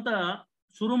 ಪ್ರೋಬೋನೋ ಅಂತ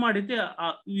ಶುರು ಮಾಡಿದ್ದೆ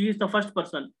is the first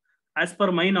person as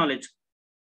per my knowledge.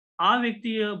 ಆ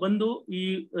ವ್ಯಕ್ತಿ ಬಂದು ಈ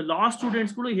ಲಾ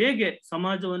ಸ್ಟೂಡೆಂಟ್ಸ್ ಗಳು ಹೇಗೆ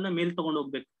ಸಮಾಜವನ್ನ ಮೇಲ್ ತಗೊಂಡು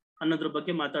ಹೋಗ್ಬೇಕು ಅನ್ನೋದ್ರ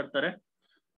ಬಗ್ಗೆ ಮಾತಾಡ್ತಾರೆ.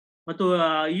 ಮತ್ತು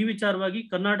ಈ ವಿಚಾರವಾಗಿ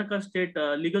Karnataka state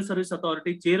legal service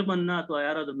authority chairman ಅಥವಾ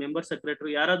ಯಾರಾದ್ರೂ ಮೆಂಬರ್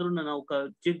ಸೆಕ್ರೆಟರಿ ಯಾರಾದ್ರೂ ನಾವು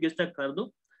ಚೀಫ್ ಗೆಸ್ಟ್ ಆಗಿ ಕರೆದು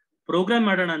ಪ್ರೋಗ್ರಾಮ್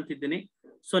ಮಾಡೋಣ ಅಂತಿದ್ದೀನಿ.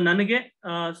 ಸೊ ನನಗೆ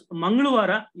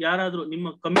ಮಂಗಳವಾರ ಯಾರಾದ್ರೂ ನಿಮ್ಮ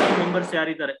ಕಮಿಟಿ ಮೆಂಬರ್ಸ್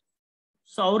ಯಾರಿದ್ದಾರೆ,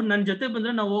 ಸೊ ಅವ್ರು ನನ್ನ ಜೊತೆ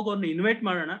ಬಂದ್ರೆ ನಾವು ಹೋಗಿ ಅವ್ರನ್ನ ಇನ್ವೈಟ್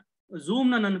ಮಾಡೋಣ.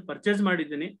 ಝೂಮ್ ನಾನು ಪರ್ಚೇಸ್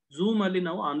ಮಾಡಿದ್ದೀನಿ. ಝೂಮ್ ಅಲ್ಲಿ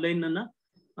ನಾವು ಆನ್ಲೈನ್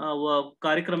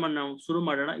ಕಾರ್ಯಕ್ರಮ ನಾವು ಶುರು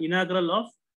ಮಾಡೋಣ. Inaugural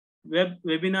of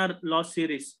webinar law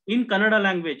series in Kannada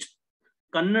language.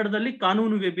 ಕನ್ನಡದಲ್ಲಿ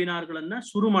ಕಾನೂನು ವೆಬಿನಾರ್ ಗಳನ್ನ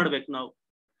ಶುರು ಮಾಡ್ಬೇಕು ನಾವು.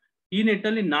 ಈ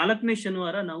ನಿಟ್ಟಲ್ಲಿ 4ನೇ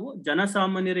ಶನಿವಾರ ನಾವು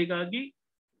ಜನಸಾಮಾನ್ಯರಿಗಾಗಿ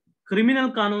ಕ್ರಿಮಿನಲ್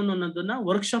ಕಾನೂನು ಅನ್ನೋದನ್ನ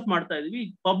ವರ್ಕ್ಶಾಪ್ ಮಾಡ್ತಾ ಇದೀವಿ.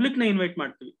 ಪಬ್ಲಿಕ್ ನ ಇನ್ವೈಟ್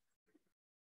ಮಾಡ್ತೀವಿ.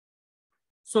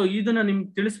 ಸೊ ಇದನ್ನ ನಿಮ್ಗೆ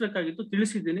ತಿಳಿಸ್ಬೇಕಾಗಿತ್ತು,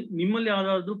 ತಿಳಿಸಿದ್ದೀನಿ. ನಿಮ್ಮಲ್ಲಿ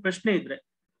ಯಾವ್ದಾದ್ರು ಪ್ರಶ್ನೆ ಇದ್ರೆ,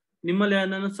 ನಿಮ್ಮಲ್ಲಿ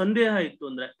ನನ್ನ ಸಂದೇಹ ಇತ್ತು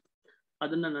ಅಂದ್ರೆ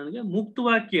ಅದನ್ನ ನನಗೆ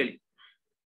ಮುಕ್ತವಾಗಿ ಕೇಳಿ.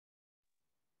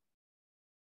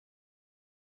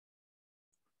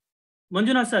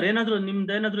 ಮಂಜುನಾಥ್ ಸರ್ ಏನಾದ್ರು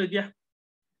ನಿಮ್ದೇನಾದ್ರು ಇದೆಯಾ,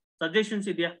 ಸಜೆಷನ್ಸ್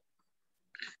ಇದೆಯಾ?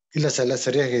 ಇಲ್ಲ ಸರ್, ಎಲ್ಲ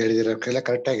ಸರಿಯಾಗಿ ಹೇಳಿದಿರ, ಎಲ್ಲ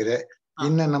ಕರೆಕ್ಟ್ ಆಗಿದೆ.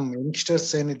 ಇನ್ನ ನಮ್ಮ ಯಂಗ್ಸ್ಟರ್ಸ್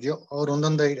ಏನಿದೆಯೋ ಅವ್ರ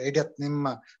ಒಂದೊಂದು ಐಡಿಯಾ, ನಿಮ್ಮ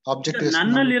ಆಬ್ಜೆಕ್ಟಿವ್,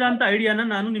 ನನ್ನಲ್ಲಿರೋಂತ ಐಡಿಯಾನ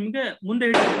ನಾನು ನಿಮ್ಗೆ ಮುಂದೆ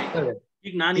ಹೇಳ್ತೀನಿ.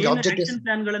 ಈಗ ನಾನು ಏನು ಆಕ್ಷನ್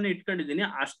ಪ್ಲಾನ್ ಗಳನ್ನ ಇಟ್ಕೊಂಡಿದ್ದೀನಿ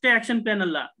ಅಷ್ಟೇ ಆಕ್ಷನ್ ಪ್ಲಾನ್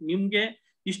ಅಲ್ಲ. ನಿಮ್ಗೆ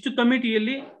ಇಷ್ಟು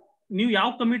ಕಮಿಟಿಯಲ್ಲಿ ನೀವು ಯಾವ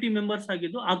ಕಮಿಟಿ ಮೆಂಬರ್ಸ್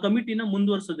ಆಗಿದ್ದು ಆ ಕಮಿಟಿನ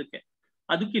ಮುಂದುವರ್ಸೋದಕ್ಕೆ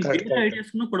ಅದಕ್ಕೆ ಬೇರೆ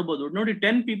ಐಡಿಯಾಸ್ ಕೊಡ್ಬೋದು. ನೋಡಿ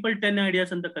 10 people 10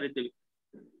 ಐಡಿಯಾಸ್ ಅಂತ ಕರಿತೀವಿ.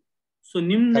 ಸೊ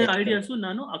ನಿಮ್ನ ಐಡಿಯಾಸ್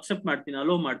ನಾನು ಅಕ್ಸೆಪ್ಟ್ ಮಾಡ್ತೀನಿ,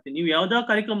 ಅಲೋ ಮಾಡ್ತೀನಿ. ನೀವು ಯಾವ್ದಾ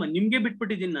ಕಾರ್ಯಕ್ರಮ ನಿಮ್ಗೆ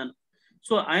ಬಿಟ್ಬಿಟ್ಟಿದ್ದೀನಿ ನಾನು.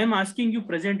 So I am asking you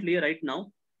presently right now,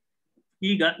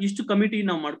 ಈಗ ಇಷ್ಟು ಕಮಿಟಿ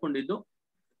ನಾವು ಮಾಡ್ಕೊಂಡಿದ್ದು.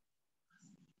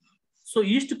 ಸೊ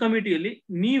ಇಷ್ಟು ಕಮಿಟಿಯಲ್ಲಿ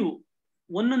ನೀವು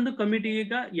ಒಂದೊಂದು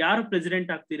ಕಮಿಟಿಗ ಯಾರು ಪ್ರೆಸಿಡೆಂಟ್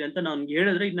ಆಗ್ತೀರಿ ಅಂತ ನಾನು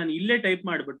ಹೇಳಿದ್ರೆ ಈಗ ನಾನು ಇಲ್ಲೇ ಟೈಪ್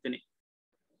ಮಾಡ್ಬಿಡ್ತೀನಿ.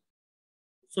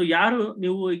 ಸೊ ಯಾರು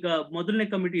ನೀವು ಈಗ ಮೊದಲನೇ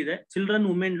ಕಮಿಟಿ ಇದೆ, children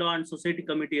women law and society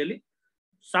ಕಮಿಟಿಯಲ್ಲಿ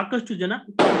ಸಾಕಷ್ಟು ಜನ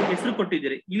ಹೆಸರು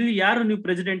ಕೊಟ್ಟಿದ್ದೀರಿ. ಇಲ್ಲಿ ಯಾರು ನೀವು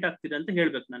ಪ್ರೆಸಿಡೆಂಟ್ ಆಗ್ತೀರಿ ಅಂತ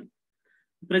ಹೇಳ್ಬೇಕು. ನಾನು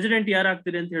ಪ್ರೆಸಿಡೆಂಟ್ ಯಾರು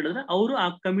ಆಗ್ತೀರಿ ಅಂತ ಹೇಳಿದ್ರೆ ಅವರು ಆ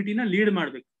ಕಮಿಟಿನ ಲೀಡ್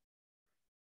ಮಾಡ್ಬೇಕು.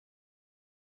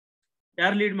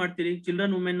 ಯಾರು ಲೀಡ್ ಮಾಡ್ತೀರಿ?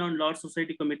 Children women on law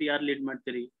society committee ಯಾರು ಲೀಡ್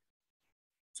ಮಾಡ್ತೀರಿ?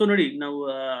 So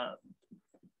now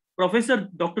Professor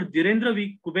Dr. Dhirendra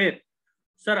V. Kuber,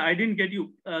 sir, I didn't get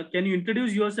you. Can you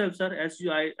introduce yourself, sir? As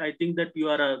you, I think that you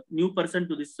are a new person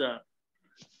to this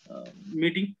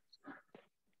meeting.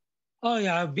 Oh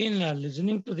yeah, I've been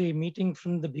listening to the meeting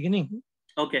from the beginning.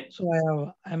 Okay.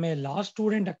 So I'm a law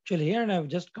student actually, and I've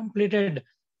just completed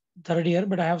third year,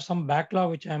 but I have some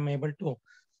backlog which I'm able to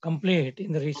complete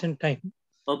in the recent time.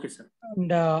 Okay, sir.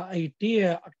 And I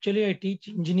teach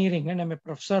engineering, and I'm a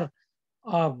professor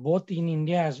both in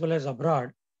India as well as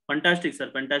abroad. Fantastic,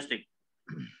 sir. Fantastic.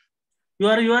 You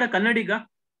are a Kannadiga?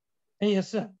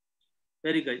 Yes, sir.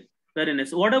 Very good. Very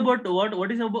nice. What about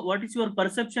what is your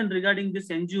perception regarding this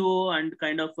NGO and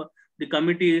kind of the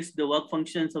committees, the work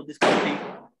functions of this committee?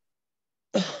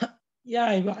 Yeah,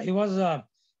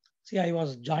 I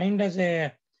was joined as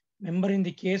a member in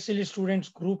the KSLE students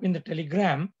group in the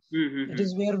Telegram. That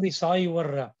is where we saw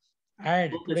your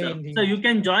ad Okay, today. sir. So you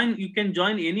can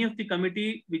join any of the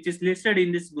committee which is listed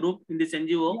in this group, in this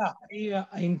NGO. Yeah,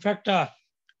 in fact, I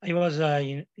was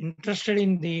interested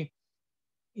in the,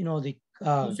 you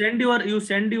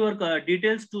send your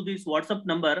details to this WhatsApp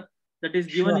number that is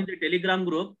given in the Telegram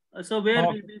group. So where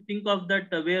do you think of that?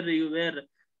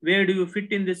 Where do you fit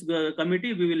in this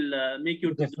committee? We will make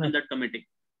you to join that committee.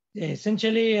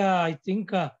 Essentially, I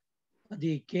think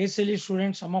the KSLE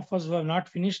students, some of us who have not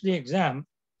finished the exam.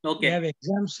 Okay. We have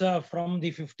exams from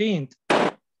the 15th.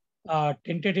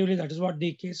 Tentatively, that is what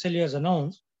the KSLE has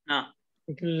announced.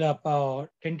 It will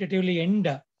tentatively end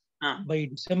by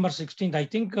December 16th. I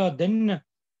think then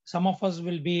some of us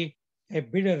will be a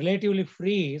bit relatively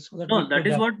free. So that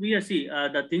is what we see.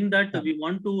 The thing that we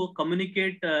want to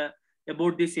communicate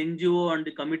about this NGO and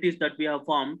the committees that we have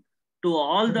formed to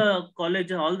all the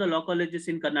colleges, all the law colleges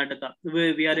in Karnataka.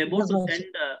 We are able to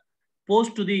send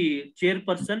post to the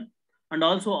chairperson and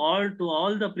also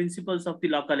all the principals of the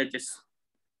law colleges.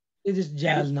 It is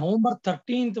November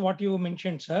 13th, what you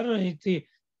mentioned, sir.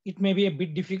 It may be a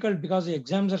bit difficult because the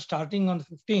exams are starting on the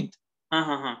 15th.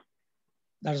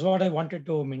 That's what I wanted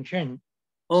to mention.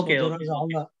 Okay. So there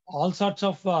was all sorts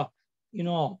of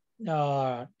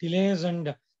delays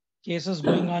and cases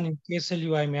going on in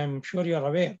KSLU. I'm sure you are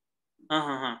aware.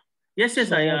 Yes,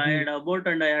 so I heard about,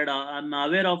 and I'm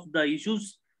aware of the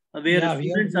issues where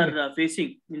students are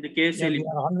facing in the KSLU. We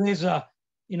are always,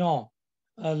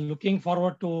 looking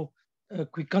forward to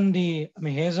quicken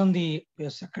hasten the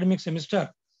academic semester.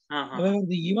 However,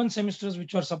 the event semesters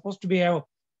which were supposed to be have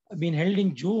been held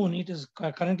in June, it is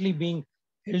currently being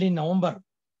held in November.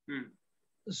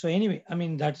 So anyway,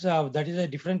 that is a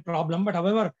different problem. But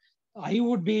however, I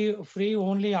would be free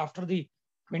only after the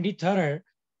 23rd.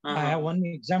 I have one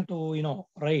exam to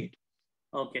write.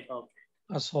 Okay.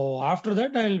 So after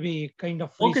that, I'll be kind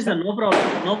of free. Okay, sir. No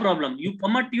problem. You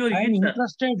come at your I'm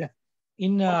interested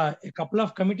in a couple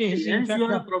of committees. Since you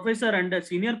are a professor and a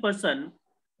senior person,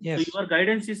 yes. So your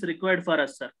guidance is required for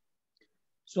us, sir.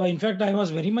 So in fact, I was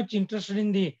very much interested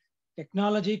in the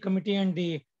technology committee and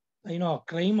the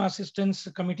crime assistance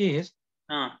committees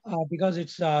because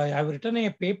it's I've written a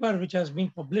paper which has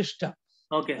been published.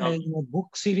 Okay. In a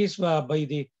book series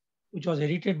which was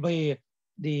edited by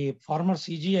the former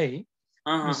CGI.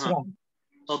 Misra.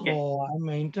 Okay. So I'm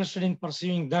interested in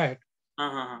pursuing that.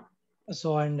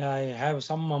 So and I have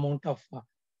some amount of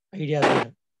idea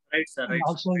there. Right, sir. Right.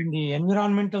 Also in the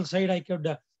environmental side, I could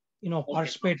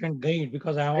participate and guide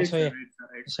because I am also a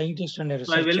scientist and a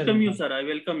researcher. So I welcome you, sir. I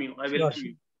welcome you.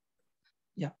 You.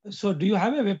 Yeah. So do you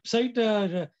have a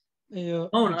website? No,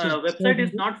 website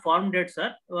is not formed yet,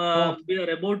 sir. We are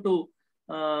about to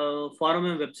form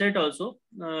a website also.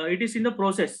 It is in the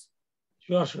process.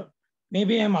 Sure.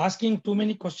 Maybe I'm asking too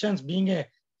many questions. Being a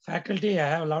faculty, I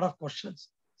have a lot of questions.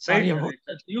 Sorry about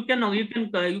that. You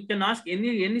can ask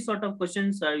any sort of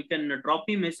questions. You can drop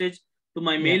me a message to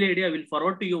my mail ID. I will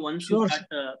forward to you once you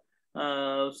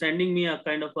start sending me a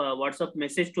kind of a WhatsApp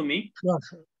message to me. Sure.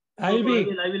 I will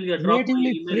drop my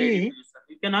email ID.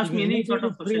 You can ask me any sort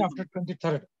of question after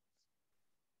 23rd.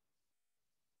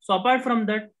 So apart from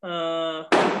that,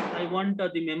 I want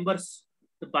the members,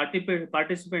 the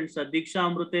participants, Diksha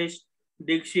Amrutesh,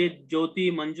 Dikshit,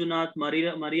 Jyoti, Manjunath,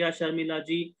 Maria Sharmila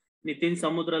ji, Nitin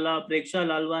Samudrala, Preksha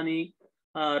Lalwani,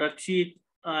 Rakshit,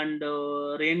 and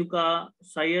Renuka,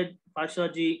 Syed Pasha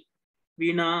ji,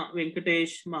 Veena,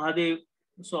 Venkatesh, Mahadev.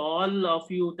 So all of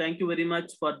you, thank you very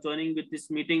much for joining with this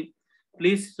meeting.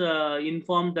 Please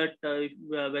inform that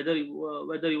whether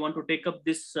you want to take up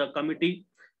this committee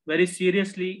very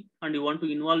seriously and you want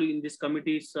to involve in this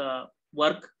committee's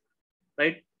work,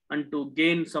 right? And to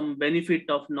gain some benefit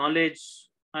of knowledge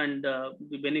and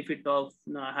the benefit of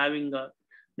having a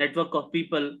network of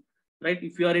people right?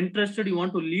 If you are interested, you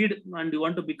want to lead and you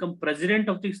want to become president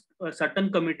of these certain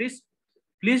committees,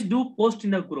 please do post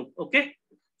in the group. Okay,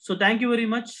 so thank you very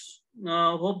much.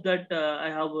 Hope that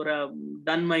I have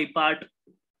done my part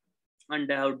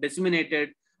and I have disseminated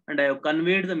and I have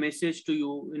conveyed the message to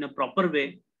you in a proper way.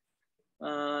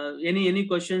 Any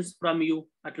questions from you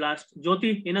at last?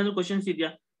 Jyoti, enadru questions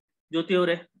idya? Jyoti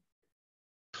avare?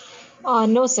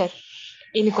 No sir,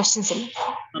 any questions illa.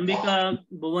 Ambika,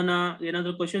 Bhuvana,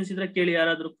 enadru questions idre keli,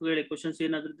 yaradru keli questions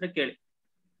enadru idre keli.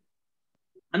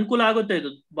 ಅನುಕೂಲ ಆಗುತ್ತೆ, ಇದು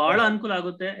ಬಹಳ ಅನುಕೂಲ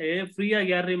ಆಗುತ್ತೆ. Free ಆಗಿ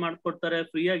ಯಾರ್ರಿ ಮಾಡ್ಕೊಡ್ತಾರೆ,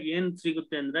 free ಆಗಿ ಏನ್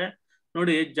ಸಿಗುತ್ತೆ ಅಂದ್ರೆ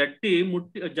ನೋಡಿ,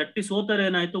 ಜಟ್ಟಿ ಸೋತರೆ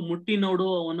ಏನಾಯ್ತು, ಮುಟ್ಟಿ ನೋಡು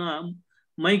ಅವನ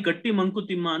ಮೈ ಗಟ್ಟಿ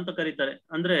ಮಂಕುತಿಮ್ಮ ಅಂತ ಕರೀತಾರೆ.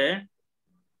 ಅಂದ್ರೆ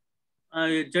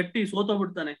ಜಟ್ಟಿ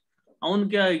ಸೋತೋಗ್ಬಿಡ್ತಾನೆ,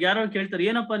 ಅವನ್ಗೆ ಯಾರೋ ಕೇಳ್ತಾರೆ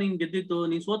ಏನಪ್ಪಾ ನೀನ್ ಗೆದ್ದಿತ್ತು,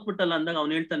 ನೀನ್ ಸೋತ್ಬಿಟ್ಟಲ್ಲ ಅಂದಾಗ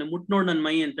ಅವ್ನು ಹೇಳ್ತಾನೆ ಮುಟ್ ನೋಡ್ ನನ್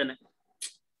ಮೈ ಅಂತಾನೆ.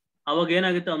 ಅವಾಗ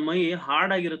ಏನಾಗುತ್ತೆ, ಅವ್ನ ಮೈ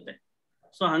ಹಾರ್ಡ್ ಆಗಿರುತ್ತೆ.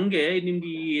 ಸೊ ಹಂಗೆ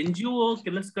ನಿಮ್ಗೆ ಈ NGO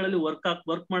ಕೆಲಸಗಳಲ್ಲಿ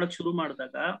ವರ್ಕ್ ಮಾಡಕ್ ಶುರು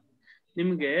ಮಾಡಿದಾಗ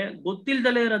ನಿಮ್ಗೆ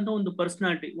ಗೊತ್ತಿಲ್ದಲೇ ಇರೋಂಥ ಒಂದು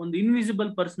ಪರ್ಸನಾಲಿಟಿ, ಒಂದು ಇನ್ವಿಸಿಬಲ್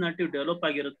ಪರ್ಸನಾಲಿಟಿ ಡೆವಲಪ್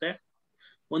ಆಗಿರುತ್ತೆ,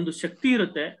 ಒಂದು ಶಕ್ತಿ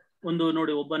ಇರುತ್ತೆ. ಒಂದು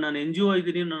ನೋಡಿ, ಒಬ್ಬ ನಾನು NGO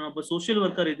ಇದ್ದೀನಿ, ನಾನು ಒಬ್ಬ ಸೋಷಿಯಲ್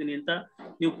ವರ್ಕರ್ ಇದ್ದೀನಿ ಅಂತ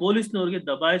ನೀವು ಪೊಲೀಸ್ನವ್ರಿಗೆ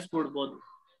ದಬಾಯಿಸ್ಕೊಡ್ಬೋದು.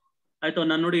 ಆಯ್ತು,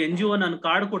 ನಾನು ನೋಡಿ NGO ನಾನು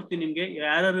ಕಾರ್ಡ್ ಕೊಡ್ತೀನಿ ನಿಮ್ಗೆ,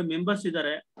 ಯಾರ್ಯಾರು ಮೆಂಬರ್ಸ್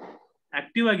ಇದ್ದಾರೆ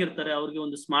ಆಕ್ಟಿವ್ ಆಗಿರ್ತಾರೆ ಅವ್ರಿಗೆ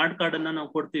ಒಂದು ಸ್ಮಾರ್ಟ್ ಕಾರ್ಡ್ ಅನ್ನ ನಾವು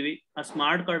ಕೊಡ್ತೀವಿ. ಆ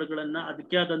ಸ್ಮಾರ್ಟ್ ಕಾರ್ಡ್ಗಳನ್ನ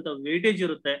ಅದಕ್ಕೆ ಆದಂತ ವೇಟೇಜ್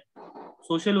ಇರುತ್ತೆ.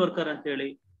 ಸೋಷಿಯಲ್ ವರ್ಕರ್ ಅಂತ ಹೇಳಿ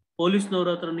ಪೊಲೀಸ್ನವ್ರ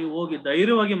ಹತ್ರ ನೀವು ಹೋಗಿ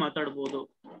ಧೈರ್ಯವಾಗಿ ಮಾತಾಡ್ಬೋದು.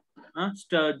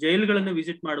 ಜೈಲ್ಗಳನ್ನ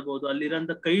ವಿಸಿಟ್ ಮಾಡಬಹುದು,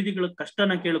 ಅಲ್ಲಿರೋಂಥ ಕೈದಿಗಳ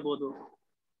ಕಷ್ಟನ ಕೇಳ್ಬೋದು.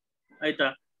 ಆಯ್ತಾ,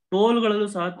 ಟೋಲ್ಗಳಲ್ಲೂ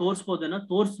ಸಹ ತೋರಿಸ್ಬೋದೇನೋ,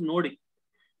 ತೋರ್ಸಿ ನೋಡಿ.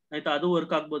 ಆಯ್ತಾ, ಅದು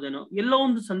ವರ್ಕ್ ಆಗ್ಬೋದೇನೋ. ಎಲ್ಲೋ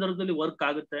ಒಂದು ಸಂದರ್ಭದಲ್ಲಿ ವರ್ಕ್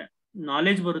ಆಗುತ್ತೆ,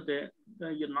 ನಾಲೆಜ್ ಬರುತ್ತೆ,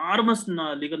 ನಾರ್ಮಸ್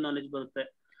ಲೀಗಲ್ ನಾಲೆಜ್ ಬರುತ್ತೆ.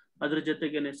 ಅದ್ರ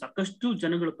ಜೊತೆಗೇನೆ ಸಾಕಷ್ಟು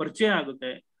ಜನಗಳ ಪರಿಚಯ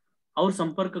ಆಗುತ್ತೆ, ಅವ್ರ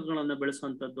ಸಂಪರ್ಕಗಳನ್ನ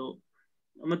ಬೆಳೆಸುವಂಥದ್ದು.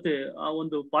 ಮತ್ತೆ ಆ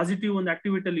ಒಂದು ಪಾಸಿಟಿವ್ ಒಂದು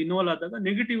ಆಕ್ಟಿವಿಟಿಯಲ್ಲಿ ಇನ್ವಾಲ್ವ್ ಆದಾಗ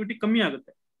ನೆಗೆಟಿವಿಟಿ ಕಮ್ಮಿ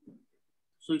ಆಗುತ್ತೆ.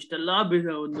 ಸೊ ಇಷ್ಟೆಲ್ಲಾ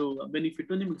ಒಂದು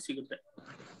ಬೆನಿಫಿಟ್ ನಿಮ್ಗೆ ಸಿಗುತ್ತೆ.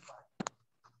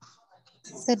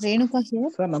 Sir Renuka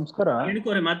here. ಸರ್ ನಮಸ್ಕಾರ.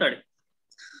 ರೇಣುಕಾ ಮಾತಾಡಿ.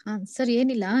 ಸರ್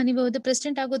ಏನಿಲ್ಲ, ನೀವು ಅದು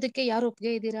ಪ್ರೆಸಿಡೆಂಟ್ ಆಗೋದಕ್ಕೆ ಯಾರು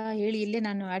ಒಪ್ಪಿಗೆ ಇದ್ದೀರಾ ಹೇಳಿ, ಇಲ್ಲೇ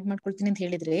ನಾನು ಆಡ್ ಮಾಡ್ಕೊಳ್ತೀನಿ ಅಂತ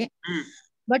ಹೇಳಿದ್ರೆ,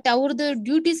 ಬಟ್ ಅವ್ರದ್ದು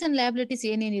ಡ್ಯೂಟೀಸ್ ಅಂಡ್ ಲಯಬಿಲಿಟೀಸ್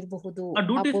ಏನೇನ್ ಇರಬಹುದು?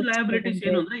 ಡ್ಯೂಟೀಸ್ ಲಯಬಿಲಿಟೀಸ್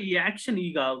ಏನು ಅಂದ್ರೆ, ಈ ಆಕ್ಷನ್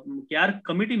ಈಗ ಯಾರು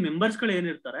ಕಮಿಟಿ ಮೆಂಬರ್ಸ್ ಗಳು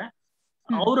ಏನಿರ್ತಾರೆ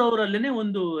ಅವ್ರವರಲ್ಲೇನೆ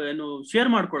ಒಂದು ಏನು ಶೇರ್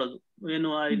ಮಾಡ್ಕೊಳ್ಳೋದು. ಏನು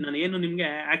ನಾನು ಏನು ನಿಮ್ಗೆ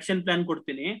ಆಕ್ಷನ್ ಪ್ಲಾನ್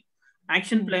ಕೊಡ್ತೀನಿ,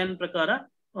 ಆಕ್ಷನ್ ಪ್ಲಾನ್ ಪ್ರಕಾರ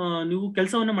ನೀವು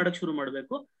ಕೆಲಸವನ್ನ ಮಾಡಕ್ ಶುರು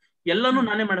ಮಾಡ್ಬೇಕು. ಎಲ್ಲಾನು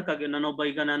ನಾನೇ ಮಾಡಕ್ಕಾಗ, ನಾನೊಬ್ಬ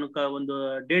ಈಗ ನಾನು ಒಂದು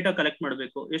ಡೇಟಾ ಕಲೆಕ್ಟ್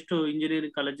ಮಾಡ್ಬೇಕು, ಎಷ್ಟು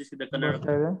ಇಂಜಿನಿಯರಿಂಗ್ ಕಾಲೇಜಸ್ ಇದೆ ಕನ್ನಡ,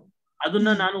 ಅದನ್ನ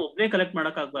ನಾನು ಒಬ್ಬನೇ ಕಲೆಕ್ಟ್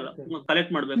ಮಾಡಕ್ ಆಗಲ್ಲ,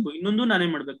 ಕಲೆಕ್ಟ್ ಮಾಡ್ಬೇಕು, ಇನ್ನೊಂದು ನಾನೇ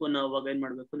ಮಾಡ್ಬೇಕು. ಅವಾಗ ಏನ್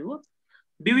ಮಾಡ್ಬೇಕು, ನೀವು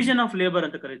ಡಿವಿಷನ್ ಆಫ್ ಲೇಬರ್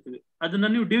ಅಂತ ಕರಿತೀವಿ, ಅದನ್ನ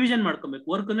ನೀವು ಡಿವಿಷನ್ ಮಾಡ್ಕೊಬೇಕು,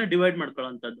 ವರ್ಕ್ ಅನ್ನ ಡಿವೈಡ್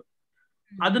ಮಾಡ್ಕೊಳ್ಳೋಂಥದ್ದು.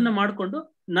 ಅದನ್ನ ಮಾಡ್ಕೊಂಡು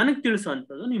ನನಗ್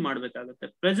ತಿಳಿಸುವಂಥದ್ದು ನೀವು ಮಾಡ್ಬೇಕಾಗುತ್ತೆ.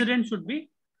 ಪ್ರೆಸಿಡೆಂಟ್ ಶುಡ್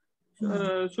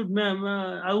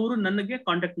ಅವರು ನನಗೆ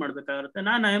ಕಾಂಟ್ಯಾಕ್ಟ್ ಮಾಡ್ಬೇಕಾಗುತ್ತೆ.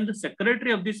 I am the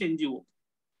secretary of this NGO.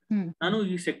 ನಾನು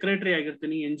ಈ ಸೆಕ್ರೆಟರಿ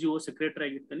ಆಗಿರ್ತೀನಿ, NGO ಸೆಕ್ರೆಟರಿ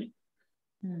ಆಗಿರ್ತೀನಿ.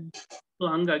 ಸೊ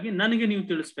ಹಂಗಾಗಿ ನನಗೆ ನೀವು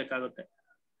ತಿಳಿಸ್ಬೇಕಾಗುತ್ತೆ.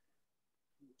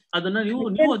 ಅದನ್ನ ನೀವು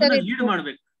ಅದನ್ನ ಲೀಡ್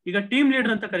ಮಾಡ್ಬೇಕು. ಈಗ ಟೀಮ್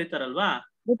ಲೀಡರ್ ಅಂತ ಕರೀತಾರಲ್ವಾ,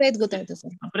 ಗೊತ್ತಾಯ್ತು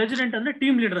ಸರ್. ಪ್ರೆಸಿಡೆಂಟ್ ಅಂದ್ರೆ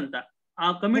ಟೀಮ್ ಲೀಡರ್ ಅಂತ, ಆ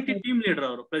ಕಮಿಟಿ ಟೀಮ್ ಲೀಡರ್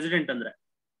ಅವರು ಪ್ರೆಸಿಡೆಂಟ್ ಅಂದ್ರೆ.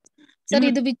 ಸರ್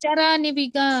ಇದು ವಿಚಾರ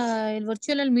ನೀವೀಗ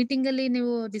ವರ್ಚುವಲ್ ಮೀಟಿಂಗ್ ಅಲ್ಲಿ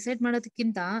ನೀವು ಡಿಸೈಡ್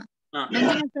ಮಾಡೋದಕ್ಕಿಂತ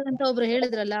ಮಂಜುನಾಥ್ ಸರ್ ಅಂತ ಒಬ್ರು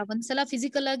ಹೇಳಿದ್ರಲ್ಲ, ಒಂದ್ಸಲ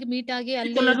ಫಿಸಿಕಲ್ ಆಗಿ ಮೀಟ್ ಆಗಿ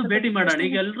ಅಲ್ಲಿ ಭೇಟಿ ಮಾಡೋಣ.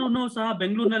 ಈಗ ಎಲ್ರೂ ಸಹ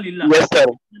ಬೆಂಗಳೂರಿನಲ್ಲಿ ಇಲ್ಲ. Yes sir,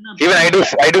 even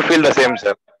I do feel the same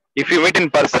sir. If you meet in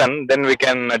person, then we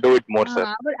can do it more sir.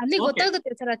 ಅಲ್ಲಿ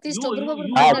ಗೊತ್ತಾಗುತ್ತೆ ಸರ್, ಅಟ್ಲೀಸ್ಟ್ ಒಬ್ರಿಗೊಬ್ರು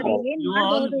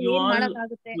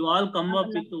you all come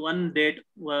up with one date,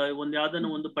 ಒಂದು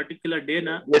ಯಾವ್ದನ್ನ ಒಂದು ಪರ್ಟಿಕ್ಯುಲರ್ ಡೇ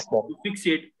ನ fix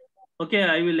it. Okay,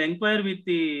 I will enquire with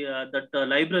the that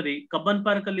library. Cubbon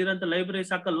park ಅಲ್ಲಿ ಇರೋಂತ library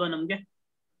ಸಾಕಲ್ವಾ ನಮ್ಗೆ?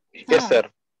 Yes sir.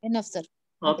 Enough sir.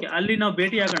 Okay, ಅಲ್ಲಿ ನಾವು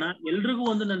ಭೇಟಿ ಆಗೋಣ. ಎಲ್ರಿಗೂ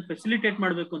ಒಂದು ನಾನು ಫೆಸಿಲಿಟೇಟ್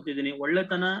ಮಾಡ್ಬೇಕು ಅಂತಿದ್ದೀನಿ.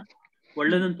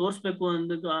 ಒಳ್ಳೆದನ್ನ ತೋರಿಸ್ಬೇಕು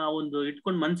ಅನ್ನೋದು ಆ ಒಂದು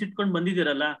ಮನ್ಸಿಟ್ಕೊಂಡು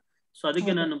ಬಂದಿದ್ದೀರಲ್ಲ, ಸೊ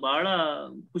ಅದಕ್ಕೆ ನಾನು ಬಹಳ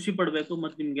ಖುಷಿ ಪಡ್ಬೇಕು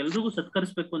ಮತ್ತೆ ನಿಮ್ಗೆಲ್ರಿಗೂ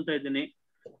ಸತ್ಕರಿಸ್ಬೇಕು ಅಂತ ಇದ್ದೀನಿ.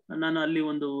 ನಾನು ಅಲ್ಲಿ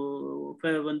ಒಂದು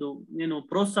ಏನು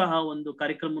ಪ್ರೋತ್ಸಾಹ ಒಂದು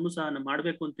ಕಾರ್ಯಕ್ರಮವನ್ನು ಸಹ ನಾನು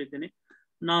ಮಾಡ್ಬೇಕು ಅಂತ ಇದ್ದೀನಿ.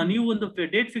 ನೀವು ಒಂದು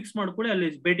ಡೇಟ್ ಫಿಕ್ಸ್ ಮಾಡ್ಕೊಳ್ಳಿ, ಅಲ್ಲಿ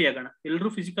ಭೇಟಿ ಆಗೋಣ,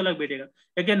 ಎಲ್ಲರೂ ಫಿಸಿಕಲ್ ಆಗಿ ಭೇಟಿ ಆಗೋಣ.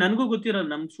 ಯಾಕೆ ನನಗೂ ಗೊತ್ತಿರಲ್ಲ,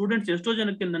 ನಮ್ ಸ್ಟೂಡೆಂಟ್ಸ್ ಎಷ್ಟೋ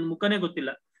ಜನಕ್ಕೆ ನನ್ನ ಮುಖನೇ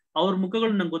ಗೊತ್ತಿಲ್ಲ, ಅವ್ರ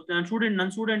ಮುಖಗಳು ನಂಗೆ ಗೊತ್ತಿಲ್ಲ.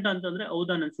 ನನ್ನ ಸ್ಟೂಡೆಂಟ್ ಅಂತಂದ್ರೆ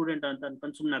ಹೌದಾ ನನ್ನ ಸ್ಟೂಡೆಂಟ್ ಅಂತ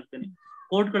ಅನ್ಕೊಂಡು ಸುಮ್ಮನೆ ಆಗ್ತೀನಿ.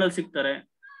 ಕೋರ್ಟ್ಗಳಲ್ಲಿ ಸಿಗ್ತಾರೆ,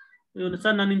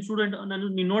 ಸರ್ ನಾನು ನಿಮ್ ಸ್ಟೂಡೆಂಟ್,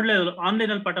 ನೀವು ನೋಡ್ಲೇ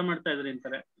ಆನ್ಲೈನ್ ಅಲ್ಲಿ ಪಾಠ ಮಾಡ್ತಾ ಇದ್ರಿ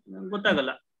ಅಂತಾರೆ,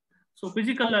 ಗೊತ್ತಾಗಲ್ಲ. ಸೊ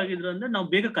ಫಿಸಿಕಲ್ ಆಗಿದ್ರು ಅಂದ್ರೆ ನಾವು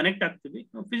ಬೇಗ ಕನೆಕ್ಟ್ ಆಗ್ತೀವಿ.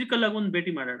 ಫಿಸಿಕಲ್ ಆಗಿ ಒಂದು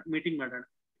ಭೇಟಿ ಮಾಡೋಣ, ಮೀಟಿಂಗ್ ಮಾಡೋಣ.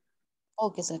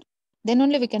 Okay sir, then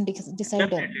only we can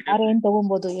decide ಯಾರು ಏನ್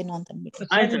ತಗೊಬಹುದು ಏನು ಅಂತ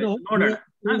ಅಂದ್ಬಿಟ್ಟು. ಆಯ್ತು, ನೋಡೋಣ.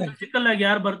 ಫಿಸಿಕಲ್ ಆಗಿ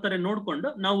ಯಾರು ಬರ್ತಾರೆ ನೋಡ್ಕೊಂಡು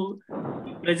ನಾವು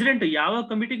ಪ್ರೆಸಿಡೆಂಟ್ ಯಾವ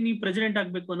ಕಮಿಟಿಗೆ ನೀವು ಪ್ರೆಸಿಡೆಂಟ್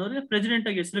ಆಗ್ಬೇಕು ಅನ್ನೋದ್ರೆ ಪ್ರೆಸಿಡೆಂಟ್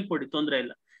ಆಗಿ ಹೆಸರು ಕೊಡಿ, ತೊಂದರೆ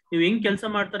ಇಲ್ಲ. ನೀವು ಹೆಂಗ್ ಕೆಲಸ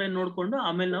ಮಾಡ್ತಾರೆ ನೋಡ್ಕೊಂಡು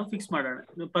ಆಮೇಲೆ ನಾವು ಫಿಕ್ಸ್ ಮಾಡೋಣ.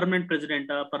 ಪರ್ಮನೆಂಟ್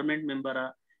ಪ್ರೆಸಿಡೆಂಟಾ, ಪರ್ಮನೆಂಟ್ ಮೆಂಬರಾ,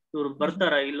 ಇವ್ರು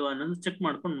ಬರ್ತಾರಾ ಇಲ್ವಾ ಅನ್ನೋದು ಚೆಕ್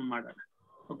ಮಾಡ್ಕೊಂಡು ಮಾಡೋಣ.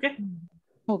 Okay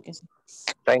okay sir,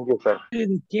 thank you sir.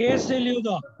 Case ಅಲ್ಲಿ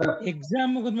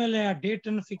ಎಕ್ಸಾಮ್ ಮುಗಿದ್ಮೇಲೆ ಆ ಡೇಟ್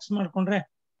ಅನ್ನು ಫಿಕ್ಸ್ ಮಾಡ್ಕೊಂಡ್ರೆ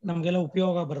ನಮ್ಗೆಲ್ಲ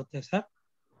ಉಪಯೋಗ ಬರುತ್ತೆ ಸರ್.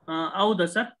 ಹೌದಾ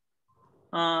ಸರ್?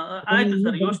 ಆಯ್ತು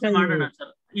ಸರ್, ಯೋಚನೆ ಮಾಡೋಣ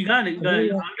ಸರ್. ಈಗ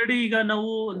ಆಲ್ರೆಡಿ ಈಗ ನಾವು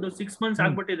ಒಂದು 6 months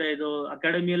ಆಗ್ಬಿಟ್ಟಿದೆ ಇದು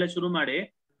ಅಕಾಡೆಮಿ ಎಲ್ಲ ಶುರು ಮಾಡಿ.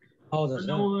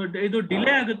 ನಾವು ಇದು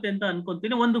ಡಿಲೇ ಆಗುತ್ತೆ ಅಂತ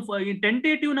ಅನ್ಕೊಂತೀನಿ. ಒಂದು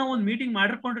ಟೆಂಟೇಟಿವ್ ನಾವು ಒಂದು ಮೀಟಿಂಗ್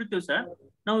ಮಾಡ್ಕೊಂಡಿರ್ತೀವಿ ಸರ್.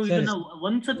 ನಾವು ಇದನ್ನ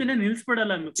ಒಂದ್ಸತಿನೇ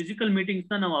ನಿಲ್ಸ್ಬಿಡಲ್ಲ. ಫಿಸಿಕಲ್ ಮೀಟಿಂಗ್ಸ್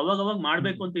ನ ನಾವು ಅವಾಗ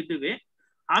ಮಾಡ್ಬೇಕು ಅಂತ ಇದ್ದೀವಿ.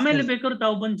 ಆಮೇಲೆ ಬೇಕಾದ್ರೆ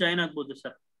ತಾವು ಬಂದು ಜಾಯ್ನ್ ಆಗ್ಬೋದು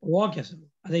ಸರ್. Okay sir.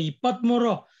 ಅದೇ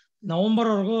 23 ನವೆಂಬರ್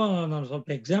ವರೆಗೂ ನಾನು ಸ್ವಲ್ಪ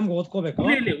ಎಕ್ಸಾಮ್ ಓದ್ಕೋಬೇಕು.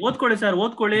 ಇಲ್ಲಿ ಓದ್ಕೊಳ್ಳಿ ಸರ್,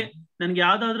 ಓದ್ಕೊಳ್ಳಿ. ನನ್ಗೆ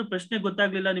ಯಾವ್ದಾದ್ರು ಪ್ರಶ್ನೆ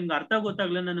ಗೊತ್ತಾಗ್ಲಿಲ್ಲ, ನಿಮ್ಗೆ ಅರ್ಥ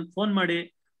ಗೊತ್ತಾಗ್ಲಿಲ್ಲ, ನನಗೆ ಫೋನ್ ಮಾಡಿ.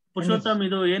 ಪುರುಷೋತ್ತಮ್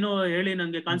ಇದು ಏನು ಹೇಳಿ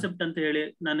ನಂಗೆ ಕಾನ್ಸೆಪ್ಟ್ ಅಂತ ಹೇಳಿ,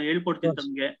 ನಾನು ಹೇಳ್ಕೊಡ್ತೀನಿ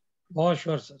ತಮ್ಗೆ.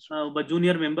 ಒಬ್ಬ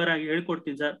ಜೂನಿಯರ್ ಮೆಂಬರ್ ಆಗಿ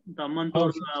ಹೇಳ್ಕೊಡ್ತೀನಿ ಸರ್.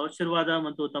 ತಮ್ಮಂತವ್ರ ಆಶೀರ್ವಾದ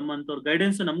ಮತ್ತು ತಮ್ಮಂತವ್ರ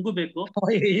ಗೈಡೆನ್ಸ್ ನಮಗೂ ಬೇಕು.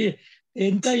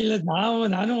 ಎಂತ ಇಲ್ಲ,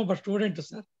 ನಾನು ಒಬ್ಬ ಸ್ಟೂಡೆಂಟ್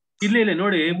ಸರ್. ಇಲ್ಲ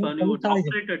ನೋಡಿ, ನೀವು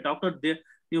ಡಾಕ್ಟರ್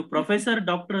ನೀವು ಪ್ರೊಫೆಸರ್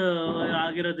ಡಾಕ್ಟರ್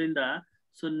ಆಗಿರೋದ್ರಿಂದ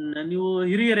ಸೊ ನೀವು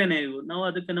ಹಿರಿಯರೇನೆ. ನಾವು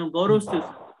ಅದಕ್ಕೆ ನಾವು ಗೌರವಿಸ್ತೀವಿ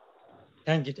sir.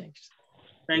 Thank you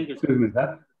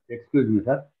sir. Excuse me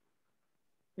sir.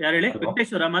 ಯಾರು ಹೇಳಿ?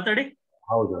 ವೆಂಕಟೇಶ್ವರ ಮಾತಾಡಿ.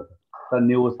 ಹೌದು ಸರ್,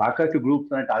 ನೀವು ಸಾಕಷ್ಟು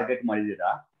ಗ್ರೂಪ್ಸ್ ಟಾರ್ಗೆಟ್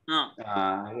ಮಾಡಿದ್ದೀರಾ.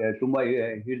 ತುಂಬಾ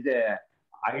ಹಿಡಿದೆ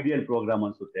ಐಡಿಯಲ್ ಪ್ರೋಗ್ರಾಮ್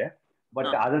ಅನ್ಸುತ್ತೆ.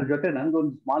 ಬಟ್ ಅದ್ರ ಜೊತೆ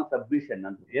ನಂದೊಂದು ಸ್ಮಾಲ್ ಸಬ್ಮಿಷನ್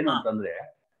ಅಂತ ಏನು ಅಂತಂದ್ರೆ,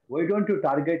 why don't you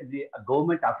target the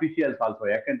government officials also?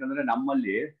 ಯಾಕೆಂತಂದ್ರೆ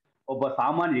ನಮ್ಮಲ್ಲಿ ಒಬ್ಬ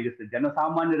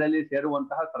ಜನಸಾಮಾನ್ಯರಲ್ಲಿ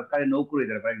ಸೇರುವಂತಹ ಸರ್ಕಾರಿ ನೌಕರು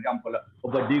ಇದ್ದಾರೆ. ಫಾರ್ ಎಕ್ಸಾಂಪಲ್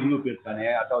ಒಬ್ಬ ಡಿ ಗ್ರೂಪ್ ಇರ್ತಾನೆ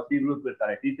ಅಥವಾ ಸಿ ಗ್ರೂಪ್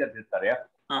ಇರ್ತಾರೆ, ಟೀಚರ್ಸ್ ಇರ್ತಾರೆ.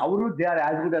 ಅವರು they are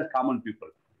as good as common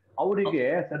people. ಅವರಿಗೆ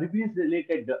service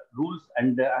related rules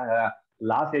and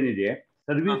loss ಏನಿದೆ,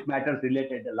 service matters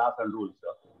related loss and rules,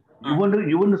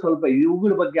 ಇವನು ಸ್ವಲ್ಪ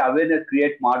ಇವುಗಳ ಬಗ್ಗೆ ಅವೇರ್ನೆಸ್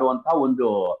ಕ್ರಿಯೇಟ್ ಮಾಡುವಂತ ಒಂದು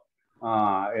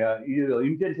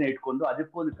ಇಂಟೆನ್ಷನ್ ಇಟ್ಕೊಂಡು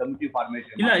ಅದಕ್ಕೊಂದು ಕಮಿಟಿ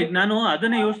ಫಾರ್ಮೇಷನ್. ಇಲ್ಲ, ಈಗ ನಾನು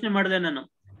ಅದನ್ನೇ ಯೋಚನೆ ಮಾಡಿದೆ. ನಾನು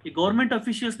ಈ ಗವರ್ಮೆಂಟ್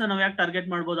ಅಫಿಷಿಯಲ್ಸ್ ನಾವ್ ಯಾಕೆ ಟಾರ್ಗೆಟ್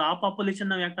ಮಾಡ್ಬೋದು, ಆ ಪಾಪ್ಯುಲೇಷನ್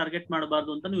ನಾವ್ ಯಾಕೆ ಟಾರ್ಗೆಟ್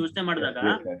ಮಾಡಬಾರ್ದು ಅಂತ ಯೋಚನೆ ಮಾಡಿದಾಗ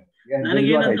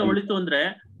ನನಗೇನಂತ ಉಳಿತು ಅಂದ್ರೆ,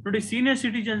 ನೋಡಿ ಸೀನಿಯರ್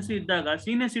ಸಿಟಿಜನ್ಸ್ ಇದ್ದಾಗ,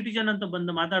 ಸೀನಿಯರ್ ಸಿಟಿಜನ್ ಅಂತ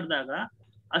ಬಂದು ಮಾತಾಡಿದಾಗ,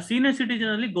 ಆ ಸೀನಿಯರ್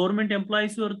ಸಿಟಿಜನ್ ಅಲ್ಲಿ ಗೌರ್ಮೆಂಟ್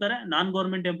ಎಂಪ್ಲಾಯೀಸ್ ಇರ್ತಾರೆ, ನಾನ್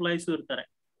ಗೌರ್ಮೆಂಟ್ ಎಂಪ್ಲಾಯೀಸ್ ಇರ್ತಾರೆ.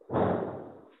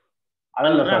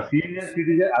 ಅಲ್ಲಲ್ಲ ಸರ್,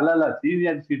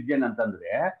 ಸೀನಿಯರ್ ಸಿಟಿಜನ್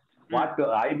ಅಂತಂದ್ರೆ what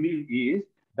I mean is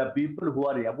the people who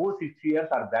are above 60 years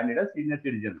R branded as senior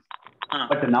citizens.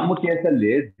 But ನಮ್ಮ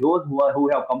ಕೇಸಲ್ಲಿ those who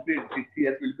have completed 60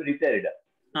 years will be retired.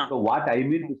 So what I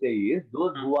mean to say is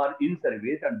those who are in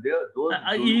service and those.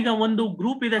 ಈಗ ಒಂದು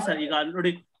group ಇದೆ sir. ಈಗ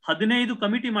ನೋಡಿ 15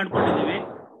 committee ಮಾಡ್ಕೊಂಡಿದ್ದೀವಿ.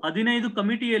 15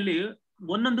 ಕಮಿಟಿಯಲ್ಲಿ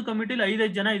ಒಂದೊಂದು ಕಮಿಟಿಲಿ 5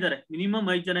 ಜನ ಇದ್ದಾರೆ, ಮಿನಿಮಮ್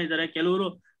 5 ಜನ ಇದ್ದಾರೆ. ಕೆಲವರು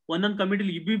ಒಂದೊಂದು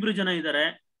ಕಮಿಟಿಲಿ 2 ಜನ ಇದ್ದಾರೆ.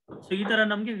 ಸೊ ಈ ತರ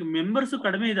ನಮ್ಗೆ ಮೆಂಬರ್ಸ್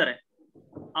ಕಡಿಮೆ ಇದ್ದಾರೆ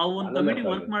ಆ ಒಂದು ಕಮಿಟಿ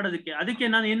ವರ್ಕ್ ಮಾಡೋದಕ್ಕೆ. ಅದಕ್ಕೆ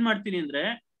ನಾನು ಏನ್ ಮಾಡ್ತೀನಿ ಅಂದ್ರೆ,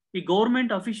 ಈ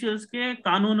ಗೌರ್ಮೆಂಟ್ ಅಫಿಷಿಯಲ್ಸ್ಗೆ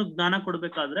ಕಾನೂನು ಜ್ಞಾನ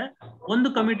ಕೊಡ್ಬೇಕಾದ್ರೆ ಒಂದು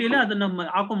ಕಮಿಟಿಯಲ್ಲಿ ಅದನ್ನ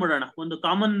ಹಾಕೊಂಡ್ಬಿಡೋಣ. ಒಂದು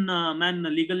common man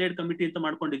legal aid committee ಅಂತ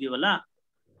ಮಾಡ್ಕೊಂಡಿದೀವಲ್ಲ,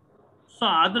 ಸೊ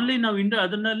ಅದ್ರಲ್ಲಿ ನಾವು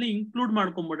ಅದನ್ನಲ್ಲಿ ಇನ್ಕ್ಲೂಡ್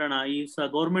ಮಾಡ್ಕೊಂಡ್ಬಿಡೋಣ ಈ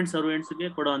ಗೌರ್ಮೆಂಟ್ ಸರ್ವೆಂಟ್ಸ್ ಗೆ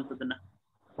ಕೊಡುವಂತದನ್ನ.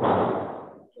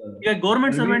 ಈಗ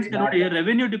ಗೌರ್ಮೆಂಟ್ ಸರ್ವೆಂಟ್ಸ್ ನೋಡಿ,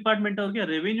 ರೆವೆನ್ಯೂ ಡಿಪಾರ್ಟ್ಮೆಂಟ್ ಅವ್ರಿಗೆ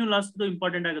ರೆವೆನ್ಯೂ ಲಾಸ್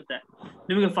ಇಂಪಾರ್ಟೆಂಟ್ ಆಗುತ್ತೆ.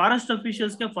 ನಿಮಗೆ ಫಾರೆಸ್ಟ್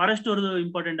ಅಫಿಷಿಯಲ್ಸ್ಗೆ ಫಾರೆಸ್ಟ್ ಅವ್ರದ್ದು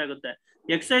ಇಂಪಾರ್ಟೆಂಟ್ ಆಗುತ್ತೆ.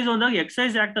 ಎಕ್ಸೈಸ್ ಒಂದಾಗ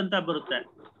ಎಕ್ಸೈಸ್ ಆಕ್ಟ್ ಅಂತ ಬರುತ್ತೆ,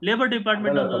 ಲೇಬರ್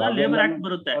ಡಿಪಾರ್ಟ್ಮೆಂಟ್ ಅಂದಾಗ ಲೇಬರ್ ಆಕ್ಟ್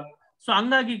ಬರುತ್ತೆ. ಸೊ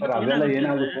ಹಂಗಾಗಿ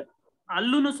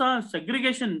ಅಲ್ಲೂ ಸಹ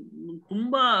ಸೆಗ್ರಿಗೇಷನ್,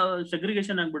 ತುಂಬಾ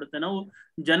ಸೆಗ್ರಿಗೇಷನ್ ಆಗ್ಬಿಡುತ್ತೆ. ನಾವು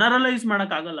ಜನರಲೈಸ್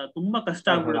ಮಾಡಕ್ ಆಗಲ್ಲ, ತುಂಬಾ ಕಷ್ಟ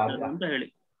ಆಗ್ಬಿಡುತ್ತೆ ಅಂತ ಹೇಳಿ.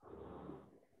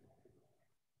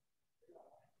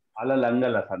 ಅಲ್ಲಲ್ಲ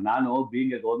ಹಂಗಲ್ಲ ಸರ್, ನಾನು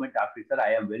being A government officer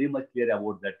I am very much clear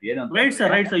about that. ಏನಂತ right sir,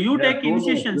 right sir, you take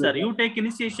initiation sir, you take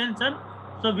initiation sir.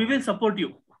 So we will support you.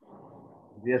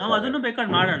 ನಾವು ಅದನ್ನು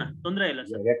ಬೇಕಾದ್ರೆ ಮಾಡೋಣ, ತೊಂದರೆ ಇಲ್ಲ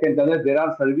ಸರ್. ಯಾಕೆಂತಂದ್ರೆ there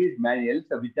are service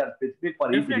ಮ್ಯಾನ್ಯಲ್ಸ್ which are specific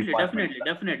for each department.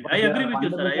 Definitely I agree with you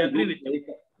sir, I agree with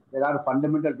you. There are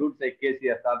fundamental rules like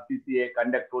KCSR, CCA,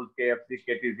 conduct rules, KFC,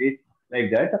 KTC, like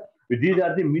that. These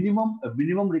are the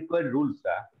minimum required rules.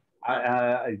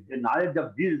 The knowledge of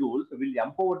these rules will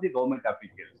empower the government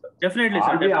officials. Definitely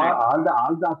sir, all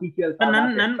the officials.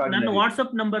 ನನ್ನ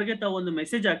WhatsApp ನಂಬರ್ಗೆ ತಾವು ಒಂದು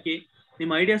message ಹಾಕಿ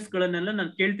ನಿಮ್ಮ ideas ಗಳನ್ನೆಲ್ಲ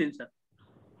ನಾನು ಕೇಳ್ತೀನಿ sir.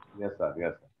 Yes sir,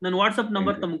 yes sir. ನನ್ನ WhatsApp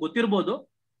number ತಮಗೆ ಗೊತ್ತಿರಬಹುದು.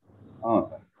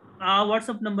 ಆ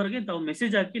ವಾಟ್ಸ್ಆಪ್ ನಂಬರ್ಗೆ ತಾವು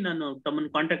ಮೆಸೇಜ್ ಹಾಕಿ ನಾನು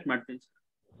ತಮ್ಮನ್ನು ಕಾಂಟ್ಯಾಕ್ಟ್ ಮಾಡ್ತೀನಿ sir.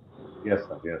 Yes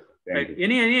sir, yes sir. Right.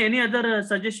 Any other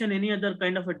suggestion, any other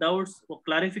kind of a doubts or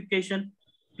clarification,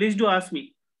 please do ask me.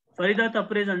 Farida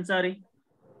Taprez Ansari.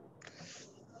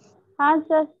 हाँ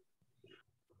sir.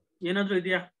 ಏನಾದ್ರು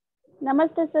ಇದೆಯಾ?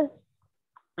 ನಮಸ್ತೆ ಸರ್.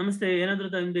 ನಮಸ್ತೆ. ಏನಾದ್ರು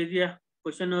ನಿಮ್ದು ಇದೆಯಾ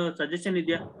ಕ್ವಶನ್, ಸಜೆಷನ್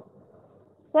ಇದೆಯಾ?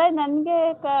 ಸರ್ ನನಗೆ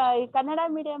ಕನ್ನಡ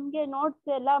ಮೀಡಿಯಂಗೆ ನೋಟ್ಸ್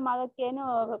ಎಲ್ಲ ಮಾಡೋಕೆ ಏನು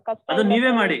ಕಷ್ಟ? ಅದು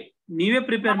ನೀವೇ ಮಾಡಿ, ನೀವೇ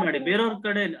ಪ್ರಿಪೇರ್ ಮಾಡಿ. ಬೇರೆಯವ್ರ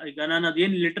ಕಡೆ ಈಗ ನಾನು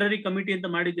ಅದೇನು ಲಿಟರರಿ ಕಮಿಟಿ ಅಂತ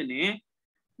ಮಾಡಿದ್ದೀನಿ,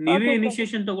 ನೀವೇ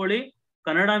ಇನಿಷಿಯೇಷನ್ ತಗೊಳ್ಳಿ.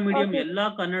 ಕನ್ನಡ ಮೀಡಿಯಂ ಎಲ್ಲಾ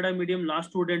ಕನ್ನಡ ಮೀಡಿಯಂ ಲಾ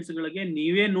ಸ್ಟೂಡೆಂಟ್ಸ್ ಗಳಿಗೆ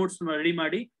ನೀವೇ ನೋಟ್ಸ್ ರೆಡಿ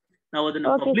ಮಾಡಿ ನಾವು ಅದನ್ನ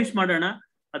ಪಬ್ಲಿಷ್ ಮಾಡೋಣ.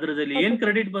 ಅದರಲ್ಲಿ ಏನ್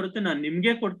ಕ್ರೆಡಿಟ್ ಬರುತ್ತೆ ನಾನು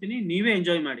ನಿಮ್ಗೆ ಕೊಡ್ತೀನಿ, ನೀವೇ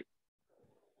ಎಂಜಾಯ್ ಮಾಡಿ.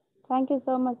 Thank you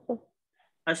so much sir.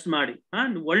 ಅಷ್ಟ್ ಮಾಡಿ,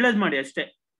 ಒಳ್ಳೇದ್ ಮಾಡಿ ಅಷ್ಟೇ.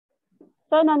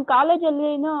 ಸರ್ ನನ್ನ ಕಾಲೇಜಲ್ಲಿ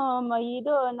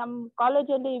ಇದು ನಮ್ಮ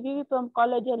ಕಾಲೇಜಲ್ಲಿ VPK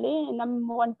ಕಾಲೇಜಲ್ಲಿ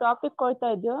ಒಂದು ಟಾಪಿಕ್ ಕೊಡ್ತಾ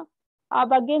ಇದ್ದು, ಆ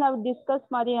ಬಗ್ಗೆ ನಾವು ಡಿಸ್ಕಸ್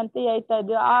ಮಾಡಿ ಅಂತ ಹೇಳ್ತಾ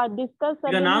ಇದ್ವಿ. ಆ ಡಿಸ್ಕಸ್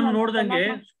ಈಗ ನಾನು ನೋಡ್ದಂಗೆ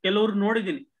ಕೆಲವ್ರು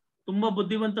ನೋಡಿದೀನಿ, ತುಂಬಾ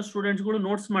ಬುದ್ಧಿವಂತ ಸ್ಟೂಡೆಂಟ್ಸ್ಗಳು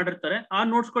ನೋಟ್ಸ್ ಮಾಡಿರ್ತಾರೆ. ಆ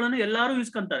ನೋಟ್ಸ್ ಗಳನ್ನು ಎಲ್ಲಾರು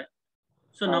ಇಸ್ಕೊಂತಾರೆ.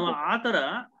 ಸೊ ನಾವು ಆತರ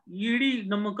ಇಡೀ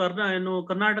ನಮ್ಮ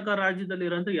ಕರ್ನಾಟಕ ರಾಜ್ಯದಲ್ಲಿ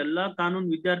ಇರುವಂತ ಎಲ್ಲಾ ಕಾನೂನು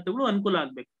ವಿದ್ಯಾರ್ಥಿಗಳು ಅನುಕೂಲ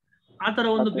ಆಗ್ಬೇಕು. ಆತರ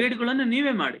ಒಂದು ಗೈಡ್ ಗಳನ್ನು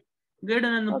ನೀವೇ ಮಾಡಿ. ಗೈಡ್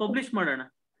ಅನ್ನು ಪಬ್ಲಿಷ್ ಮಾಡೋಣ.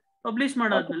 ಪಬ್ಲಿಷ್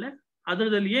ಮಾಡಾದ್ಮೇಲೆ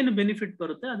ಅದರಲ್ಲಿ ಏನು ಬೆನಿಫಿಟ್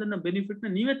ಬರುತ್ತೆ ಅದನ್ನ ಬೆನಿಫಿಟ್ ನ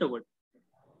ನೀವೇ ತಗೊಳ್ಳಿ.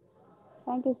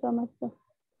 Thank you so much sir.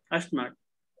 ಅಷ್ಟ್ ಮಾಡಿ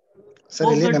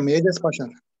ಸರ್. ಇಲ್ಲಿ ನಮ್ಮ ಏಜಸ್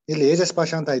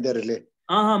ಪಾಷಾ ಅಂತ ಇದ್ದಾರೆ ಇಲ್ಲಿ.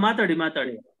 ಮಾತಾಡಿ.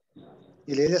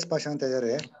 ಇಲ್ಲಿ ಏಜಸ್ ಪಾಷಾ ಅಂತ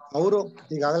ಇದ್ದಾರೆ. ಅವರು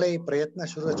ಈಗಾಗಲೇ ಈ ಪ್ರಯತ್ನ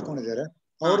ಶುರು ಹಚ್ಕೊಂಡಿದ್ದಾರೆ.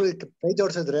 ಅವರು ಕೈ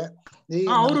ಜೋಡಿಸಿದ್ರೆ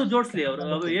ಅವರು ಜೋಡಿಸ್ಲಿ. ಅವರು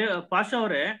ಪಾಷಾ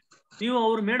ಅವರೇ, ನೀವು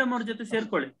ಅವ್ರ ಮೇಡಮ್ ಅವ್ರ ಜೊತೆ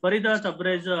ಸೇರ್ಕೊಳ್ಳಿ. ಫರೀದಾ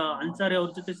ತಬ್ರೇಜ್ ಅನ್ಸಾರಿ ಅವ್ರ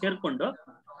ಜೊತೆ ಸೇರ್ಕೊಂಡು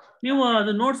ನೀವು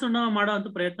ಅದು ನೋಟ್ಸ್ ಮಾಡೋ ಅಂತ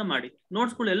ಪ್ರಯತ್ನ ಮಾಡಿ.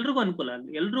 ನೋಟ್ಸ್ಗಳು ಎಲ್ರಿಗೂ ಅನುಕೂಲ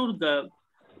ಆಗಲಿ. ಎಲ್ರೂ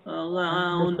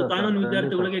ಒಂದು ಕಾನೂನು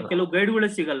ವಿದ್ಯಾರ್ಥಿಗಳಿಗೆ ಕೆಲವು ಗೈಡ್ಗಳೇ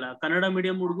ಸಿಗಲ್ಲ. ಕನ್ನಡ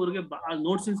ಮೀಡಿಯಂ ಹುಡುಗರಿಗೆ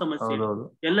ನೋಟ್ಸಿನ ಸಮಸ್ಯೆ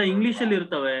ಎಲ್ಲ ಇಂಗ್ಲಿಷ್ ಅಲ್ಲಿ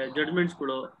ಇರ್ತವೆ.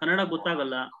 ಜಡ್ಜ್ಮೆಂಟ್ಸ್ಗಳು ಕನ್ನಡ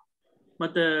ಗೊತ್ತಾಗಲ್ಲ.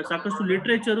 ಮತ್ತೆ ಸಾಕಷ್ಟು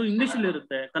ಲಿಟ್ರೇಚರು ಇಂಗ್ಲಿಷ್ ಅಲ್ಲಿ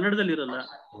ಇರುತ್ತೆ, ಕನ್ನಡದಲ್ಲಿ ಇರಲ್ಲ.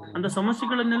 ಅಂತ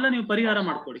ಸಮಸ್ಯೆಗಳನ್ನೆಲ್ಲ ನೀವು ಪರಿಹಾರ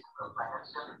ಮಾಡ್ಕೊಡಿ.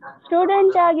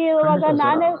 ಸ್ಟೂಡೆಂಟ್ ಆಗಿ ಇರುವಾಗ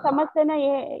ನಾನೇ ಸಮಸ್ಯೆನ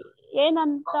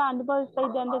ಏನಂತ ಅನುಭವಿಸ್ತಾ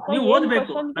ಇದ್ದೆ ಅಂದ್ರೆ ನೀವು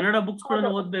ಓದ್ಬೇಕು, ಕನ್ನಡ ಬುಕ್ಸ್ ಗಳನ್ನ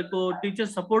ಓದ್ಬೇಕು, ಟೀಚರ್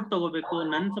ಸಪೋರ್ಟ್ ತಗೋಬೇಕು.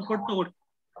 ನನ್ನ ಸಪೋರ್ಟ್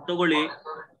ತಗೊಳ್ಳಿ.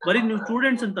 ಬರೀ ನೀವು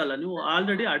ಸ್ಟೂಡೆಂಟ್ಸ್ ಅಂತಲ್ಲ, ನೀವು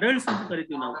ಆಲ್ರೆಡಿ ಅಡಲ್ಟ್ಸ್ ಅಂತ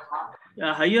ಕರಿತೀವಿ ನಾವು.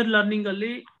 ಹೈಯರ್ ಲರ್ನಿಂಗ್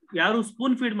ಅಲ್ಲಿ ಯಾರು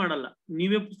ಸ್ಪೂನ್ ಫೀಡ್ ಮಾಡಲ್ಲ.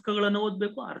 ನೀವೇ ಪುಸ್ತಕಗಳನ್ನ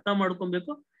ಓದ್ಬೇಕು, ಅರ್ಥ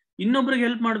ಮಾಡ್ಕೊಬೇಕು, ಇನ್ನೊಬ್ರಿಗೆ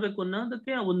ಹೆಲ್ಪ್ ಮಾಡ್ಬೇಕು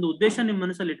ಅನ್ನೋದಕ್ಕೆ ಒಂದು ಉದ್ದೇಶ ನಿಮ್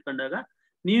ಮನಸ್ಸಲ್ಲಿ ಇಟ್ಕೊಂಡಾಗ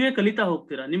ನೀವೇ ಕಲಿತಾ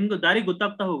ಹೋಗ್ತೀರಾ. ನಿಮ್ಗೆ ದಾರಿ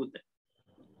ಗೊತ್ತಾಗ್ತಾ ಹೋಗುತ್ತೆ.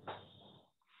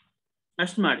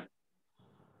 ಅಷ್ಟ್ ಮಾಡಿ.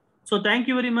 So thank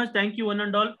you very much. Thank you one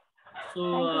and all. So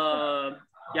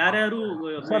ಯಾರ್ಯಾರು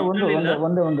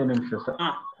ಒಂದು ನಿಮಿಷ ಸರ್.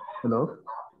 ಹಲೋ,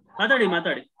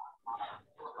 ಮಾತಾಡಿ.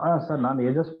 ಸರ್, ನಾನು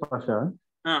ಏಜಸ್ ಪಾಷಾ.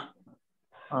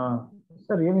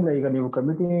 ಸರ್, ಏನಿಲ್ಲ, ಈಗ ನೀವು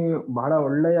ಕಮಿಟಿ ಬಹಳ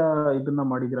ಒಳ್ಳೆಯ ಇದನ್ನ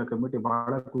ಮಾಡಿದಿರ. ಕಮಿಟಿ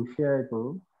ಬಹಳ ಖುಷಿ ಆಯ್ತು.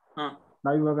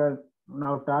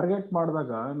 ನಾವು ಟಾರ್ಗೆಟ್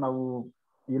ಮಾಡಿದಾಗ ನಾವು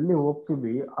ಎಲ್ಲಿ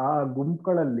ಹೋಗ್ತೀವಿ ಆ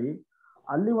ಗುಂಪುಗಳಲ್ಲಿ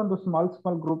ಅಲ್ಲಿ ಒಂದು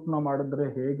ಸ್ಮಾಲ್ ಗ್ರೂಪ್ ನ ಮಾಡಿದ್ರೆ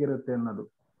ಹೇಗಿರುತ್ತೆ ಅನ್ನೋದು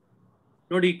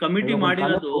ನೋಡಿ. ಕಮಿಟಿ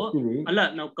ಮಾಡಿರೋದು ಅಲ್ಲ,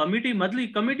 ನಾವು ಮೊದ್ಲು ಈ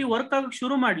ಕಮಿಟಿ ವರ್ಕ್ ಆಗಕ್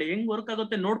ಶುರು ಮಾಡ್ಲಿ. ಹೆಂಗ್ ವರ್ಕ್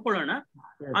ಆಗುತ್ತೆ ನೋಡ್ಕೊಳ್ಳೋಣ.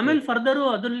 ಆಮೇಲೆ ಫರ್ದರ್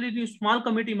ಅದ್ರಲ್ಲಿ ನೀವು ಸ್ಮಾಲ್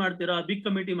ಕಮಿಟಿ ಮಾಡ್ತೀರಾ, ಬಿಗ್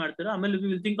ಕಮಿಟಿ ಮಾಡ್ತೀರಾ, ಆಮೇಲೆ we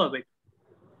will think of it.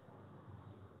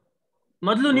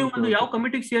 ಮೊದ್ಲು ನೀವು ಒಂದು ಯಾವ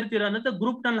ಕಮಿಟಿಗೆ ಸೇರ್ತೀರಾ ಅನ್ನೋದು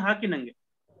ಗ್ರೂಪ್ ನಲ್ಲಿ ಹಾಕಿ ನಂಗೆ.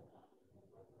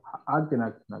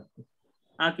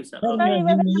 ಹಾಕಿ ಸರ್.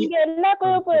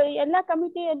 ಎಲ್ಲಾ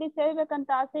ಕಮಿಟಿಯಲ್ಲಿ ಸೇರ್ಬೇಕಂತ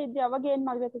ಆಸೆ ಇದ್ರೆ ಅವಾಗ ಏನ್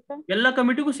ಮಾಡ್ಬೇಕು ಸರ್? ಎಲ್ಲಾ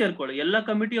ಕಮಿಟಿಗೂ ಸೇರ್ಕೊಳ್ಳಿ. ಎಲ್ಲಾ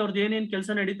ಕಮಿಟಿ ಅವ್ರದ್ದು ಏನೇನ್ ಕೆಲಸ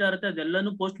ನಡೀತಾ ಇರುತ್ತೆ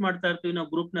ಅದೆಲ್ಲಾನು ಪೋಸ್ಟ್ ಮಾಡ್ತಾ ಇರ್ತೀವಿ ನಾವು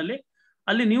ಗ್ರೂಪ್ ನಲ್ಲಿ.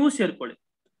 ಅಲ್ಲಿ ನೀವು ಸೇರ್ಕೊಳ್ಳಿ.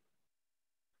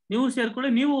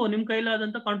 ನೀವು ನಿಮ್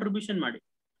ಕೈಲಾದಂತ ಕಾಂಟ್ರಿಬ್ಯೂಷನ್ ಮಾಡಿ.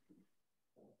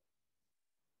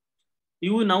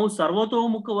 ನಾವು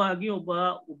ಸರ್ವತೋಮುಖವಾಗಿ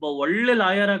ಒಬ್ಬ ಒಳ್ಳೆ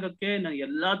ಲಾಯರ್ ಆಗಕ್ಕೆ ನಾನು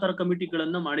ಎಲ್ಲಾ ತರ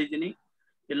ಕಮಿಟಿಗಳನ್ನ ಮಾಡಿದ್ದೀನಿ.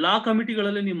 ಎಲ್ಲಾ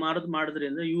ಕಮಿಟಿಗಳಲ್ಲಿ ನೀವು ಮಾಡಿದ್ರಿ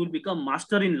ಅಂದ್ರೆ you will become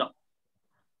master in law.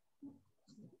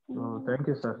 Thank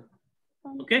you, sir.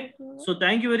 Okay, so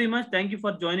thank you very much. Thank you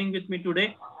for joining with me today.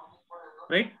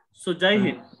 Right, so Jai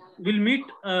Hind. We'll meet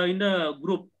in the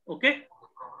group. Okay,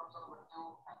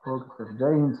 sir.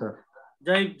 Jai Hind, sir.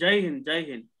 Jai Hind. Jai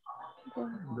Hind.